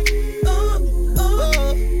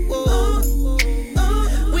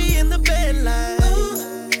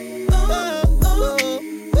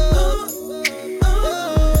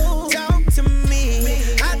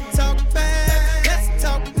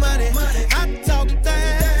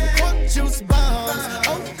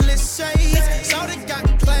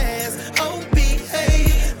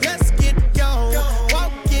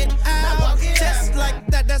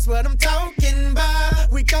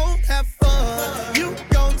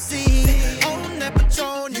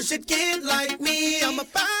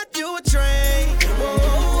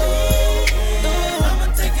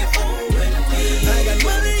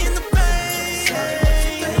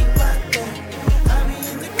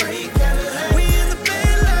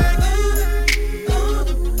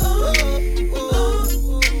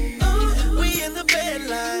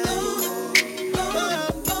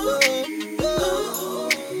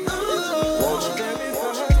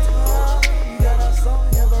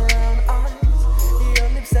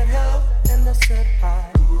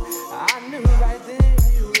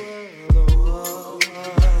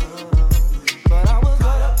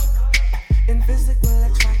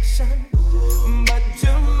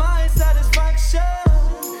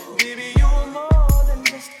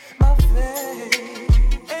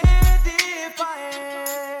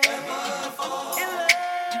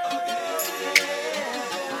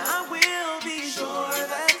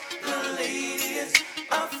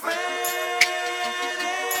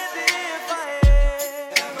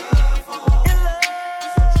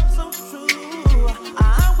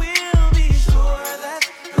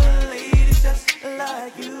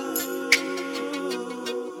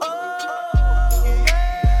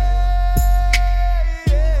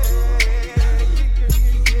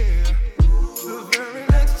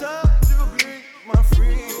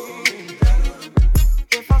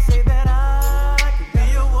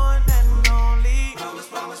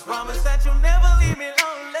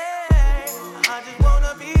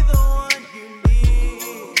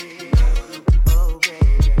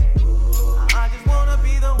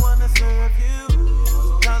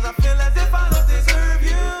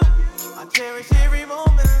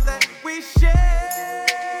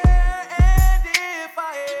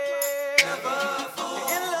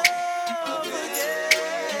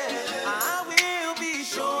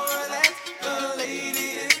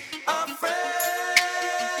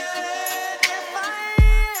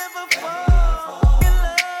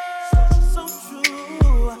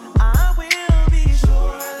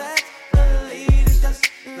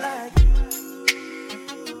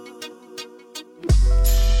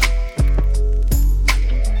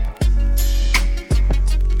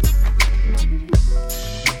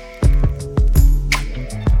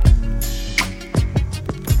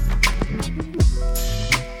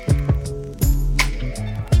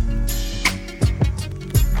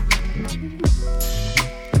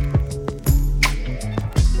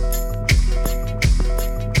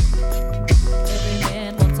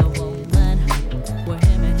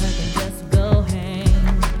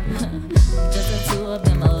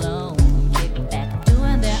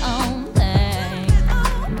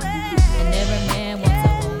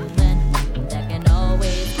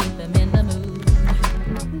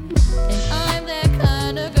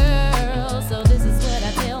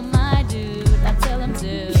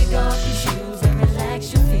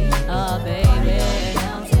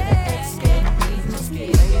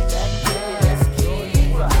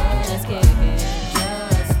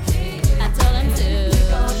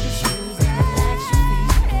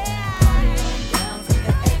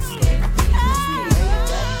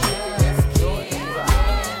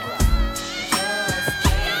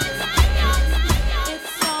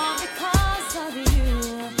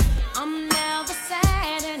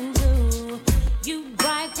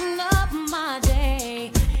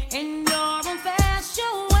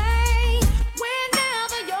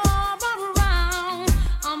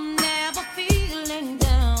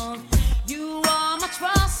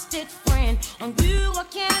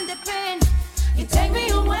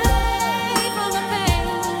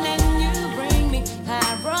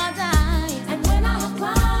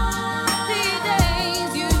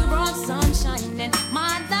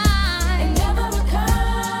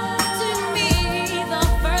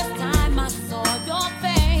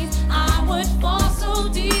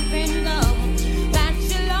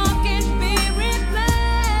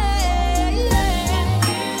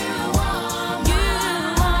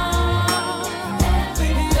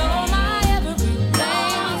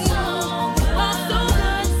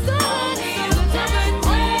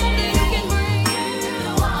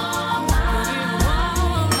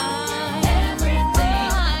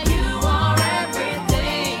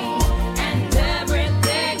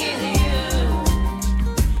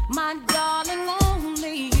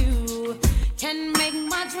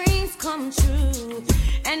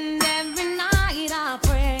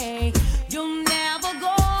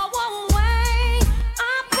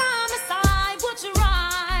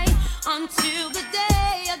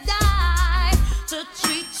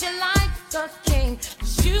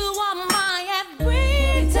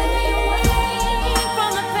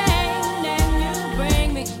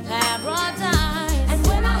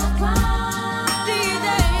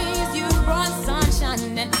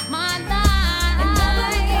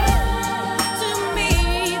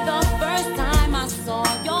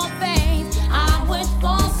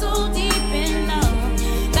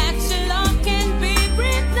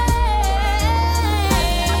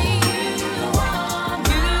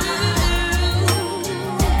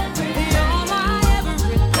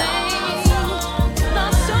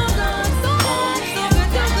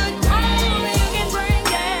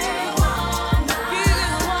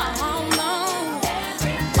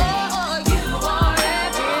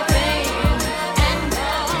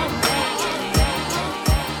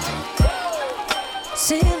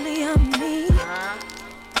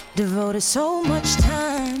 Devoted so much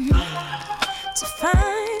time to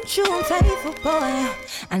find you unfaithful, boy.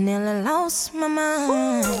 I nearly lost my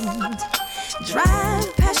mind.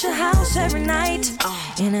 Drive past your house every night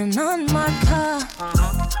in an unmarked car,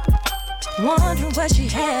 wondering what she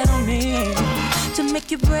had on me to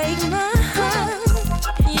make you break my heart.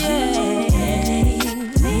 Yeah,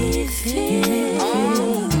 me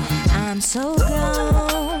feel I'm so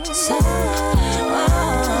gone. So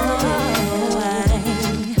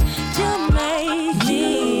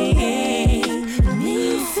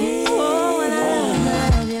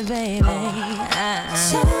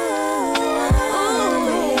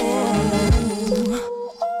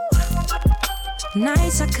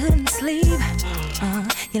nights I couldn't sleep.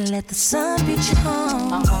 You let the sun beat you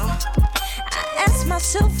home. I ask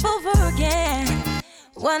myself over again,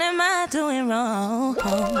 what am I doing wrong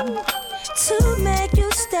to make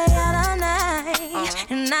you stay out all night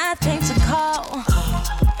and nothing to call?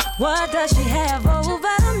 What does she have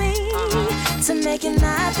over me to make it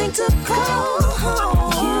nothing to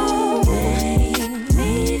call? You make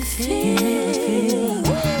me feel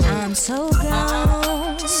I'm so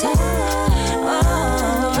gone. So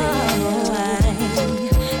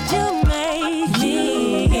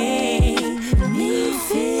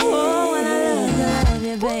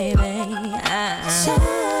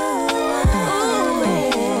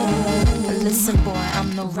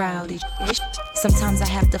rowdy. Sometimes I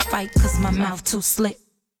have to fight cause my mouth too slick.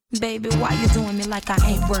 Baby, why you doing me like I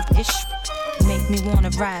ain't worth it? Make me wanna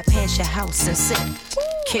ride past your house and sit,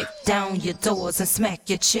 kick down your doors and smack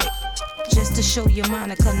your chick, just to show you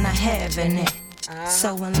Monica not having it.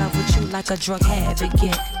 So in love with you like a drug habit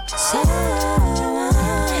get. So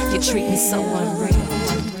you treat me so unreal.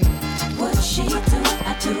 What she do,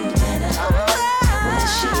 I do better. What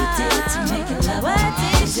she did to make it love. What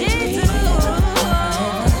did she do?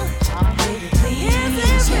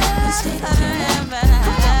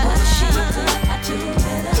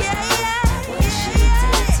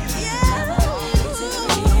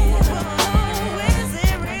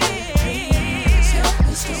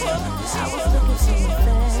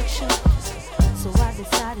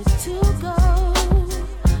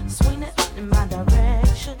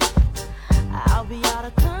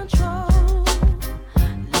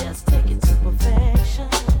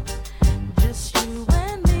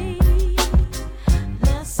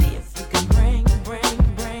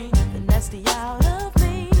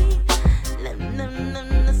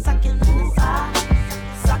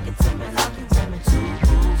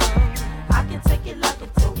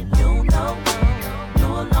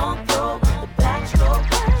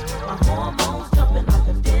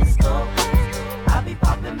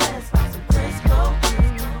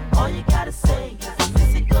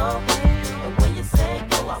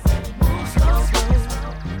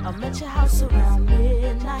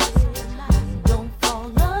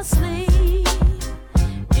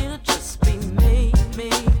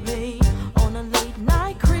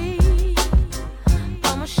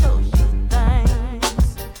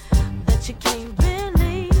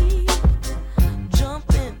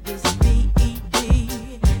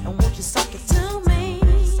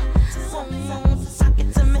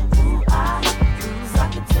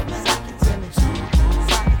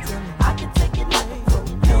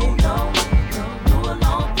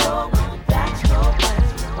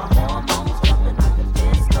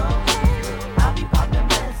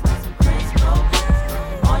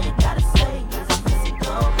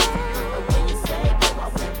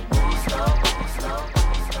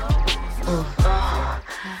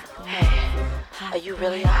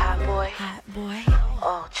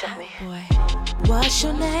 What's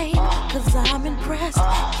your name? Cause I'm impressed.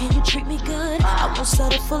 Can you treat me good? I won't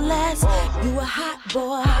settle for less. You a hot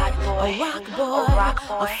boy, a rock boy,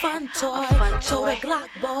 a fun toy, total Glock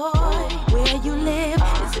boy. Where you live?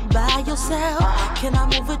 Is it by yourself? Can I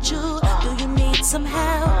move with you? Do you need some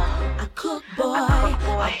help? I cook, boy,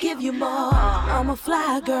 I'll give you more. I'm a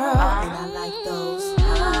fly girl, and I like those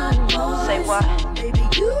hot boys. Say what? Baby,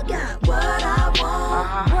 you got what I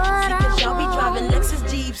want. Cause y'all be driving Lexus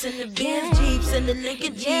Jeeps and the Benz Jeeps and the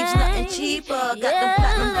Lincoln Jeeps, nothing cheaper. Got them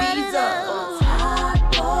platinum visas. Hot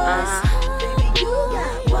boys, baby, you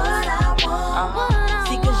got what I want.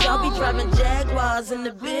 See, cause y'all be driving Jaguars and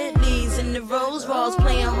the Bentleys and the Rolls Royce,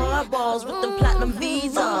 playing hardballs with them platinum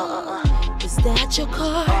visas. Is that your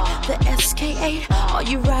car, the SK8? Are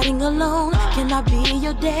you riding alone? Can I be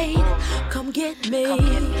your date? Come get me.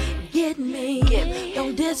 get me.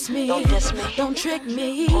 Don't diss me. Don't trick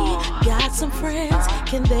me. Got some friends,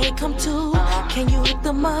 can they come too? Can you hook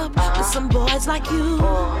them up with some boys like you?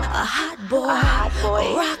 A hot boy,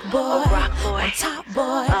 a rock boy, a top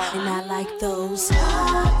boy, and I like those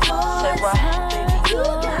hot boys. Say what? Baby, you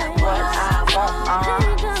like what I want.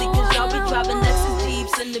 See, cause y'all be driving Lexus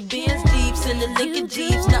Jeeps and the Benz Jeeps and the Lincoln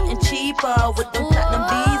Jeeps, nothing cheaper with them platinum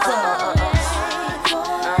visas.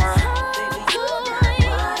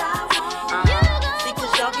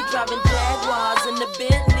 Driving Jaguars and the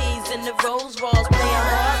Bentleys and the Rolls Royce, playing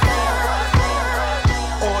hard.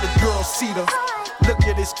 All the girls see the, look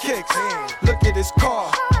at his kicks, look at his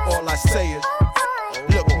car. All I say is,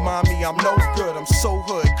 look, mommy, I'm no good, I'm so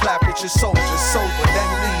hood. Clap at your soldiers, sober, then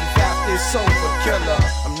leave after it's over. Killer,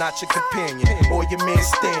 I'm not your companion or your man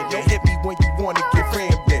standing. Hit me when you wanna get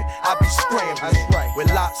rambling. I be scrambling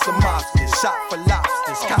with lots of mobsters, shot for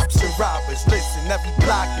lobsters, cops and robbers. Listen, every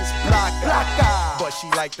block is block. But she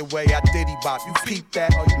like the way I diddy bop. You peep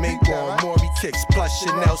that? Make on Maury kicks plus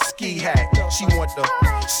Chanel ski hat. She want the,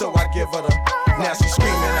 so I give her the. Now she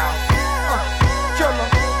screaming out, killer.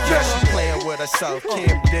 Yeah, she playing with herself.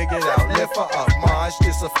 Can't dig it out. Lift her up, Maj.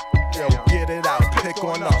 This a yo, get it out. Pick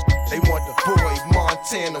on up. They want the boy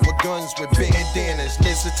Montana with guns with bandanas.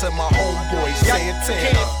 Listen to my homeboy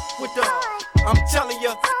Santana. With the, I'm telling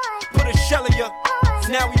ya, put a shell in ya.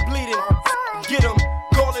 Now he bleeding. Get him,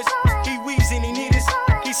 call us. He wheezing, he need us.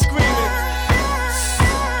 He screaming.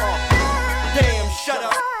 Damn, shut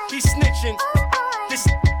up. He's snitching. This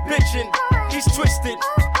bitching. He's twisted.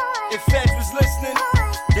 If Feds was listening,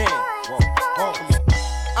 damn.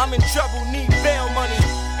 I'm in trouble, need bail money.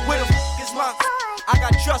 Where the f is my? I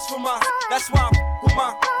got trust for my. That's why I'm with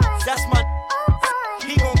my. That's my.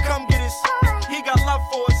 He gon' come get us. He got love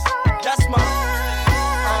for us. That's my.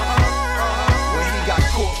 When he got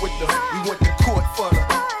caught with the, we went to court for the.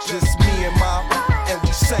 Just me and mom, and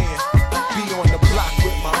we saying, be on the block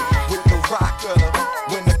with the rock of the.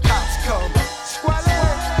 When the cops come,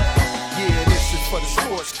 yeah, this is for the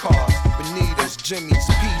sports cars. Bonitas, Jimmy's,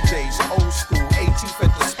 PJs, old school, 18th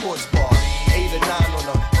at the sports bar, 8 or 9 on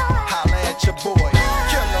the. Holla at your boy,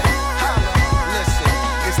 killer, holla. Listen,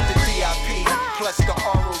 it's the DIP plus the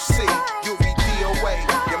ROC. You'll be DOA.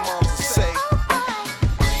 Your moms will say,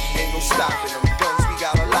 ain't no stopping them. Guns, we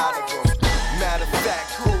got a lot of them. Matter of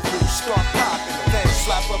fact, Guru, start popping them. Then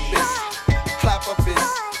slap up this, clap up this,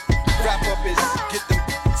 wrap up this, get them.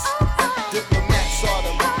 Diplomats are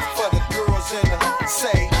them for the girls in the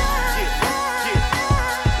say.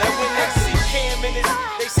 Now when they see Cam in this,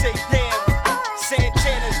 they say damn.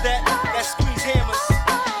 Santana's that squeeze hammers.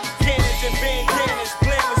 Cannons and bandanas,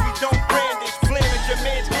 blammers, we don't brandish. Blamming your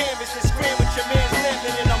man's canvas and scram with your man's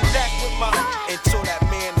lemon. And I'm back with my. Until that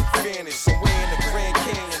man is vanished, somewhere in the Grand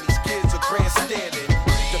Canyon, these kids are grandstanding.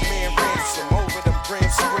 The man ransom over them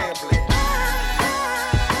grams scrambling.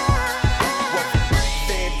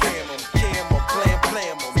 Van Dam 'em, Cam 'em,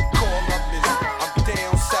 blam 'em. Call up this, I'm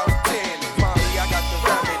down south tanning. Mommy, I got the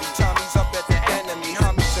remedy. Tommy's up at the enemy.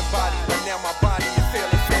 Homies and body, but now my body is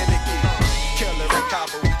feeling finicky. Killer in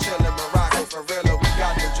Cabo, we chillin' Morocco, Gorilla. We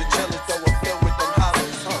got them chinchillas, though we're filled with them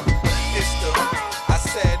hollows. It's the, I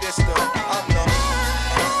said it's the, I'm the.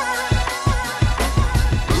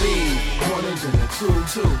 Lead, 1 and then a 2,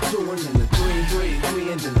 2 and then a 3,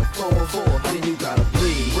 3 and then a 4, then you gotta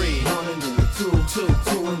breathe. 1 and then a 2, 2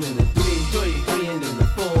 and then a 3, 3 and then a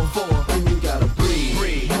 4, then you gotta breathe.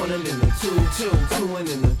 1 and then a 2, 2 and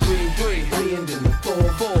then a 3, and then a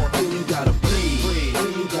 4, then you gotta breathe.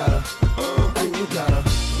 Then you gotta,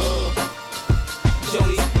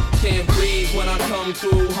 Jody can't breathe when I come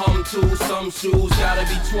through. Hum to some shoes, gotta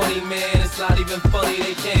be 20, man. It's not even funny,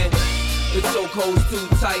 they can't. The chokehold's too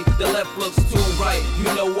tight, the left looks too right.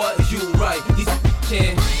 You know what? You right. These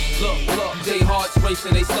can't look. They hearts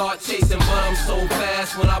racing, they start chasing, but I'm so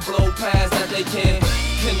fast when I blow past that they can't.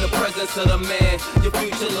 In the presence of the man, your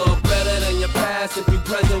future look better than your past if you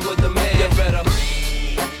present with the man. You better.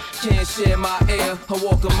 Can't share my air. I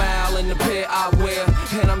walk a mile in the pair I wear,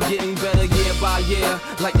 and I'm getting better year by year,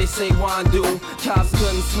 like they say wine do. Cops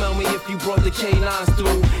couldn't smell me if you brought the K9s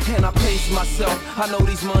through, and I pace myself. I know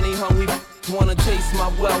these money hungry wanna taste my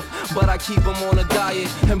wealth, but I keep them on a diet,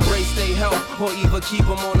 embrace their health, or either keep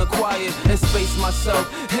them on the quiet and space myself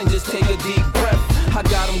and just take a deep breath. I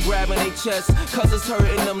got them grabbing their chest, cause it's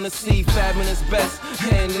hurting them to see fabbing is best,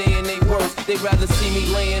 and they in they worst. They'd rather see me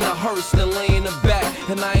laying a hearse than laying a back,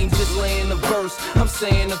 and I ain't just laying the verse, I'm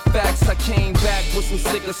saying the facts. I came back with some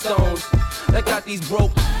sicker stones that got these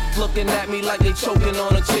broke looking at me like they choking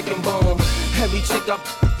on a chicken bone. Every chick up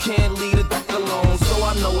can't leave a alone, so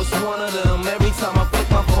I know it's one of them. Every time I flip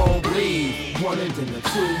my phone, breathe. 1 and then the 2,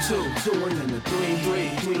 2 and then the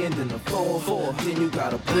 3, and then the 4, then you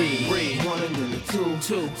gotta breathe. 1 and then the 2,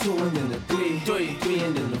 2 and then the 3,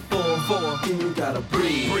 and then the 4, then you gotta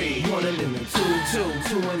breathe. 1 and then the 2, 2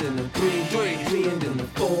 and then the 3, and then the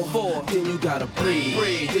 4, then you gotta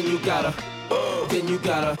breathe. Then you gotta.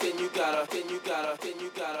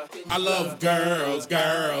 I love girls,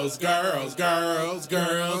 girls, girls, girls,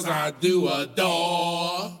 girls, I do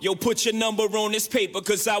adore. Yo, put your number on this paper,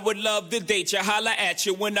 cause I would love to date you. Holla at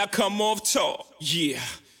you when I come off tour. Yeah.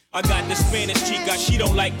 I got the Spanish chica, she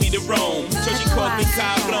don't like me to roam, so she calls me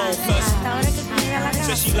Cablon. Plus,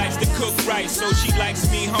 says she likes to cook right, so she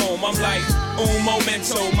likes me home. I'm like, un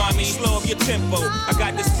momento, mommy, slow up your tempo. I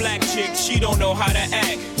got this black chick, she don't know how to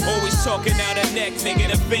act, always talking out her neck,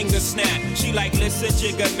 making a finger snap. She like, listen,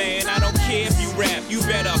 jigger man, I don't care if you rap, you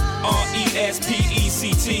better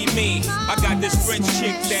R-E-S-P-E-C-T me. I got this French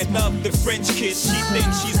chick that love the French kiss. She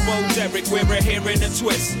thinks she's Bo Derek, wear her hair in a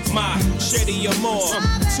twist. My Shetty Amore,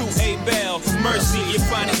 2A Bell, Mercy, you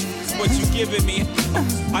finest what you giving me.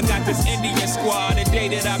 I got this Indian squad, the day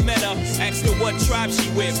that I met her, asked her what tribe she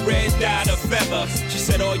with, red dye or feather. She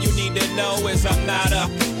said all you need to know is I'm not a,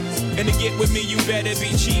 and to get with me you better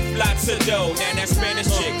be cheap, lots of dough. Now that's Spanish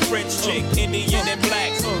chick, French chick, Indian and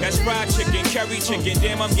black. That's fried chicken, curry chicken,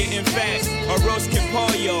 damn I'm getting fat. Arroz con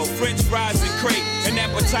pollo, French fries and crepe. An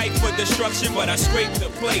appetite for destruction, but I scrape the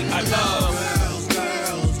plate. I love girls,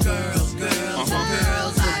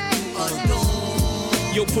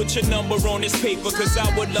 yo, put your number on this paper, cause I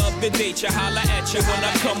would love to date you. Holla at you when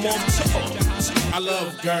I come on tour. I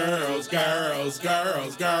love girls, girls,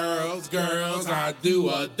 girls, girls, girls, I do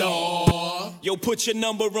adore. Yo, put your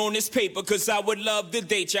number on this paper, cause I would love to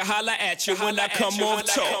date you. Holla at you when I come on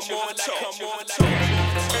tour.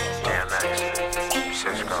 Yeah, man.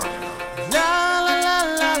 Six girls.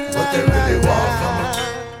 What they really want from her?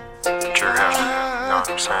 True, you know what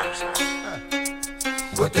I'm saying?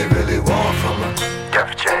 What they really want from her?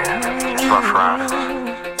 Def Jam, Rough Riders.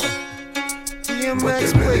 What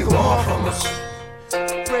they really want from us?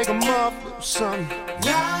 Break 'em up, little son.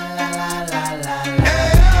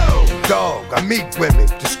 Hey, dog, I meet women,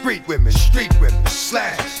 discreet women, street women,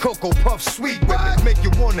 slash, Cocoa Puff, sweet women, make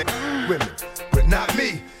you wanna women, but not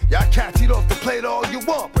me. Y'all cats eat off the plate all you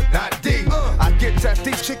want, but not D. I get at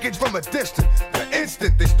these chickens from a distance. The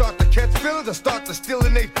instant they start to catch feelings, I start to steal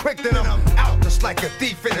and they quick, then I'm out just like a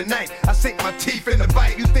thief in the night. I sink my teeth in the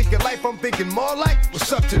bite. You think your life, I'm thinking more like,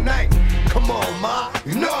 what's up tonight? Come on, ma,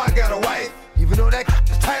 you know I got a wife. Even though that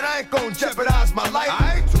is tight, I ain't gonna jeopardize my life.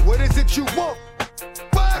 Right, so what is it you want?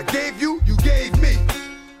 What? I gave you, you gave me.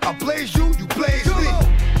 I blaze you, you blaze me.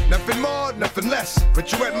 Nothing more, nothing less.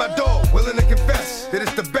 But you at my door, willing to confess that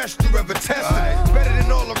it's the best you ever tested. Better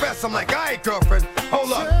than all the rest. I'm like, alright, girlfriend,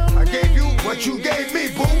 hold up. I gave you what you gave me,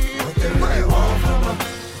 boo. What they really want from her?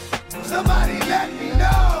 Somebody let me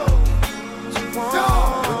know.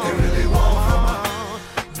 What they really want from her?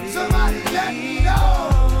 Somebody let me know.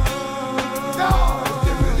 What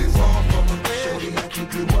they really want from her? Shorty, I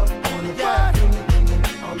keep you up on the fire.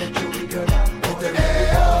 I'll let you girl out. What they really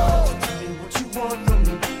want? Tell me what you want from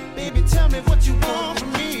me. Baby, tell me what you want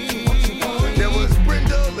from me. There was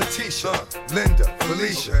Brenda, Letitia, Linda,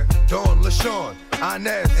 Felicia, Dawn, LaShawn,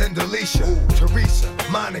 Inez, and Delisha, Teresa,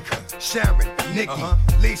 Monica, Sharon, Nikki,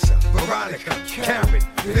 Lisa, Veronica, Karen,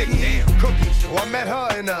 Vicky, Cookies. Oh, I met her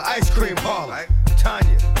in the ice cream parlor.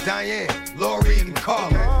 Tanya, Diane, Lori, and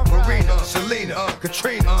Carla, Marina, Selena,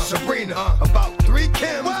 Katrina, Sabrina, about 3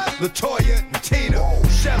 Kim, Latoya, and Tina,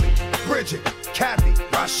 Shelly, Bridget, Kathy,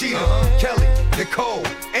 Rashida, Kelly, Nicole,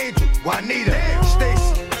 Angel, Juanita,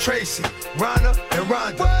 Stacy, Tracy, Rana, and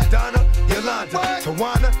Rhonda, Donna, Yolanda,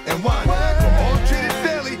 Tawana, and Wanda. We're all treated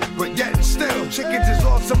fairly, but yet still, chickens is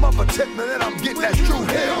lost some upper tip, and then I'm getting that true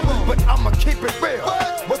hill. But I'ma keep it real.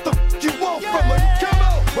 What the f you want from her? Come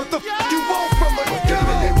on. What the f you want from her? What they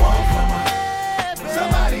really want from her?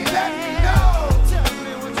 Somebody let me know.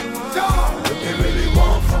 What they really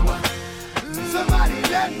want from her? Somebody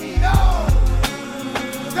let me know.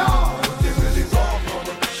 What they really want from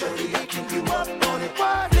her? Shorty, I keep you up on it.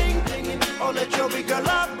 Ding, dinging, on that Joey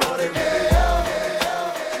girl.